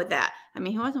 We'll go with that. I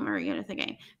mean, he wasn't very good at the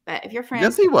game. But if you're friends.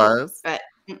 Yes, he was. But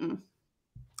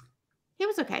he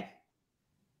was okay.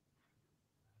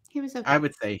 He was okay. I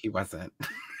would say he wasn't.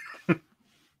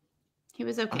 He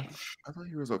was okay. I thought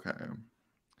he was okay.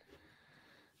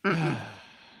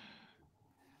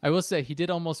 I will say he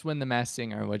did almost win The Masked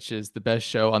Singer, which is the best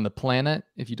show on the planet.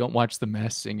 If you don't watch The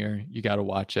Masked Singer, you got to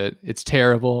watch it. It's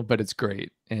terrible, but it's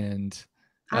great. And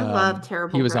I love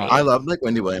terrible. He was on. I love like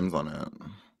Wendy Williams on it.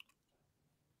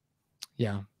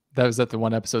 Yeah, that was the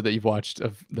one episode that you've watched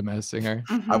of The Masked Singer.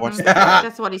 I watched.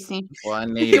 That's what he's seen.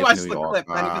 He watched the clip,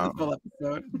 not even the full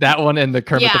episode. That one and the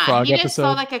Kermit the Frog he episode. Just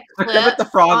saw like a clip Kermit the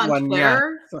Frog on one,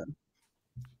 Twitter. yeah.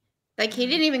 Like he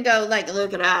didn't even go like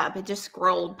look it up. It just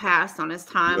scrolled past on his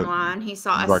timeline. He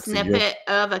saw a snippet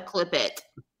of a clip it.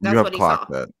 That's what he saw.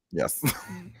 It. Yes,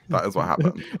 that is what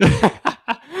happened.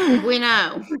 We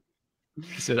know.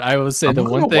 So I will say the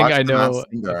one thing I know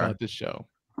about this show.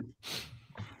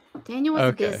 Daniel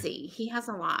was busy. He has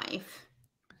a life.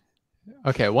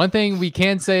 Okay, one thing we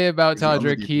can say about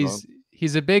Todrick,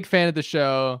 he's a big fan of the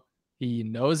show. He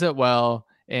knows it well.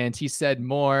 and he said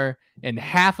more in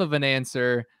half of an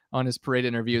answer on his parade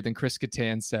interview than Chris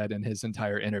Kattan said in his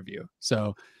entire interview.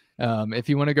 So if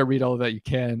you want to go read all of that, you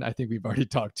can. I think we've already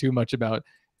talked too much about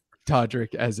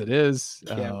Todrick as it is.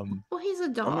 Well, he's a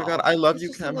dog. Oh my God, I love He's you,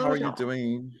 just a Kim. How little are you dog.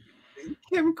 doing?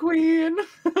 Kim Queen.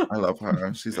 I love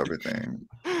her. She's everything.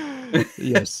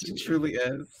 Yes, She truly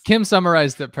is. Kim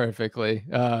summarized it perfectly.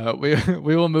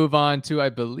 We will move on to, I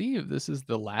believe this is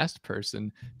the last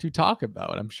person to talk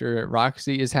about. I'm sure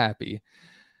Roxy is happy.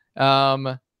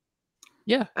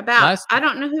 Yeah. About I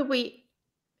don't know who we.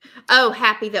 Oh,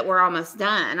 happy that we're almost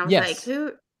done. I was like, Yes.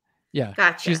 who? Yeah.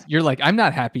 Gotcha. You're like, I'm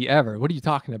not happy ever. What are you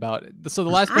talking about? So the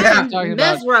last person I'm I'm talking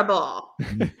miserable.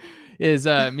 about is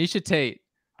Misha Tate,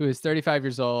 who is 35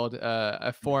 years old,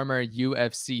 a former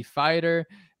UFC fighter,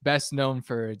 best known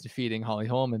for defeating Holly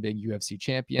Holm and being UFC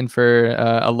champion for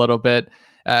a little bit.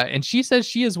 And she says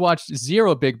she has watched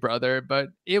zero Big Brother, but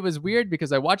it was weird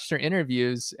because I watched her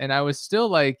interviews and I was still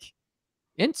like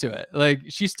into it. Like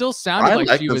she still sounded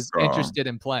like she was interested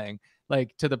in playing,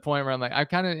 like to the point where I'm like, I'm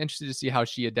kind of interested to see how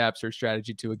she adapts her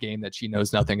strategy to a game that she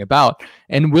knows nothing about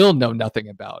and will know nothing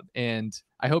about. And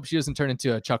I hope she doesn't turn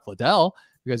into a Chuck Liddell,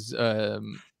 because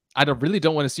I really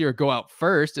don't want to see her go out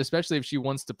first, especially if she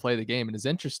wants to play the game and is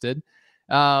interested.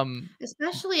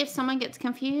 Especially if someone gets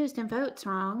confused and votes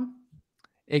wrong.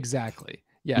 Exactly.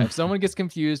 Yeah. If someone gets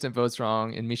confused and votes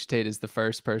wrong and Misha Tate is the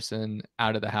first person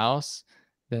out of the house,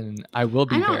 then I will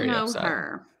be very upset.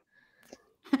 Her.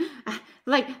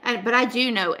 But I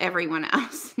do know everyone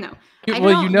else. No, I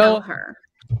well, don't you know her.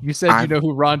 You said you know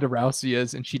who Ronda Rousey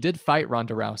is, and she did fight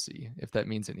Ronda Rousey, if that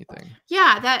means anything.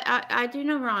 Yeah, that I do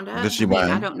know Ronda. Did she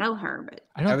win? I don't know her, but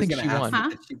I don't think she won.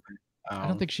 Huh? I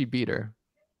don't think she beat her.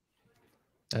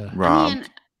 Robbed.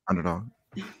 Underdog.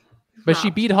 But she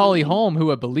beat Holly Holm,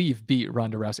 who I believe beat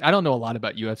Ronda Rousey. I don't know a lot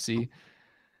about UFC.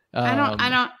 I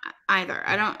don't either.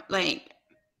 I don't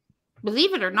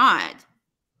believe it or not,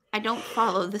 I don't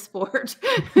follow the sport.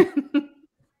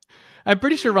 I'm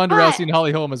pretty sure Ronda Rousey and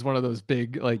Holly Holm is one of those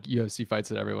big like UFC fights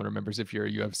that everyone remembers if you're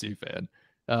a UFC fan.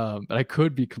 But I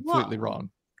could be completely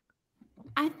wrong.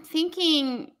 I'm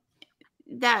thinking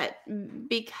that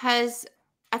because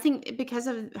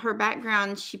of her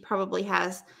background, she probably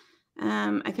has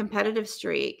a competitive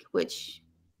streak, which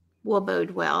will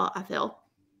bode well, I feel.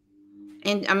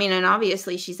 And I mean, and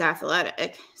obviously she's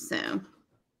athletic, so.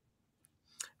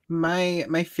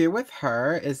 My fear with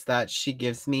her is that she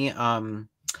gives me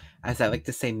as I like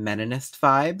to say, meninist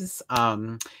vibes.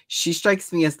 She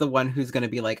strikes me as the one who's going to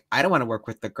be like, I don't want to work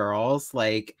with the girls,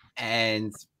 like,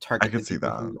 and target the people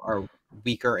who are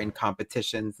weaker in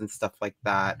competitions and stuff like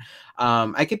that.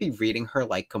 I could be reading her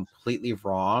like completely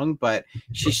wrong, but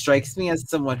she strikes me as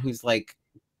someone who's like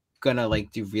gonna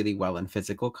like do really well in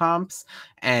physical comps,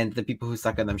 and the people who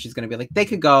suck at them, she's gonna be like, they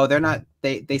could go, they're not,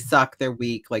 they suck, they're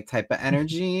weak, like type of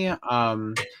energy.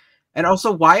 And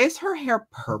also, why is her hair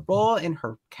purple in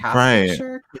her cast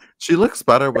picture? She looks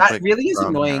better with that like, really is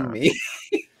annoying me.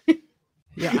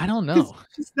 Yeah, I don't know.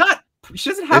 She's not.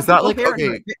 She doesn't have. Is that like hair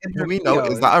okay? Can we know?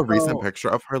 Is that a recent picture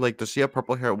of her? Like, does she have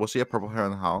purple hair? Will she have purple hair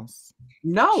in the house?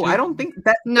 No, I don't think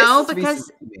that. No, because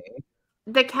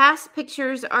the cast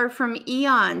pictures are from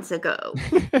eons ago.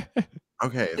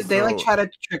 Okay, did they like try to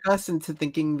trick us into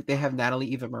thinking they have Natalie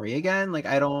Eva Marie again? Like,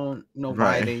 I don't know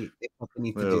why they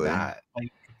need to do that.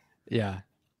 Like, yeah,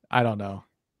 I don't know.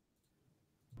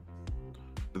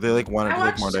 They like wanted to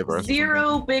look more diverse.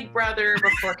 Zero Big Brother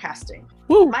before casting.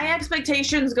 Woo. My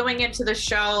expectations going into the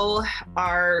show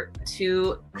are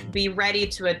to be ready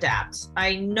to adapt.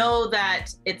 I know that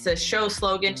it's a show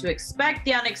slogan to expect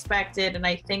the unexpected, and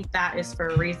I think that is for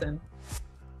a reason.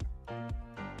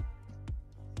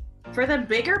 For the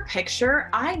bigger picture,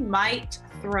 I might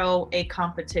throw a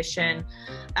competition.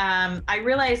 I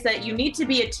realize that you need to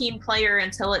be a team player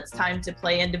until it's time to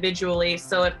play individually.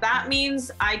 So if that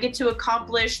means I get to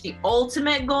accomplish the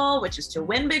ultimate goal, which is to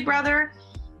win Big Brother,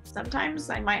 sometimes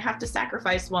I might have to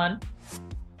sacrifice one.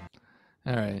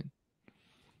 All right.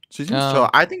 She seems chill.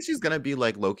 I think she's gonna be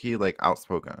like low-key, like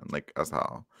outspoken, like as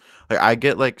hell. Like I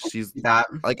get like she's that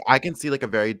like I can see like a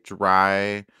very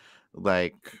dry,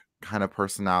 like kind of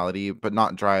personality, but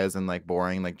not dry as in like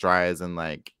boring, like dry as in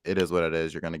like it is what it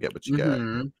is, you're gonna get what you get.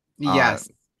 Yes,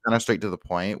 kind of straight to the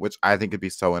point, which I think could be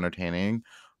so entertaining.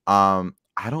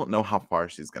 I don't know how far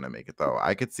she's gonna make it though.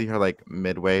 I could see her like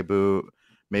midway boot,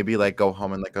 maybe like go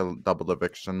home in like a double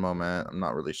eviction moment. I'm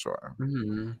not really sure.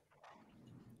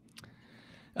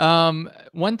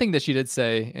 One thing that she did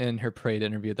say in her parade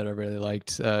interview that I really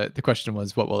liked, the question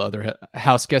was, what will other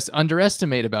house guests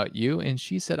underestimate about you? And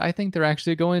she said, I think they're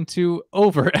actually going to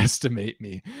overestimate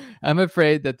me. I'm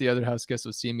afraid that the other house guests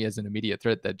will see me as an immediate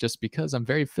threat, that just because I'm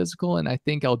very physical and I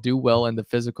think I'll do well in the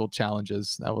physical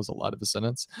challenges. That was a lot of a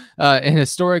sentence. And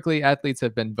historically, athletes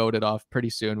have been voted off pretty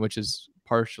soon, which is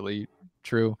partially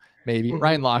true. Maybe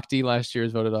Ryan Lochte last year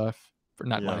was voted off.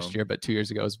 Not last year, but 2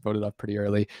 years ago, was voted off pretty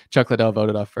early. Chuck Liddell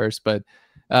voted off first, but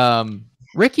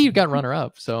Ricky got runner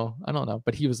up. So I don't know,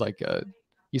 but he was like,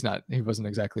 he wasn't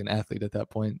exactly an athlete at that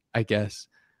point, I guess.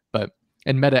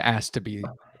 And Meta asked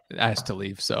to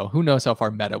leave. So who knows how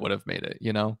far Meta would have made it,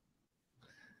 you know?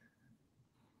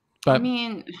 But I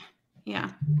mean, yeah,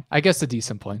 I guess a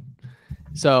decent point.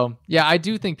 So yeah, I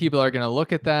do think people are going to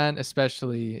look at that,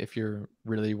 especially if you're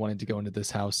really wanting to go into this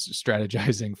house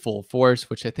strategizing full force,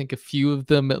 which I think a few of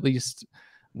them at least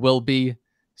will be.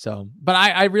 So, but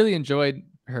I really enjoyed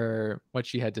what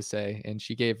she had to say, and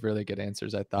she gave really good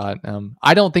answers, I thought.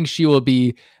 I don't think she will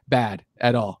be bad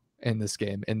at all in this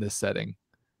game, in this setting.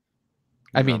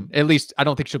 I mean, at least I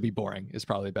don't think she'll be boring is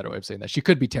probably a better way of saying that. She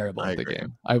could be terrible at the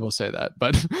game. I will say that,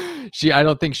 but I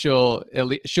don't think she'll at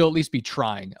least be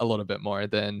trying a little bit more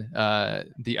than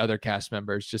the other cast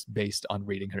members, just based on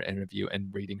reading her interview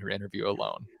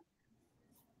alone.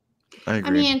 I agree.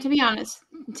 I mean, to be honest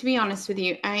with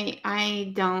you,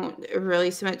 I don't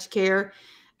really so much care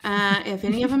if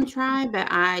any of them try, but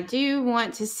I do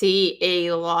want to see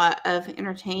a lot of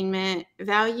entertainment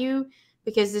value,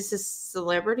 because this is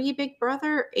Celebrity Big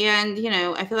Brother. And, you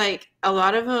know, I feel like a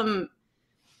lot of them,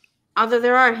 although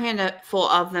there are a handful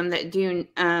of them that do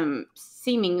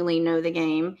seemingly know the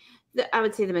game, I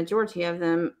would say the majority of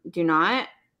them do not.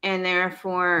 And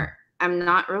therefore, I'm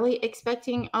not really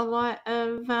expecting a lot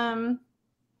of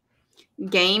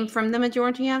game from the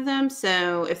majority of them.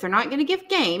 So if they're not going to give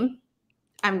game,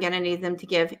 I'm going to need them to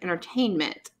give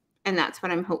entertainment. And that's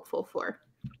what I'm hopeful for.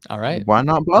 All right. Why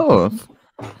not both?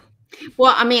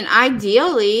 Well, I mean,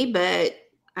 ideally, but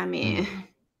I mean,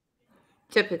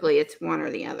 typically it's one or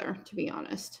the other, to be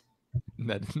honest.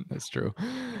 That's true.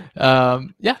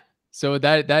 Yeah. So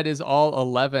that is all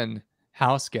 11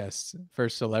 house guests for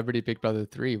Celebrity Big Brother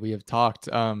 3. We have talked.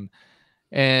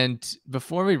 And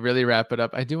before we really wrap it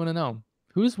up, I do want to know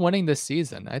who's winning this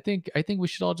season. I think we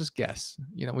should all just guess.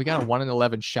 You know, we got a 1 in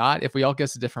 11 shot. If we all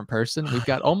guess a different person, we've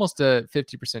got almost a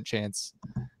 50% chance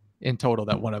in total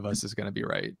that one of us is going to be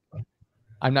right.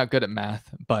 I'm not good at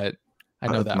math, but I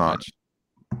know that much.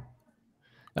 It'd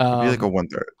be like a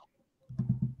 1/3.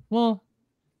 Well,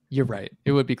 you're right.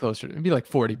 It would be closer. It'd be like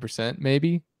 40%,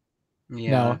 maybe.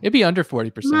 Yeah. No, it'd be under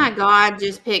 40%. My God,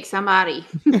 just pick somebody.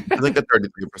 Like a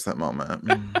 33%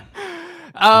 moment.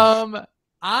 I'm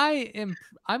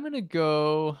gonna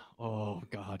go. Oh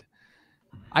God,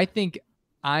 I think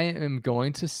I am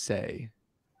going to say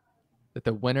that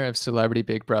the winner of Celebrity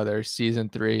Big Brother season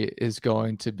 3 is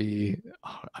going to be.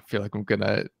 Oh, I feel like I'm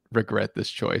gonna regret this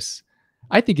choice.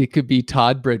 I think it could be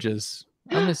Todd Bridges.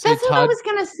 I'm gonna say That's Todd. what I was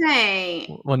gonna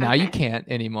say. Well, now you can't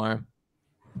anymore.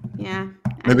 Yeah.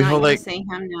 Maybe he'll say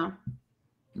him now.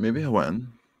 Maybe he'll win.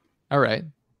 All right,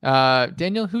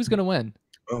 Daniel, who's gonna win?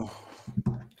 Oh.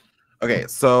 Okay,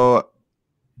 so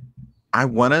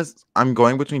I'm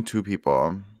going between two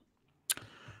people.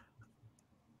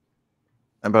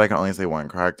 But I can only say one,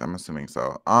 correct? I'm assuming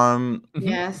so.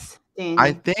 Yes, Daniel.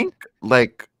 I think,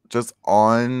 like, just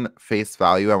on face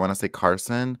value, I want to say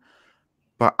Carson,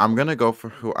 but I'm gonna go for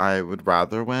who I would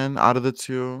rather win out of the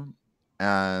two,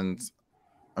 and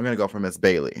I'm gonna go for Miss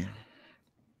Bailey.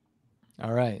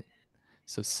 All right.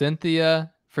 So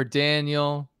Cynthia for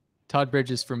Daniel, Todd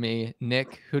Bridges for me.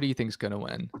 Nick, who do you think is gonna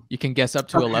win? You can guess up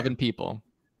to 11 people.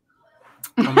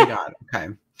 Oh my God. Okay.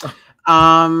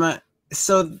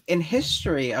 So in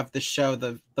history of the show,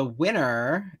 the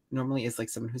winner normally is like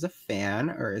someone who's a fan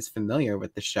or is familiar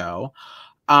with the show.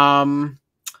 So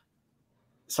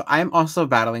I'm also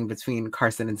battling between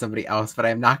Carson and somebody else, but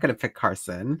I'm not going to pick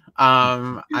Carson.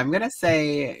 I'm going to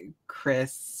say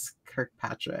Chris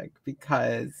Kirkpatrick,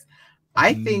 because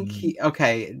I think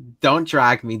don't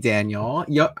drag me, Daniel.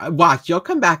 You'll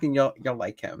come back and you'll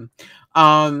like him.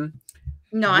 No,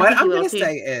 what I'm going to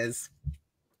say is,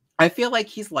 I feel like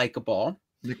he's likable.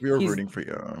 Like, we were rooting for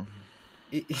you.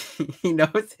 He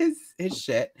knows his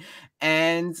shit,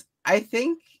 and I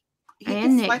think he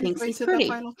can Nick slide his thinks way he's to pretty. the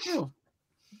final two.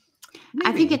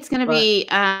 I think it's going to be.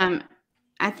 I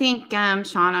think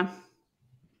Shauna.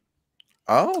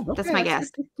 Oh, that's my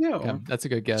guess. Yeah, that's a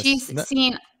good guess.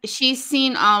 She's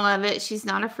seen all of it. She's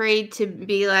not afraid to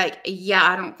be like, yeah,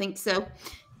 I don't think so.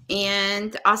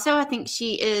 And also, I think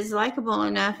she is likable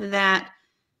enough that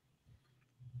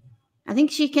I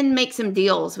think she can make some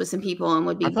deals with some people and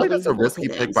would be I feel like that's a believable risky to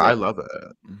them. pick, but I love it.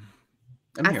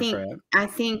 I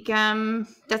think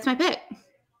that's my pick.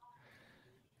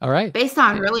 All right. Based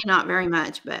on really not very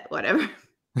much, but whatever.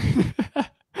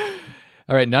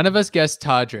 All right. None of us guessed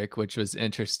Todrick, which was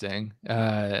interesting.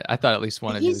 I thought at least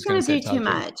one of you was going to say do too Todrick.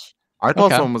 much. I thought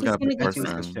Okay. someone was He's going to gonna pick do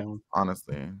too much. Carson,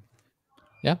 honestly.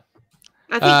 Yeah.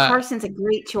 I think Carson's a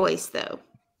great choice, though.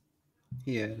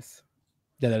 He is.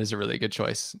 Yeah, that is a really good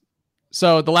choice.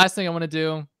 So the last thing I want to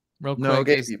do real No quick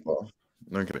gay is, people.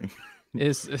 No kidding.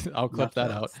 I'll clip that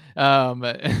Not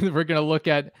out. We're going to look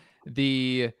at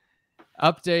the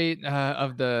update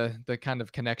of the kind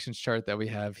of connections chart that we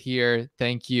have here.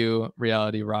 Thank you,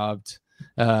 Reality Robbed,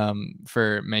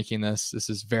 for making this. This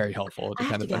is very helpful to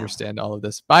kind of understand all of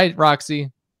this. Bye,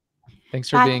 Roxy. Thanks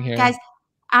for being here, guys.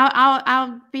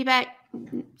 I'll be back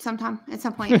sometime at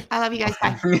some point. I love you guys.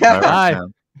 Bye. Bye.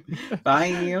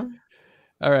 Bye.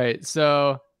 All right.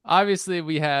 So obviously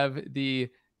we have the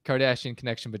Kardashian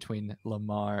connection between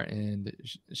Lamar and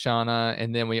Shauna,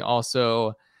 and then we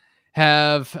also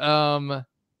have the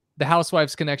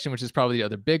Housewives connection, which is probably the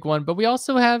other big one. But we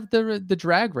also have the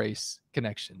Drag Race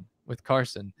connection with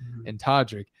Carson and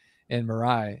Todrick and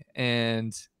Mariah,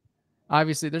 and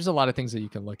obviously there's a lot of things that you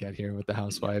can look at here with the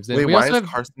Housewives. And Wait, we why also is have,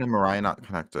 Carson and Mariah not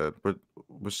connected? But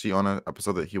was she on an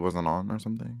episode that he wasn't on or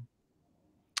something?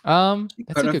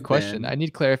 that's a good question. I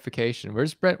need clarification.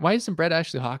 Where's Brett? Why isn't Brett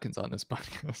Ashley Hawkins on this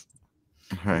podcast?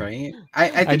 Right.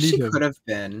 I think she could have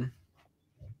been.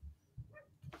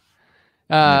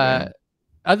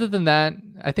 Other than that,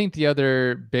 I think the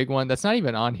other big one that's not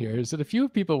even on here is that a few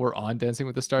people were on Dancing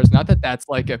with the Stars. Not that that's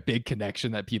like a big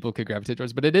connection that people could gravitate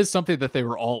towards, but it is something that they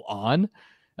were all on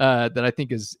that I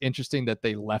think is interesting that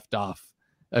they left off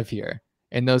of here.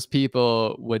 And those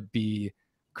people would be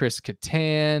Chris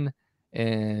Kattan,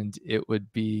 and it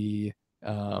would be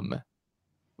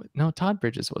no, Todd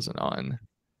Bridges wasn't on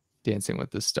Dancing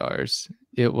with the Stars.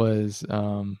 It was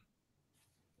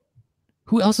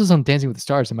who else is on Dancing with the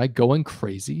Stars? Am I going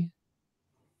crazy?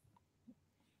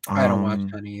 I don't watch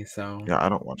any, so yeah, I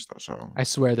don't watch that show. I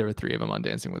swear there were 3 of them on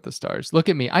Dancing with the Stars. Look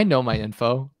at me. I know my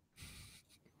info.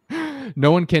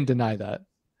 No one can deny that.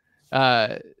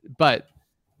 But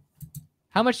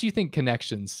how much do you think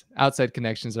connections, outside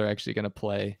connections, are actually going to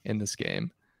play in this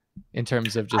game in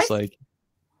terms of just like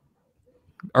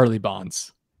early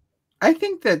bonds? I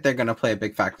think that they're going to play a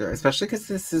big factor, especially because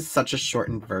this is such a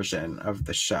shortened version of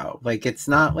the show. Like, it's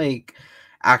not like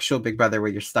actual Big Brother where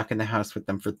you're stuck in the house with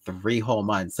them for 3 whole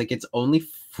months. Like, it's only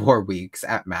 4 weeks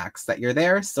at max that you're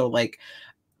there. So, like,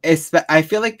 I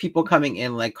feel like people coming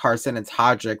in like Carson and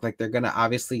Todrick, like, they're going to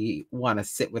obviously want to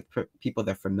sit with people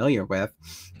they're familiar with.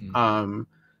 Mm-hmm.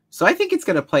 So I think it's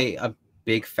going to play a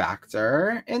big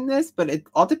factor in this, but it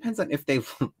all depends on if they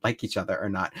like each other or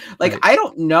not. Like, I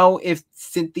don't know if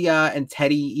Cynthia and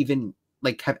Teddy even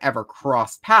like have ever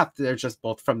crossed paths. They're just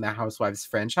both from the Housewives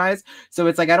franchise. So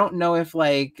it's like, I don't know if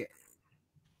like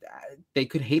they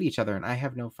could hate each other, and I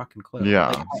have no fucking clue. Yeah,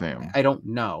 like, same. I don't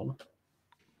know.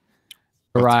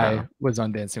 Mariah was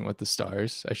on Dancing with the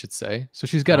Stars, I should say. So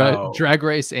she's got a Drag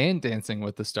Race and Dancing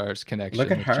with the Stars connection. Look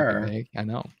at her. I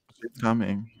know. She's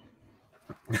coming.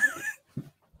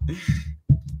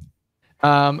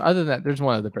 Other than that, there's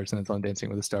one other person that's on Dancing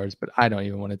with the Stars, but I don't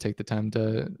even want to take the time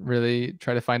to really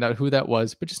try to find out who that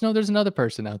was. But just know there's another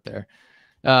person out there.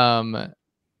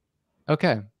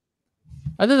 Okay.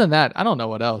 Other than that, I don't know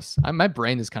what else. My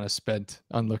brain is kind of spent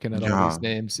on looking at all these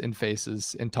names and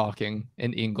faces and talking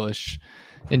in English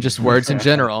and just words in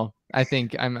general. I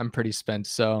think I'm pretty spent.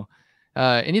 So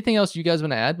anything else you guys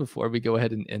want to add before we go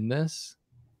ahead and end this?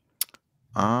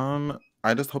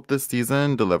 I just hope this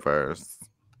season delivers.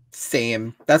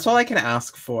 Same. That's all I can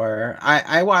ask for.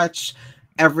 I watch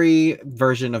every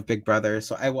version of Big Brother,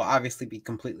 so I will obviously be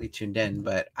completely tuned in,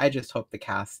 but I just hope the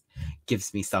cast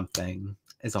gives me something,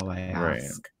 is all I ask. Right.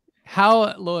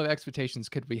 How low of expectations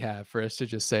could we have for us to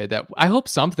just say that I hope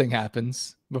something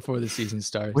happens before the season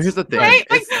starts? Well, here's the thing. Right?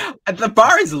 Like, the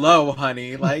bar is low,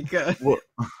 honey. Like, well,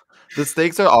 the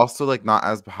stakes are also like not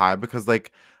as high because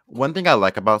like one thing I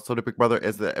like about Soda Big Brother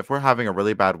is that if we're having a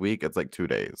really bad week, it's like 2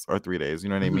 days or 3 days. You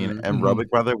know what I mean? And Real Big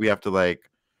Brother, we have to like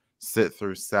sit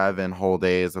through 7 whole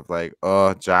days of like,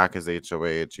 oh, Jack is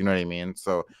HOH. You know what I mean?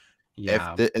 So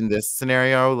yeah. if in this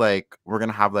scenario, like we're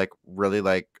gonna have like really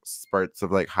like spurts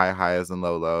of like high highs and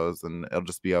low lows, and it'll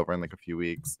just be over in like a few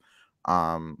weeks.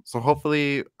 So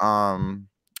hopefully that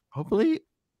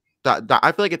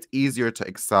I feel like it's easier to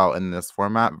excel in this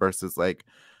format versus like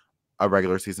a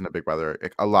regular season of Big Brother.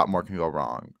 A lot more can go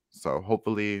wrong. So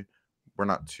hopefully we're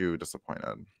not too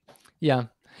disappointed. Yeah.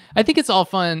 I think it's all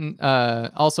fun.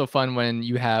 Also fun when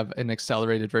you have an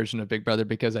accelerated version of Big Brother,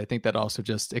 because I think that also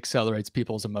just accelerates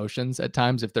people's emotions at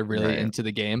times if they're really into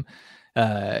the game,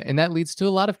 and that leads to a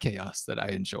lot of chaos that I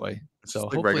enjoy. It's So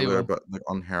just like hopefully, regular, but like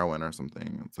on heroin or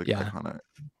something. It's like iconic.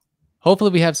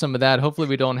 Hopefully we have some of that. Hopefully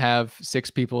we don't have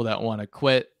 6 people that want to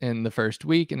quit in the first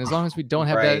week. And as long as we don't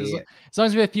have that, as long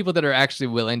as we have people that are actually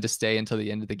willing to stay until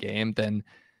the end of the game, then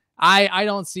I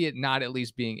don't see it not at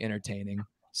least being entertaining.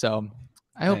 So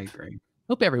I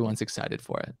hope everyone's excited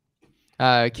for it.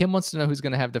 Kim wants to know who's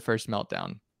going to have the first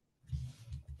meltdown.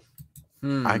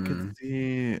 I could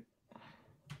see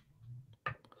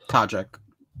Todrick.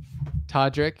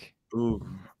 Ooh.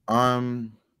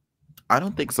 I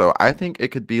don't think so. I think it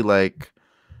could be like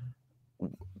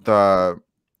okay,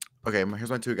 here's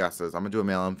my 2 guesses. I'm gonna do a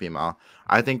male and female.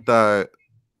 I think the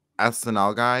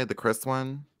SNL guy, the Chris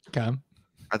one. Okay.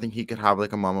 I think he could have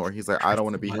like a moment where he's like, I don't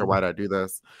want to be here. Why did I do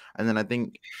this? And then I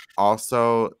think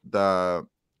also the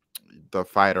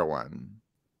fighter one,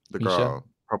 the girl,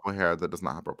 purple hair that does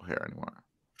not have purple hair anymore.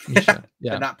 Misha.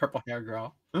 Yeah. The not purple hair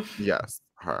girl. Yes,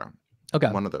 her. Okay.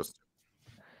 One of those 2.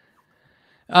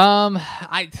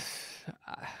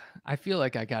 I feel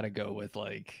like I gotta go with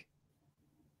like,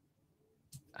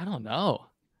 I don't know.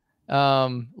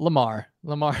 Lamar.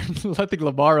 I think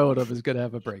Lamar Odom is gonna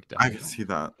have a breakdown. I can see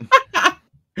that.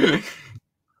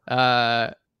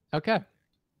 Okay.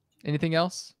 Anything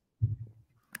else?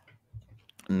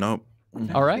 Nope.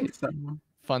 All right.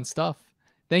 Fun stuff.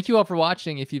 Thank you all for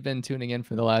watching. If you've been tuning in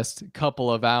for the last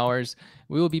couple of hours,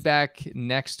 we will be back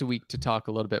next week to talk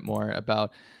a little bit more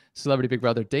about Celebrity Big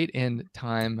Brother date and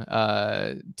time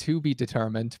to be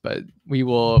determined, but we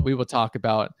will talk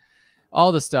about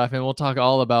all the stuff, and we'll talk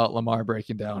all about Lamar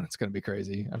breaking down. It's going to be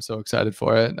crazy. I'm so excited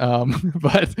for it.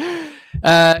 But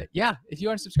yeah, if you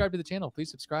aren't subscribed to the channel, please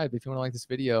subscribe. If you want to like this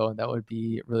video, that would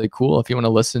be really cool. If you want to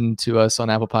listen to us on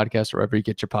Apple Podcasts or wherever you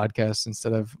get your podcasts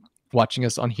instead of watching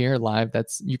us on here live,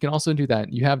 you can also do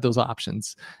that. You have those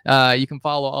options. You can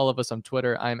follow all of us on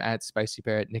Twitter. I'm at Spicy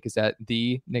Parrot. Nick is at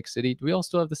the Nick City. Do we all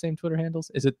still have the same Twitter handles?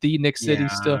 Is it the Nick City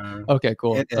still? Okay,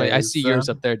 cool. I see yours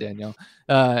up there, Daniel.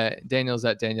 Daniel's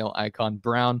at Daniel Icon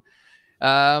Brown.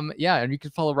 Yeah, and you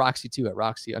can follow Roxy too at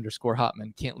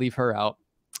Roxy_Hotman. Can't leave her out.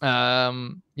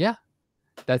 Yeah,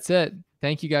 that's it.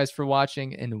 Thank you guys for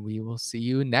watching, and we will see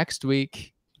you next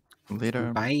week.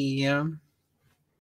 Later. Bye.